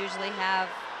relays usually have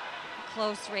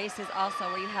close races also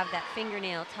where you have that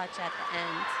fingernail touch at the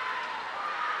end.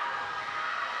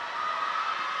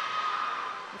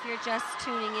 If you're just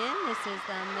tuning in, this is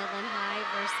the Midland High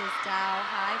versus Dow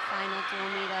High final dual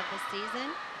meet of the season.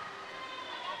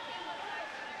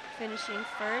 Finishing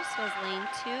first was lane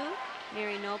 2.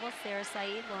 Mary Noble, Sarah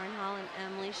Saeed, Lauren Hall, and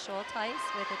Emily Schulteis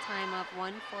with a time of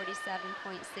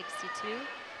 1:47.62.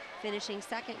 Finishing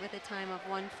second with a time of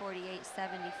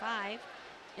 1:48.75.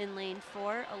 In lane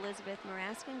 4, Elizabeth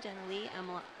Maraskin, Jenna Lee,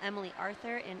 Emily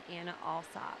Arthur, and Anna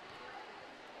Alsop.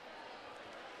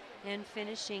 And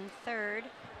finishing third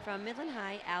from Midland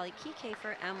High, Allie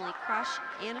Kiekefer, Emily Crush,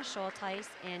 Anna Schulteis,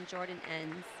 and Jordan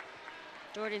Enns.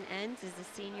 Jordan Enns is a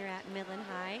senior at Midland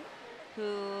High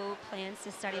who plans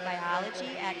to study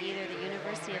biology at either the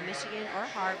University of Michigan or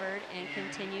Harvard and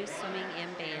continue swimming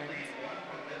and bands.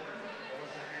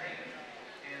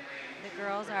 The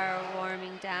girls are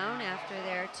warming down after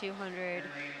their 200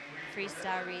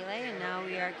 freestyle relay, and now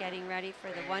we are getting ready for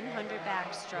the 100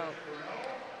 backstroke.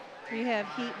 We have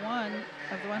heat 1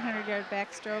 of the 100-yard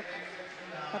backstroke.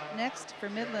 Up next for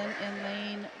Midland in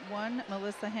lane 1,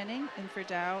 Melissa Henning, and for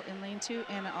Dow in lane 2,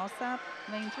 Anna Alsop.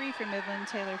 Lane 3 for Midland,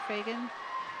 Taylor Fagan.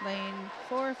 Lane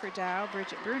 4 for Dow,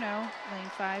 Bridget Bruno. Lane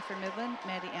 5 for Midland,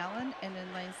 Maddie Allen. And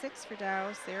in lane 6 for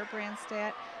Dow, Sarah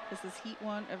Brandstadt. This is heat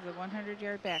 1 of the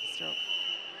 100-yard backstroke.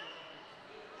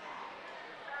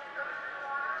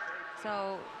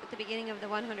 So at the beginning of the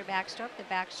 100 backstroke, the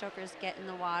backstrokers get in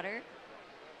the water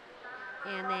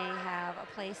and they have a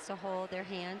place to hold their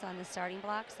hands on the starting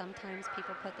block. Sometimes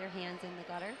people put their hands in the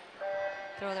gutter,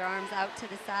 throw their arms out to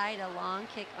the side, a long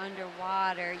kick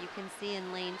underwater. You can see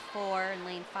in lane 4 and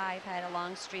lane 5 had a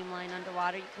long streamline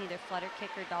underwater. You can either flutter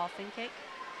kick or dolphin kick.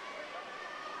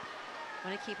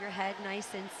 Want to keep your head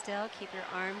nice and still, keep your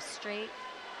arms straight.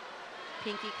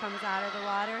 Pinky comes out of the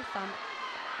water, thumb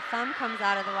comes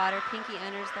out of the water, pinky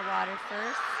enters the water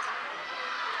first.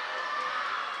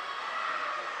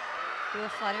 Do a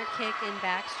flutter kick in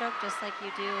backstroke just like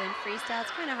you do in freestyle.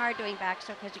 It's kind of hard doing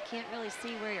backstroke because you can't really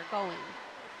see where you're going.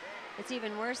 It's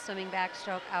even worse swimming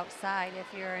backstroke outside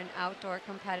if you're an outdoor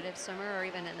competitive swimmer or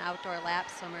even an outdoor lap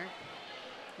swimmer.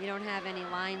 You don't have any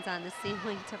lines on the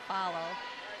ceiling to follow.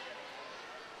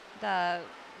 The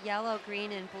yellow,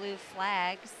 green, and blue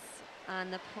flags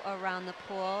on around the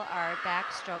pool are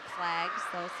backstroke flags.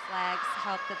 Those flags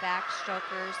help the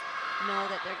backstrokers know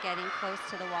that they're getting close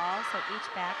to the wall, so each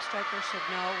backstroker should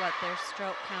know what their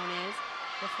stroke count is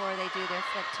before they do their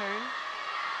flip turn.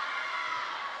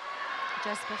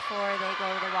 Just before they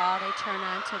go to the wall, they turn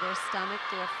onto their stomach,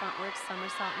 do a frontward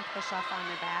somersault and push off on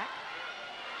their back.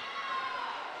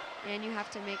 And you have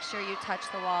to make sure you touch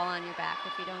the wall on your back.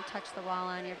 If you don't touch the wall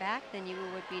on your back, then you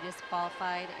would be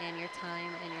disqualified and your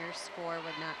time and your score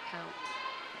would not count.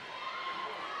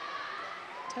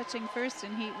 Touching first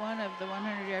in heat 1 of the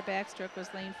 100-yard backstroke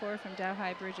was lane 4 from Dow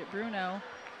High, Bridget Bruno.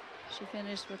 She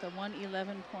finished with a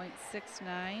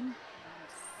 1:11.69.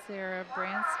 Sarah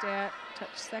Brandstadt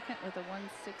touched second with a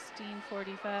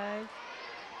 1:16.45.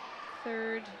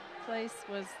 Third place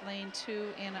was lane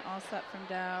 2, Anna Alsop from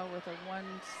Dow with a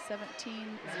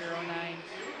 1:17.09.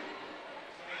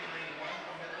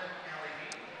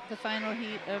 The final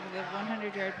heat of the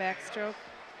 100-yard backstroke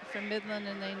from Midland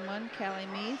in lane 1, Callie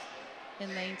Meath.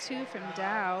 In lane 2 from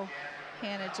Dow,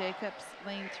 Hannah Jacobs.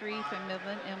 Lane 3 from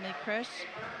Midland, Emily Crush.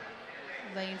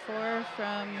 Lane 4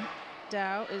 from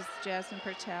Dow is Jasmine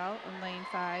Pertel. In lane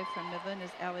 5 from Midland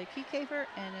is Allie Kiekefer.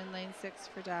 And in lane 6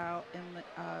 for Dow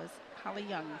is Holly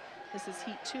Young. This is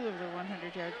heat 2 of the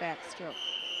 100-yard backstroke.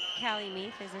 Callie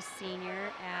Meath is a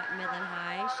senior at Midland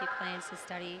High. She plans to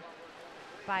study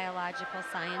biological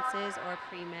sciences or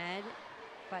pre-med,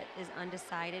 but is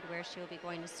undecided where she will be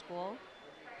going to school.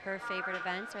 Her favorite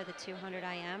events are the 200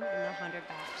 IM and the 100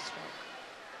 backstroke.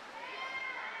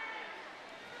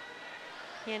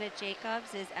 Hannah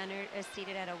Jacobs is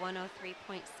seated at a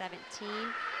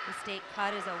 103.17. The state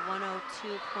cut is a 102.49.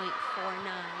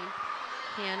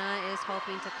 Hannah is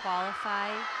hoping to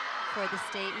qualify for the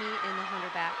state meet in the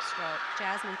 100 backstroke.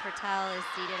 Jasmine Pertel is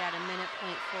seated at a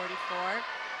 .44,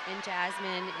 and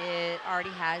Jasmine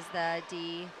already has the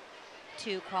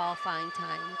D2 qualifying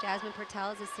time. Jasmine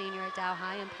Pertel is a senior at Dow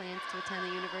High and plans to attend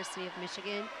the University of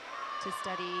Michigan to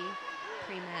study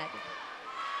pre-med.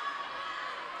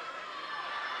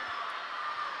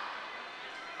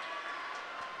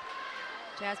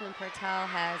 Jasmine Pertel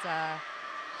has a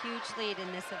huge lead in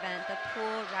this event. The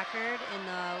pool record in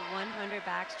the 100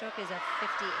 backstroke is a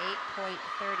 58.37.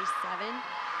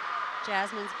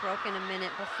 Jasmine's broken a minute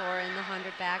before in the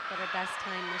 100 back, but her best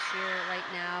time this year right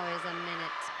now is a .4.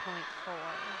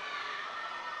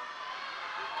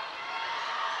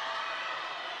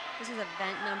 This is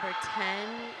event number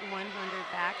 10, 100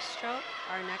 backstroke.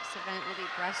 Our next event will be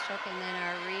breaststroke and then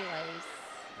our relays.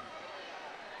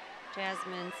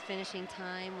 Jasmine's finishing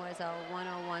time was a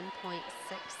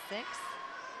 101.66.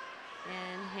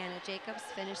 And Hannah Jacobs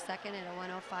finished second at a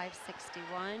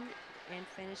 105.61. And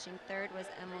finishing third was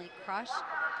Emily Crush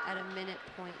at a .10.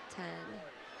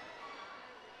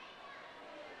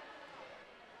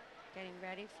 Getting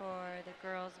ready for the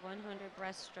girls 100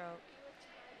 breaststroke.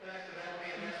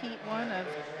 In heat 1 of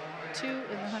 2 in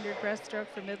the 100 breaststroke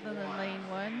for Midland in lane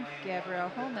 1, Gabrielle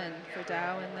Holman. For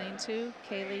Dow in lane 2,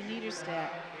 Kaylee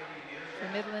Niederstadt. For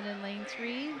Midland in lane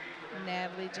 3,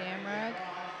 Natalie Jamrog.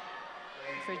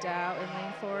 For Dow in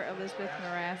lane 4, Elizabeth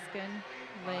Maraskin.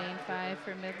 Lane 5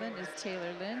 for Midland is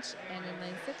Taylor Lynch. And in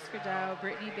lane 6 for Dow,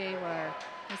 Brittany Baywar.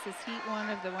 This is heat 1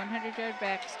 of the 100-yard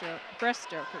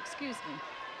breaststroke, excuse me.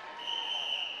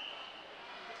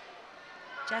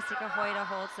 Jessica Hoyta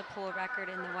holds the pool record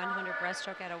in the 100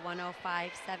 breaststroke at a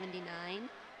 105.79.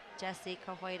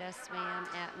 Jessica Hoyta swam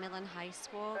at Midland High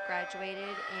School,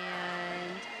 graduated,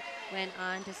 and went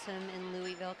on to swim in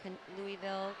Louisville,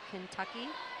 Kentucky.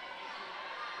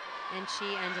 And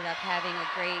she ended up having a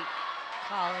great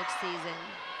college season.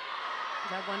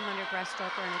 A 100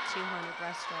 breaststroker and a 200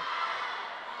 breaststroke.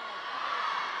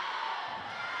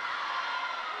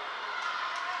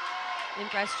 In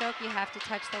breaststroke, you have to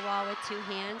touch the wall with 2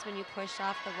 hands. When you push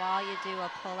off the wall, you do a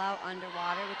pull-out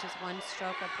underwater, which is 1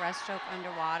 stroke of breaststroke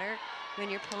underwater. When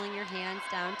you're pulling your hands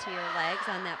down to your legs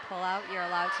on that pull-out, you're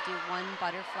allowed to do 1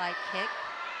 butterfly kick.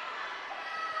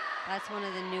 That's one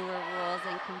of the newer rules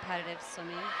in competitive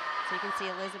swimming. So you can see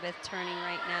Elizabeth turning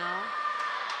right now,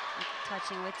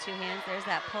 touching with 2 hands. There's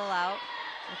that pull-out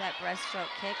with that breaststroke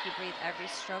kick. You breathe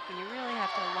every stroke, and you really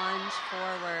have to lunge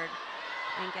forward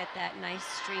and get that nice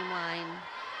streamline.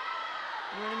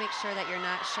 You want to make sure that you're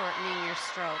not shortening your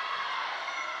stroke.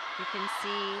 You can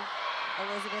see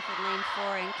Elizabeth in lane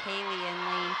 4 and Kaylee in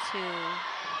lane 2.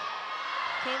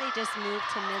 Kaylee just moved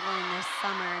to Midland this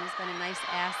summer and has been a nice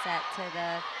asset to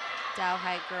the Dow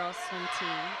High Girls Swim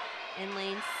team. In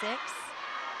lane 6,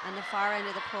 on the far end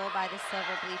of the pool by the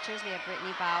silver bleachers, we have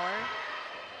Brittany Bauer.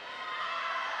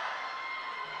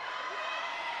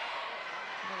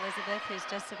 Elizabeth, who's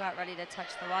just about ready to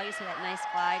touch the wall. You see that nice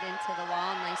glide into the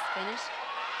wall, nice finish.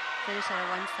 Finish at a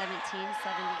 117.78.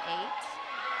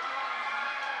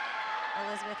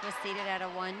 Elizabeth was seated at a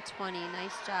 120.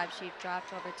 Nice job. She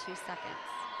dropped over 2 seconds.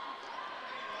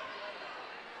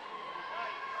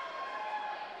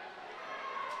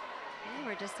 And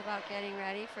we're just about getting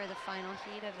ready for the final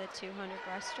heat of the 200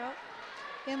 breaststroke.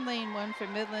 In lane 1 for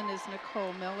Midland is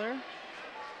Nicole Miller.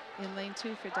 In lane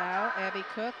 2 for Dow, Abby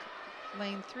Cook.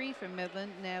 Lane 3 from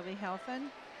Midland, Natalie Helfen.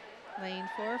 Lane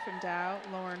 4 from Dow,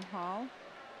 Lauren Hall.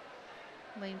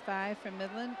 Lane 5 from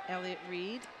Midland, Elliott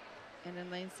Reed. And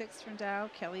in lane 6 from Dow,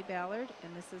 Kelly Ballard.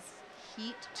 And this is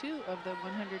heat 2 of the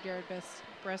 100-yard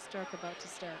breaststroke about to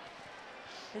start.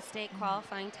 The state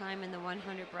qualifying time in the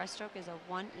 100 breaststroke is a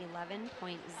 111.09.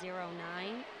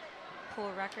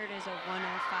 Pool record is a 105.79.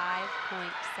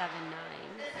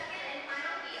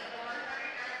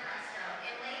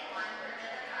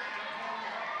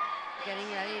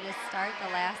 Getting ready to start the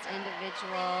last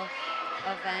individual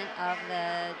event of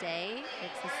the day.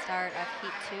 It's the start of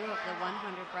heat 2 of the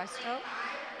 100 breaststroke.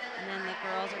 And then the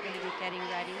girls are going to be getting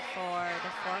ready for the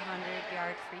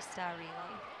 400-yard freestyle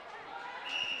relay.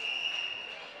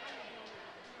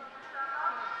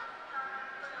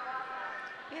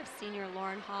 We have senior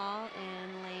Lauren Hall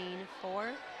in lane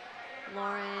 4.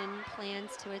 Lauren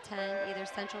plans to attend either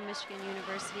Central Michigan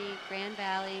University, Grand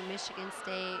Valley, Michigan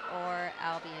State, or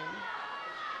Albion.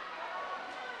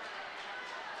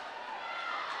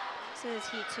 This is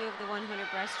heat 2 of the 100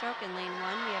 breaststroke. In lane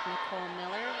 1, we have Nicole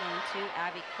Miller. Lane 2,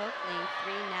 Abby Cook. Lane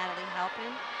 3, Natalie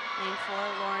Halpin. Lane 4,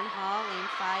 Lauren Hall.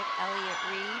 Lane 5, Elliott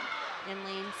Reed. In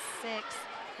lane 6,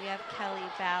 we have Kelly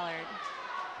Ballard.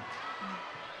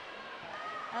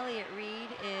 Elliott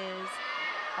Reed is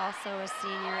also a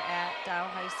senior at Dow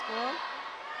High School.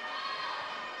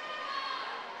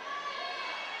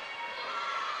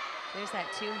 There's that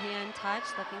 2-hand touch,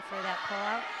 looking for that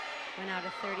pullout. Went out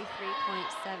of 33.70.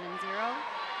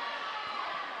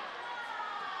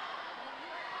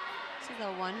 This is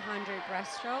a 100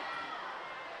 breaststroke.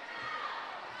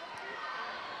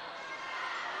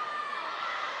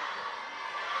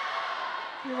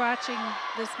 You're watching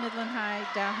this Midland High,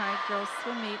 Dow High Girls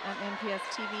Swim meet on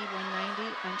MPS-TV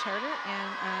 190 on Charter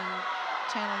and on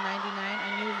Channel 99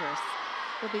 on Uverse.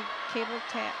 Will be cable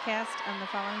cast on the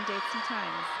following dates and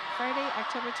times. Friday,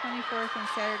 October 24th and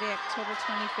Saturday, October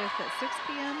 25th at 6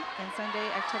 p.m. and Sunday,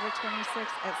 October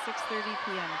 26th at 6:30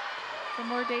 p.m. For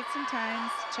more dates and times,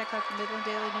 check out the Midland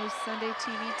Daily News Sunday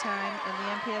TV time and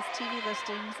the MPS-TV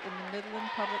listings in the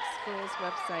Midland Public Schools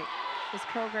website. This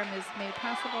program is made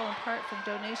possible in part from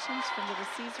donations from Little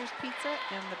Caesars Pizza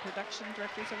and the Production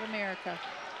Directors of America.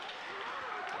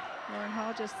 Lauren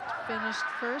Hall just finished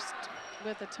first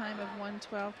with a time of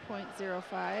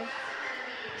 112.05.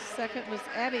 Second was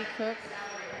Abby Cook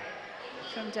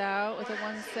from Dow with a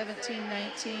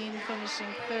 1:17.19.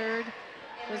 Finishing third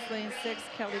was lane 6,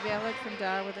 Kelly Ballard from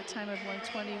Dow with a time of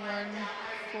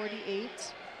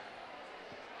 1:21.48.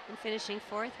 And finishing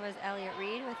fourth was Elliott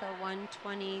Reed with a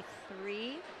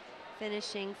 1:23.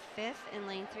 Finishing fifth in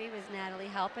lane 3 was Natalie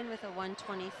Halpin with a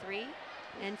 1:23.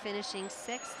 And finishing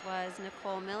sixth was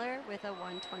Nicole Miller with a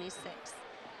 1:26.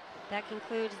 That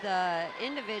concludes the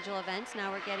individual events.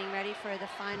 Now we're getting ready for the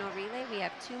final relay. We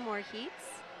have 2 more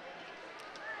heats.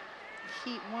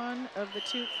 Heat 1 of the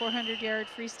 400-yard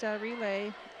freestyle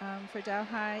relay for Dow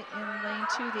High. In lane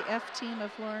 2, the F team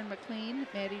of Lauren McLean,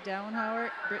 Maddie Dowenhauer,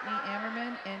 Brittany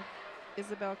Ammerman, and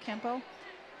Isabel Kempel.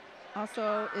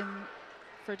 Also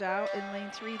for Dow in lane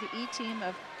 3, the E team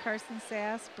of Carson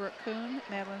Sass, Brooke Kuhn,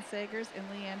 Madeline Sagers, and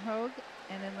Leanne Hogue.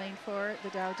 And in lane 4, the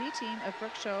Dow D team of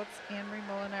Brooke Schultz, Anne-Marie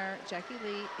Molinar, Jackie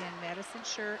Lee, and Madison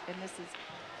Schur. And this is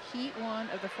heat 1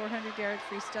 of the 400-yard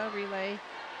freestyle relay,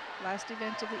 last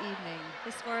event of the evening.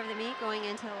 The score of the meet going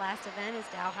into the last event is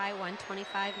Dow High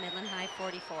 125, Midland High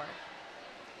 44.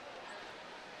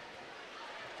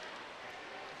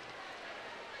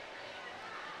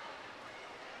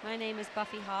 My name is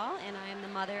Buffy Hall, and I am the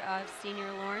mother of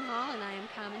senior Lauren Hall, and I am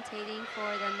commentating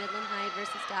for the Midland High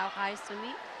versus Dow High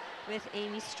swimming with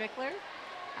Amy Strickler.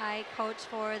 I coach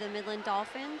for the Midland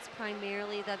Dolphins,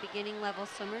 primarily the beginning level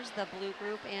swimmers, the blue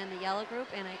group and the yellow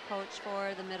group, and I coach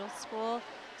for the middle school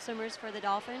swimmers for the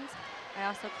Dolphins. I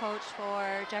also coach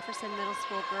for Jefferson Middle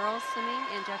School girls swimming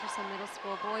and Jefferson Middle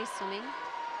School boys swimming.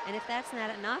 And if that's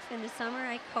not enough, in the summer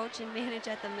I coach and manage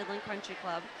at the Midland Country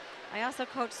Club. I also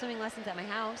coach swimming lessons at my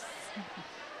house.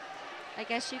 I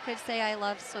guess you could say I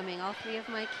love swimming. All 3 of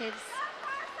my kids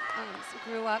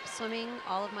grew up swimming.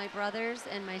 All of my brothers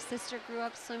and my sister grew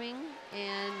up swimming,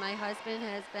 and my husband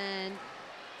has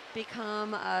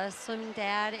become a swimming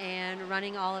dad and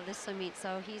running all of the swim meets.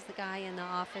 So he's the guy in the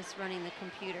office running the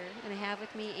computer. And I have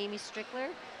with me Amy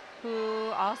Strickler,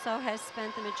 who also has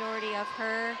spent the majority of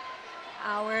her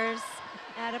hours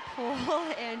at a pool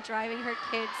and driving her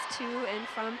kids to and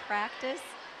from practice,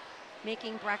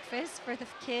 making breakfast for the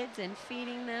kids and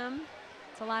feeding them.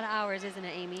 It's a lot of hours, isn't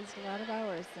it, Amy? It's a lot of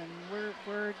hours, and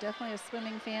we're definitely a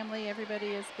swimming family.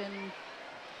 Everybody has been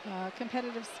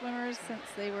competitive swimmers since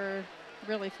they were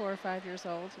really 4 or 5 years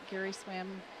old. Gary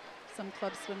swam some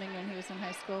club swimming when he was in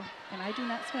high school, and I do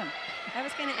not swim. I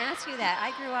was going to ask you that.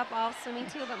 I grew up all swimming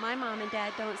too, but my mom and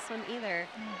dad don't swim either.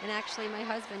 And actually, my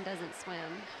husband doesn't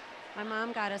swim. My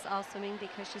mom got us all swimming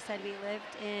because she said we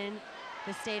lived in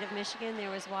the state of Michigan.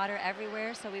 There was water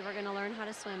everywhere, so we were going to learn how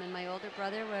to swim. And my older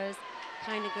brother was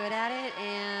kind of good at it,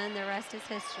 and the rest is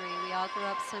history. We all grew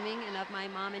up swimming, and of my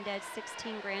mom and dad's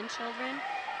 16 grandchildren,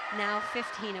 now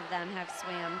 15 of them have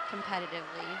swam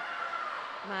competitively.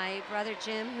 My brother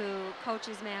Jim, who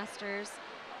coaches masters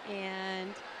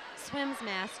and swims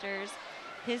masters,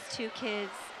 his 2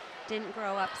 kids didn't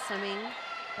grow up swimming,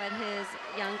 but his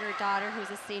younger daughter, who's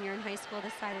a senior in high school,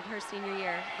 decided her senior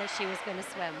year that she was going to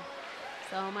swim.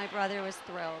 So my brother was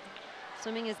thrilled.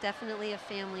 Swimming is definitely a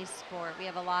family sport. We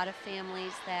have a lot of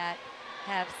families that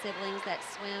have siblings that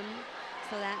swim,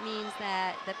 so that means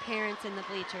that the parents in the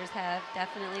bleachers have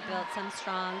definitely built some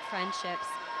strong friendships,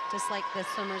 just like the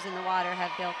swimmers in the water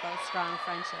have built those strong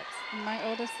friendships. My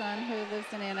oldest son, who lives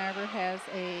in Ann Arbor, has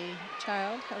a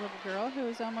child, a little girl, who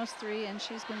is almost 3, and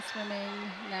she's been swimming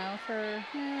now for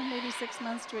maybe 6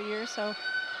 months to a year. So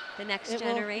the next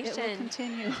generation. It will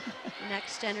continue. The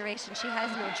next generation. She has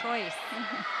no choice.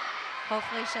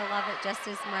 Hopefully she'll love it just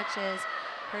as much as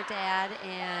her dad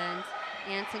and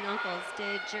aunts and uncles.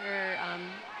 Did your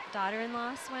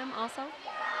daughter-in-law swim also?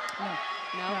 No.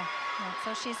 No? No.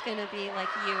 So she's going to be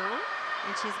like you,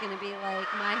 and she's going to be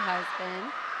like my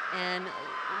husband and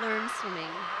learn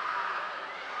swimming.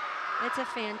 It's a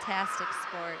fantastic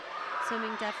sport.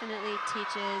 Swimming definitely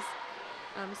teaches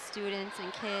students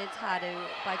and kids how to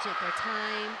budget their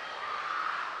time.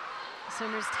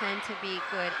 Swimmers tend to be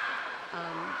good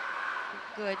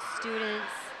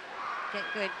students, get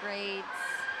good grades,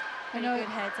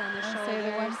 good heads on their shoulders. Say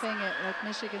the one thing at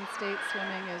Michigan State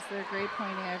swimming is their grade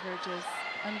point average is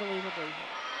unbelievably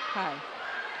high.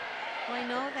 Well, I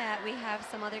know that we have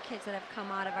some other kids that have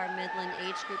come out of our Midland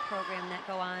age group program that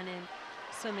go on and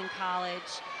swim in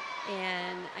college,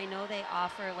 and I know they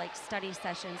offer like study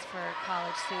sessions for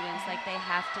college students. Like they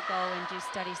have to go and do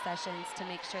study sessions to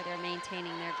make sure they're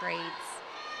maintaining their grades.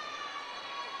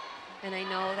 And I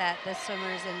know that the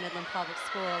swimmers in Midland Public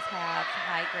Schools have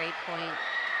high grade point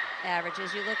averages.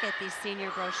 You look at these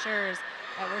senior brochures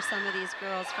at where some of these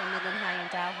girls from Midland High and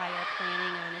Dow High are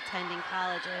planning on attending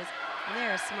colleges, and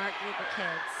they're a smart group of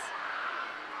kids.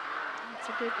 It's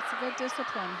a good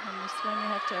discipline. When you swim, you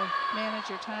have to manage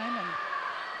your time, and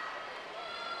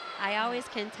I always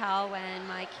can tell when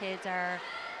my kids are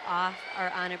off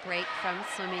or on a break from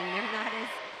swimming.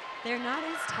 They're not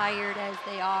as tired as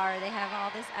they are. They have all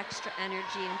this extra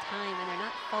energy and time, and they're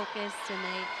not focused, and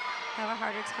they have a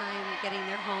harder time getting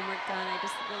their homework done. I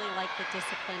just really like the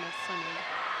discipline of swimming.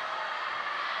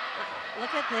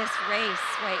 Look at this race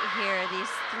right here. These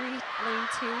lane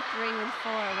 2, 3, and 4.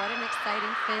 What an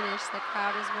exciting finish. The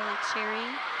crowd is really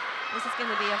cheering. This is going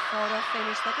to be a photo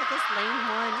finish. Look at this lane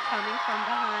 1 coming from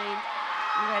behind,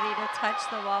 ready to touch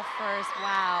the wall first.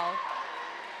 Wow.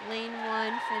 Lane 1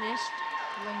 finished.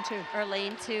 Lane 2. Or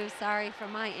lane 2, sorry for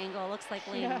my angle. Looks like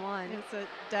lane 1. It's a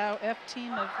Dow F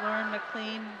team of Lauren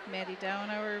McLean, Maddie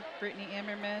Downauer, Brittany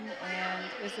Ammerman, and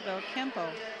Isabel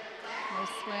Kempo.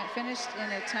 They finished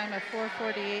in a time of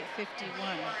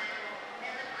 4:48.51.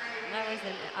 That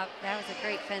was a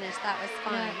great finish. That was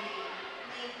fun. Yeah.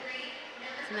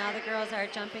 So now the girls are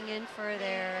jumping in for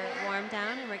their warm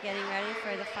down, and we're getting ready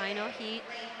for the final heat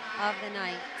of the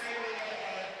night.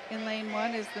 In lane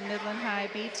 1 is the Midland High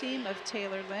B team of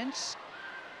Taylor Lynch,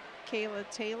 Kayla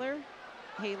Taylor,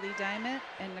 Haley Diamond,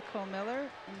 and Nicole Miller.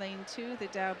 In lane 2, the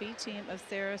Dow B team of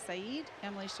Sarah Saeed,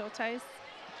 Emily Schulteis,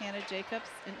 Hannah Jacobs,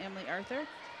 and Emily Arthur.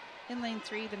 In lane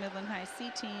 3, the Midland High C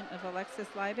team of Alexis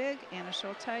Liebig, Anna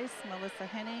Schulteis, Melissa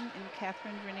Henning, and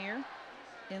Catherine Vernier.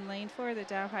 In lane 4, the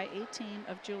Dow High A team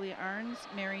of Julia Arns,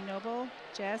 Mary Noble,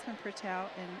 Jasmine Pertel,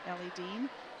 and Ellie Dean.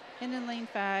 And in lane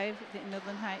 5, the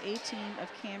Midland High A team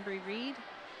of Cambry Reed,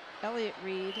 Elliott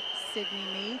Reed, Sydney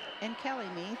Meath, and Kelly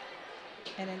Meath.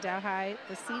 And in Dow High,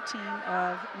 the C team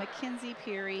of Mackenzie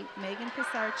Peary, Megan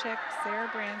Pisarczyk, Sarah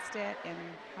Brandstadt, and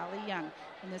Holly Young.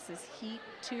 And this is heat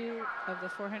 2 of the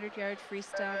 400-yard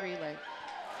freestyle relay.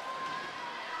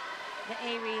 The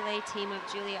A relay team of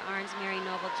Julia Arns, Mary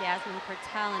Noble, Jasmine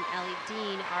Pertel, and Ellie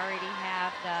Dean already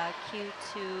have the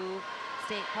Q2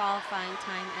 state qualifying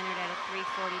time entered at a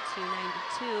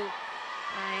 3:42.92.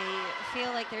 I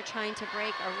feel like they're trying to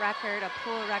break a record, a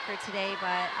pool record today,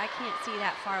 but I can't see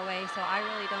that far away, so I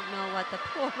really don't know what the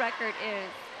pool record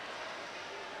is.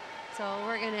 So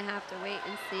we're going to have to wait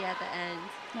and see at the end.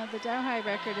 Now the Dow High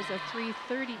record is a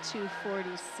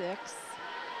 3:32.46.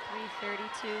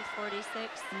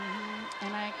 3:32.46.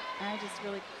 And I just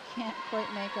really can't quite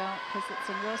make out because it's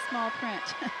in real small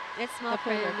print. It's small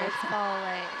print and it's far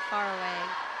away.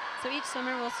 So each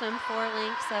swimmer will swim 4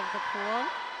 lengths of the pool.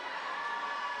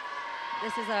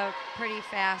 This is a pretty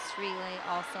fast relay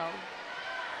also.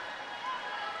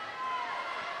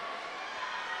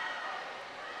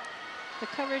 The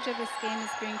coverage of this game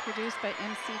is being produced by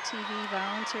MCTV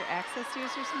volunteer access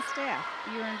users and staff.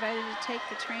 You are invited to take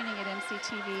the training at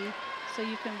MCTV so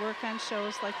you can work on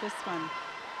shows like this one.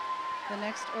 The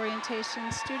next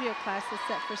orientation studio class is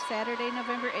set for Saturday,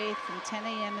 November 8th from 10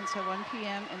 a.m. until 1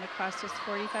 p.m. and the cost is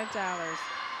 $45.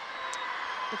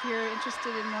 If you're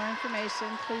interested in more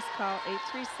information, please call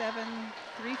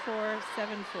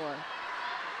 837-3474.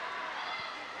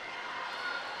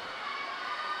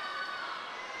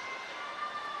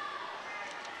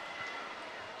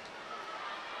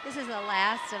 This is the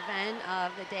last event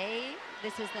of the day.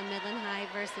 This is the Midland High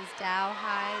versus Dow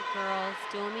High Girls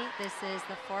Dual Meet. This is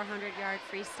the 400-yard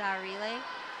freestyle relay.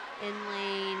 In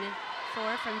lane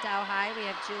 4 from Dow High, we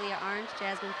have Julia Orange,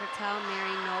 Jasmine Pertel,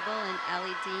 Mary Noble, and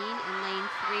Ellie Dean. In lane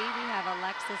 3, we have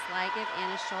Alexis Ligiv,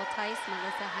 Anna Schulteis,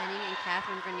 Melissa Henning, and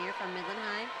Catherine Vernier from Midland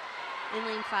High. In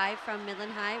lane 5 from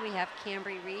Midland High, we have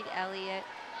Cambry Reed, Elliott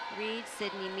Reed,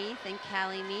 Sydney Meath, and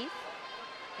Callie Meath.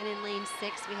 And in lane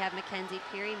 6, we have Mackenzie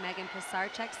Peary, Megan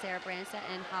Pisarczyk, Sarah Brandstadt,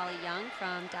 and Holly Young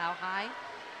from Dow High.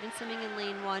 And swimming in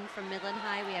lane 1 from Midland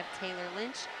High, we have Taylor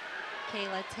Lynch,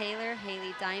 Kayla Taylor,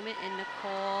 Haley Diamond, and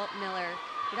Nicole Miller.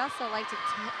 We'd also like to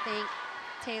thank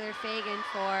Taylor Fagan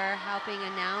for helping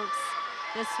announce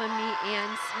the swim meet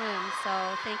and swim. So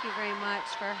thank you very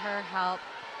much for her help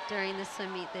during the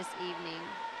swim meet this evening.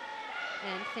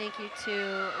 And thank you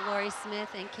to Lori Smith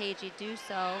and KG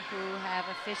Dusso, who have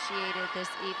officiated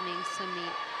this evening's swim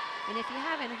meet. And if you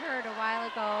haven't heard, a while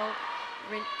ago,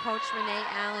 Coach Renee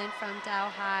Allen from Dow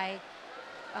High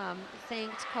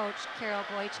thanked Coach Carol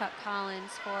Boychuk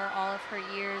Collins for all of her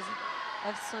years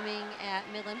of swimming at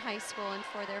Midland High School and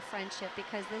for their friendship,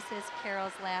 because this is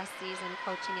Carol's last season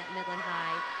coaching at Midland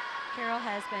High. Carol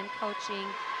has been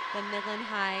coaching the Midland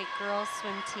High girls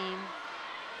swim team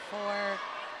for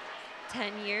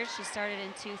 10 years. She started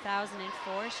in 2004.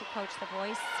 She coached the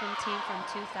boys swim team from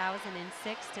 2006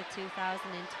 to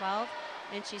 2012.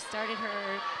 And she started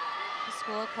her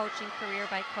school coaching career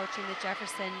by coaching the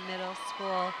Jefferson Middle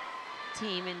School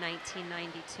team in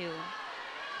 1992.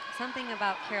 Something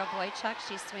about Carol Boychuk,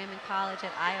 she swam in college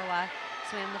at Iowa,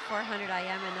 swim the 400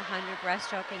 IM and the 100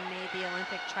 breaststroke and made the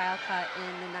Olympic trial cut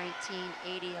in the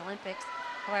 1980 Olympics.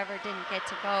 However, didn't get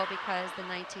to go because the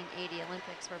 1980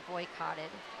 Olympics were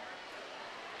boycotted.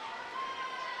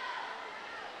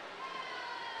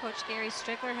 Coach Gary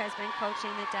Strickler has been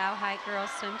coaching the Dow High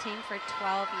Girls Swim team for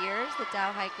 12 years. The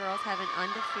Dow High Girls have an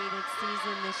undefeated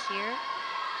season this year.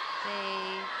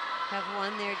 They have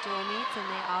won their dual meets, and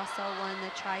they also won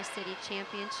the Tri-City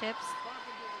Championships.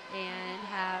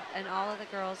 And all of the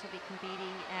girls will be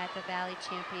competing at the Valley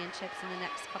Championships in the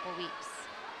next couple weeks.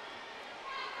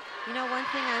 You know, one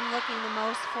thing I'm looking the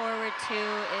most forward to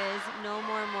is no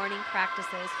more morning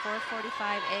practices.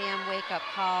 4:45 a.m. wake-up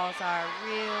calls are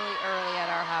really early at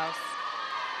our house.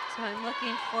 So I'm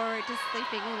looking forward to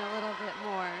sleeping in a little bit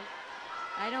more.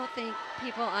 I don't think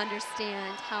people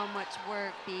understand how much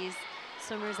work these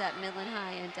swimmers at Midland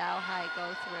High and Dow High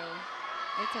go through.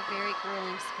 It's a very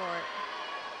grueling sport.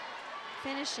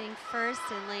 Finishing first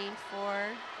in lane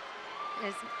 4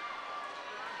 is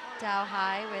Dow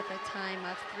High with a time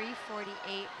of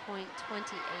 3:48.28.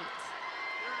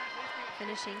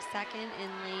 Finishing second in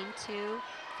lane 2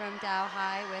 from Dow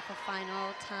High with a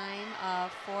final time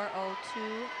of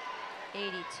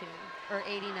 4:02.82 or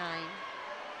 89.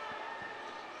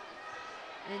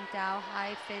 And Dow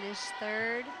High finished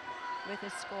third with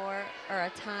a score or a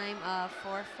time of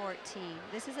 4:14.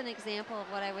 This is an example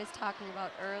of what I was talking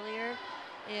about earlier.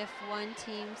 If one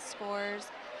team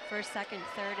scores first, second,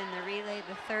 third in the relay,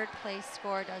 the third place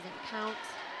score doesn't count.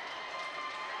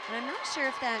 And I'm not sure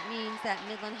if that means that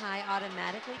Midland High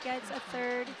automatically gets a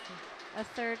third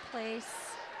place,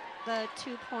 the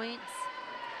 2 points.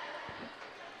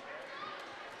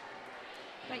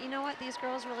 But you know what? These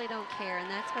girls really don't care, and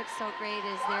that's what's so great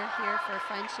is they're here for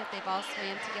friendship. They've all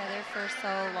swam together for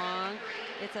so long.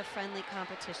 It's a friendly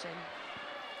competition.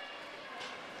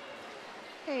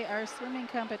 Okay, our swimming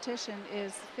competition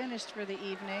is finished for the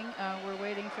evening. We're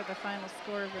waiting for the final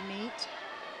score of the meet.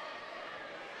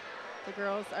 The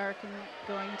girls are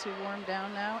going to warm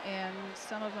down now, and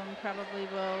some of them probably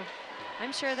will.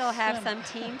 I'm sure they'll have some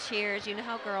team cheers. You know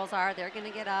how girls are. They're going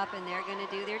to get up and they're going to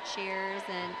do their cheers,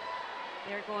 and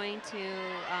they're going to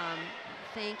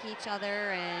thank each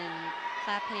other and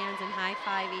clap hands and high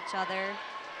five each other.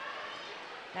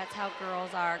 That's how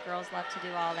girls are. Girls love to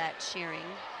do all that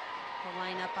cheering. They'll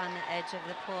line up on the edge of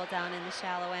the pool down in the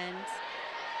shallow end.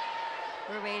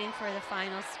 We're waiting for the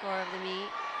final score of the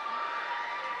meet.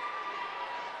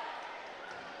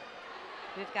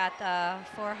 We've got the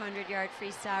 400-yard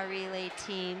freestyle relay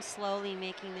team slowly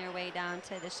making their way down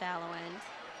to the shallow end.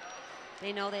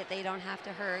 They know that they don't have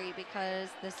to hurry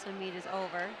because the swim meet is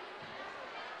over.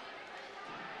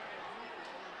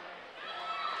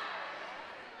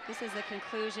 This is the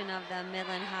conclusion of the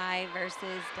Midland High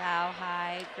versus Dow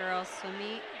High Girls Swim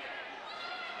Meet.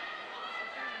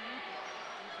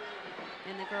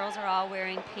 And the girls are all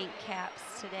wearing pink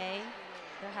caps today.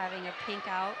 They're having a pink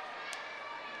out.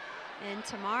 And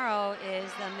tomorrow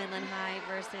is the Midland High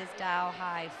versus Dow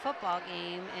High football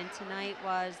game. And tonight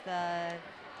was the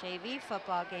JV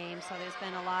football game. So there's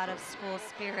been a lot of school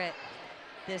spirit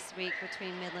this week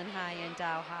between Midland High and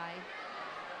Dow High.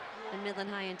 And Midland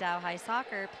High and Dow High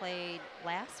soccer played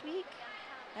last week,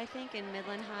 I think, and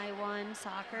Midland High won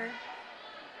soccer.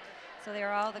 So the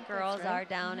girls are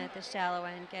down at the shallow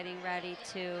end getting ready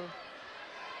to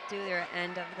do their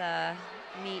end of the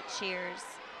meet cheers.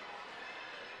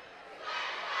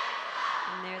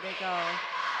 And there they go,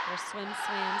 their swim,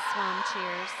 swam, swum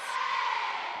cheers.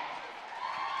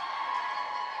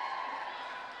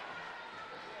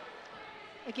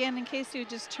 Again, in case you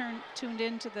just tuned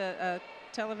into the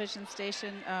television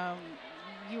station,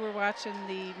 you were watching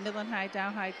the Midland High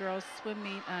Dow High Girls Swim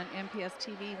Meet on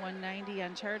MPS-TV 190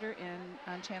 on Charter and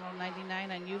on Channel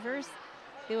 99 on UVerse.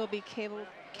 They will be cable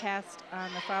cast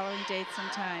on the following dates and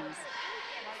times: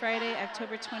 Friday,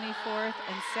 October 24th,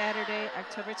 and Saturday,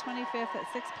 October 25th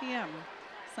at 6 p.m.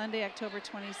 Sunday, October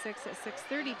 26th at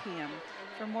 6:30 p.m.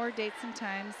 For more dates and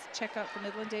times, check out the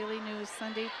Midland Daily News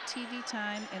Sunday TV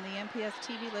time and the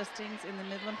MPS-TV listings in the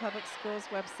Midland Public Schools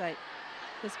website.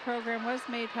 This program was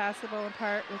made possible in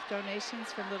part with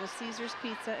donations from Little Caesars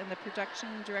Pizza and the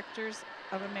Production Directors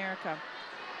of America.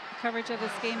 The coverage of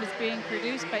this game is being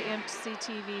produced by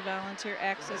MCTV volunteer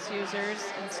access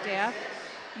users and staff.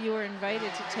 You are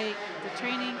invited to take the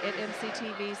training at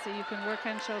MCTV so you can work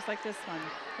on shows like this one.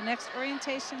 The next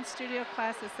orientation studio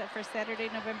class is set for Saturday,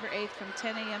 November 8th from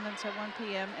 10 a.m. until 1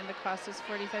 p.m. and the cost is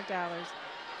 $45.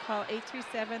 Call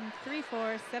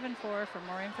 837-3474 for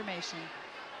more information.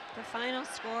 The final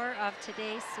score of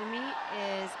today's swim meet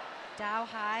is Dow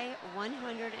High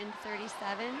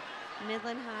 137,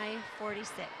 Midland High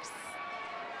 46.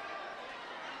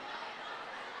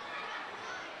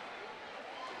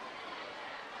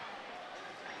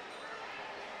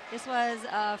 This was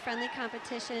a friendly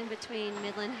competition between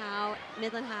Midland High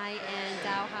and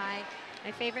Dow High.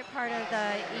 My favorite part of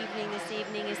the evening this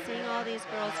evening is seeing all these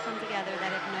girls come together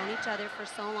that have known each other for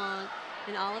so long,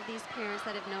 and all of these parents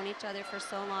that have known each other for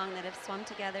so long that have swum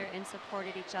together and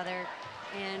supported each other.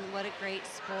 And what a great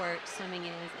sport swimming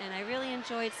is. And I really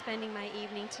enjoyed spending my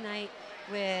evening tonight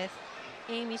with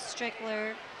Amy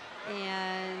Strickler,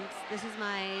 and this is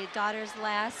my daughter's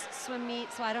last swim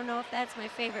meet, so I don't know if that's my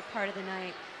favorite part of the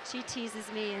night. She teases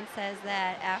me and says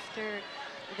that after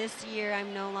this year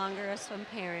I'm no longer a swim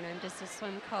parent, I'm just a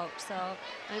swim coach. So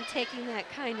I'm taking that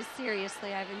kind of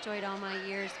seriously. I've enjoyed all my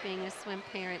years being a swim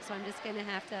parent, so I'm just going to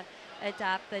have to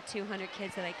adopt the 200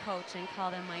 kids that I coach and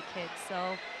call them my kids.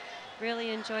 So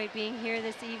really enjoyed being here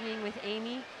this evening with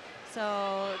Amy.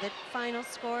 So the final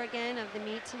score again of the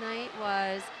meet tonight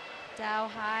was Dow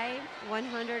High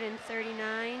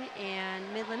 139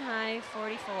 and Midland High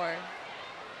 44.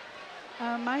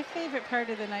 My favorite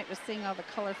part of the night was seeing all the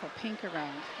colorful pink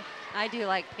around. I do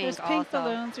like pink There's pink also.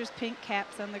 balloons, there's pink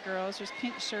caps on the girls, there's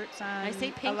pink shirts on I see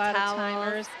pink a lot towels. of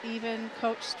timers. Even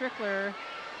Coach Strickler,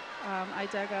 I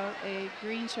dug out a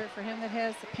green shirt for him that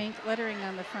has the pink lettering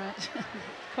on the front.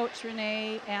 Coach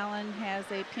Renee Allen has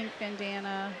a pink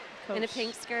bandana. And a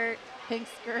pink skirt. Pink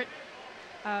skirt.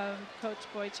 Coach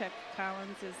Boychuk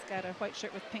Collins has got a white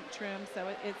shirt with pink trim. So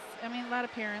it's, I mean, a lot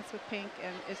of parents with pink,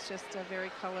 and it's just a very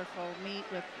colorful meet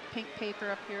with pink paper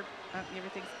up here.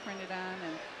 Everything's printed on,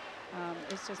 and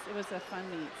it's just, it was a fun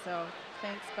meet. So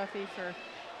thanks, Buffy, for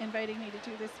inviting me to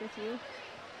do this with you.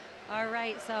 All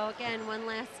right, so again, one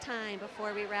last time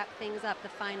before we wrap things up, the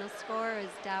final score is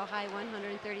Dow High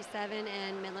 137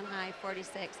 and Midland High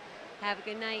 46. Have a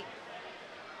good night.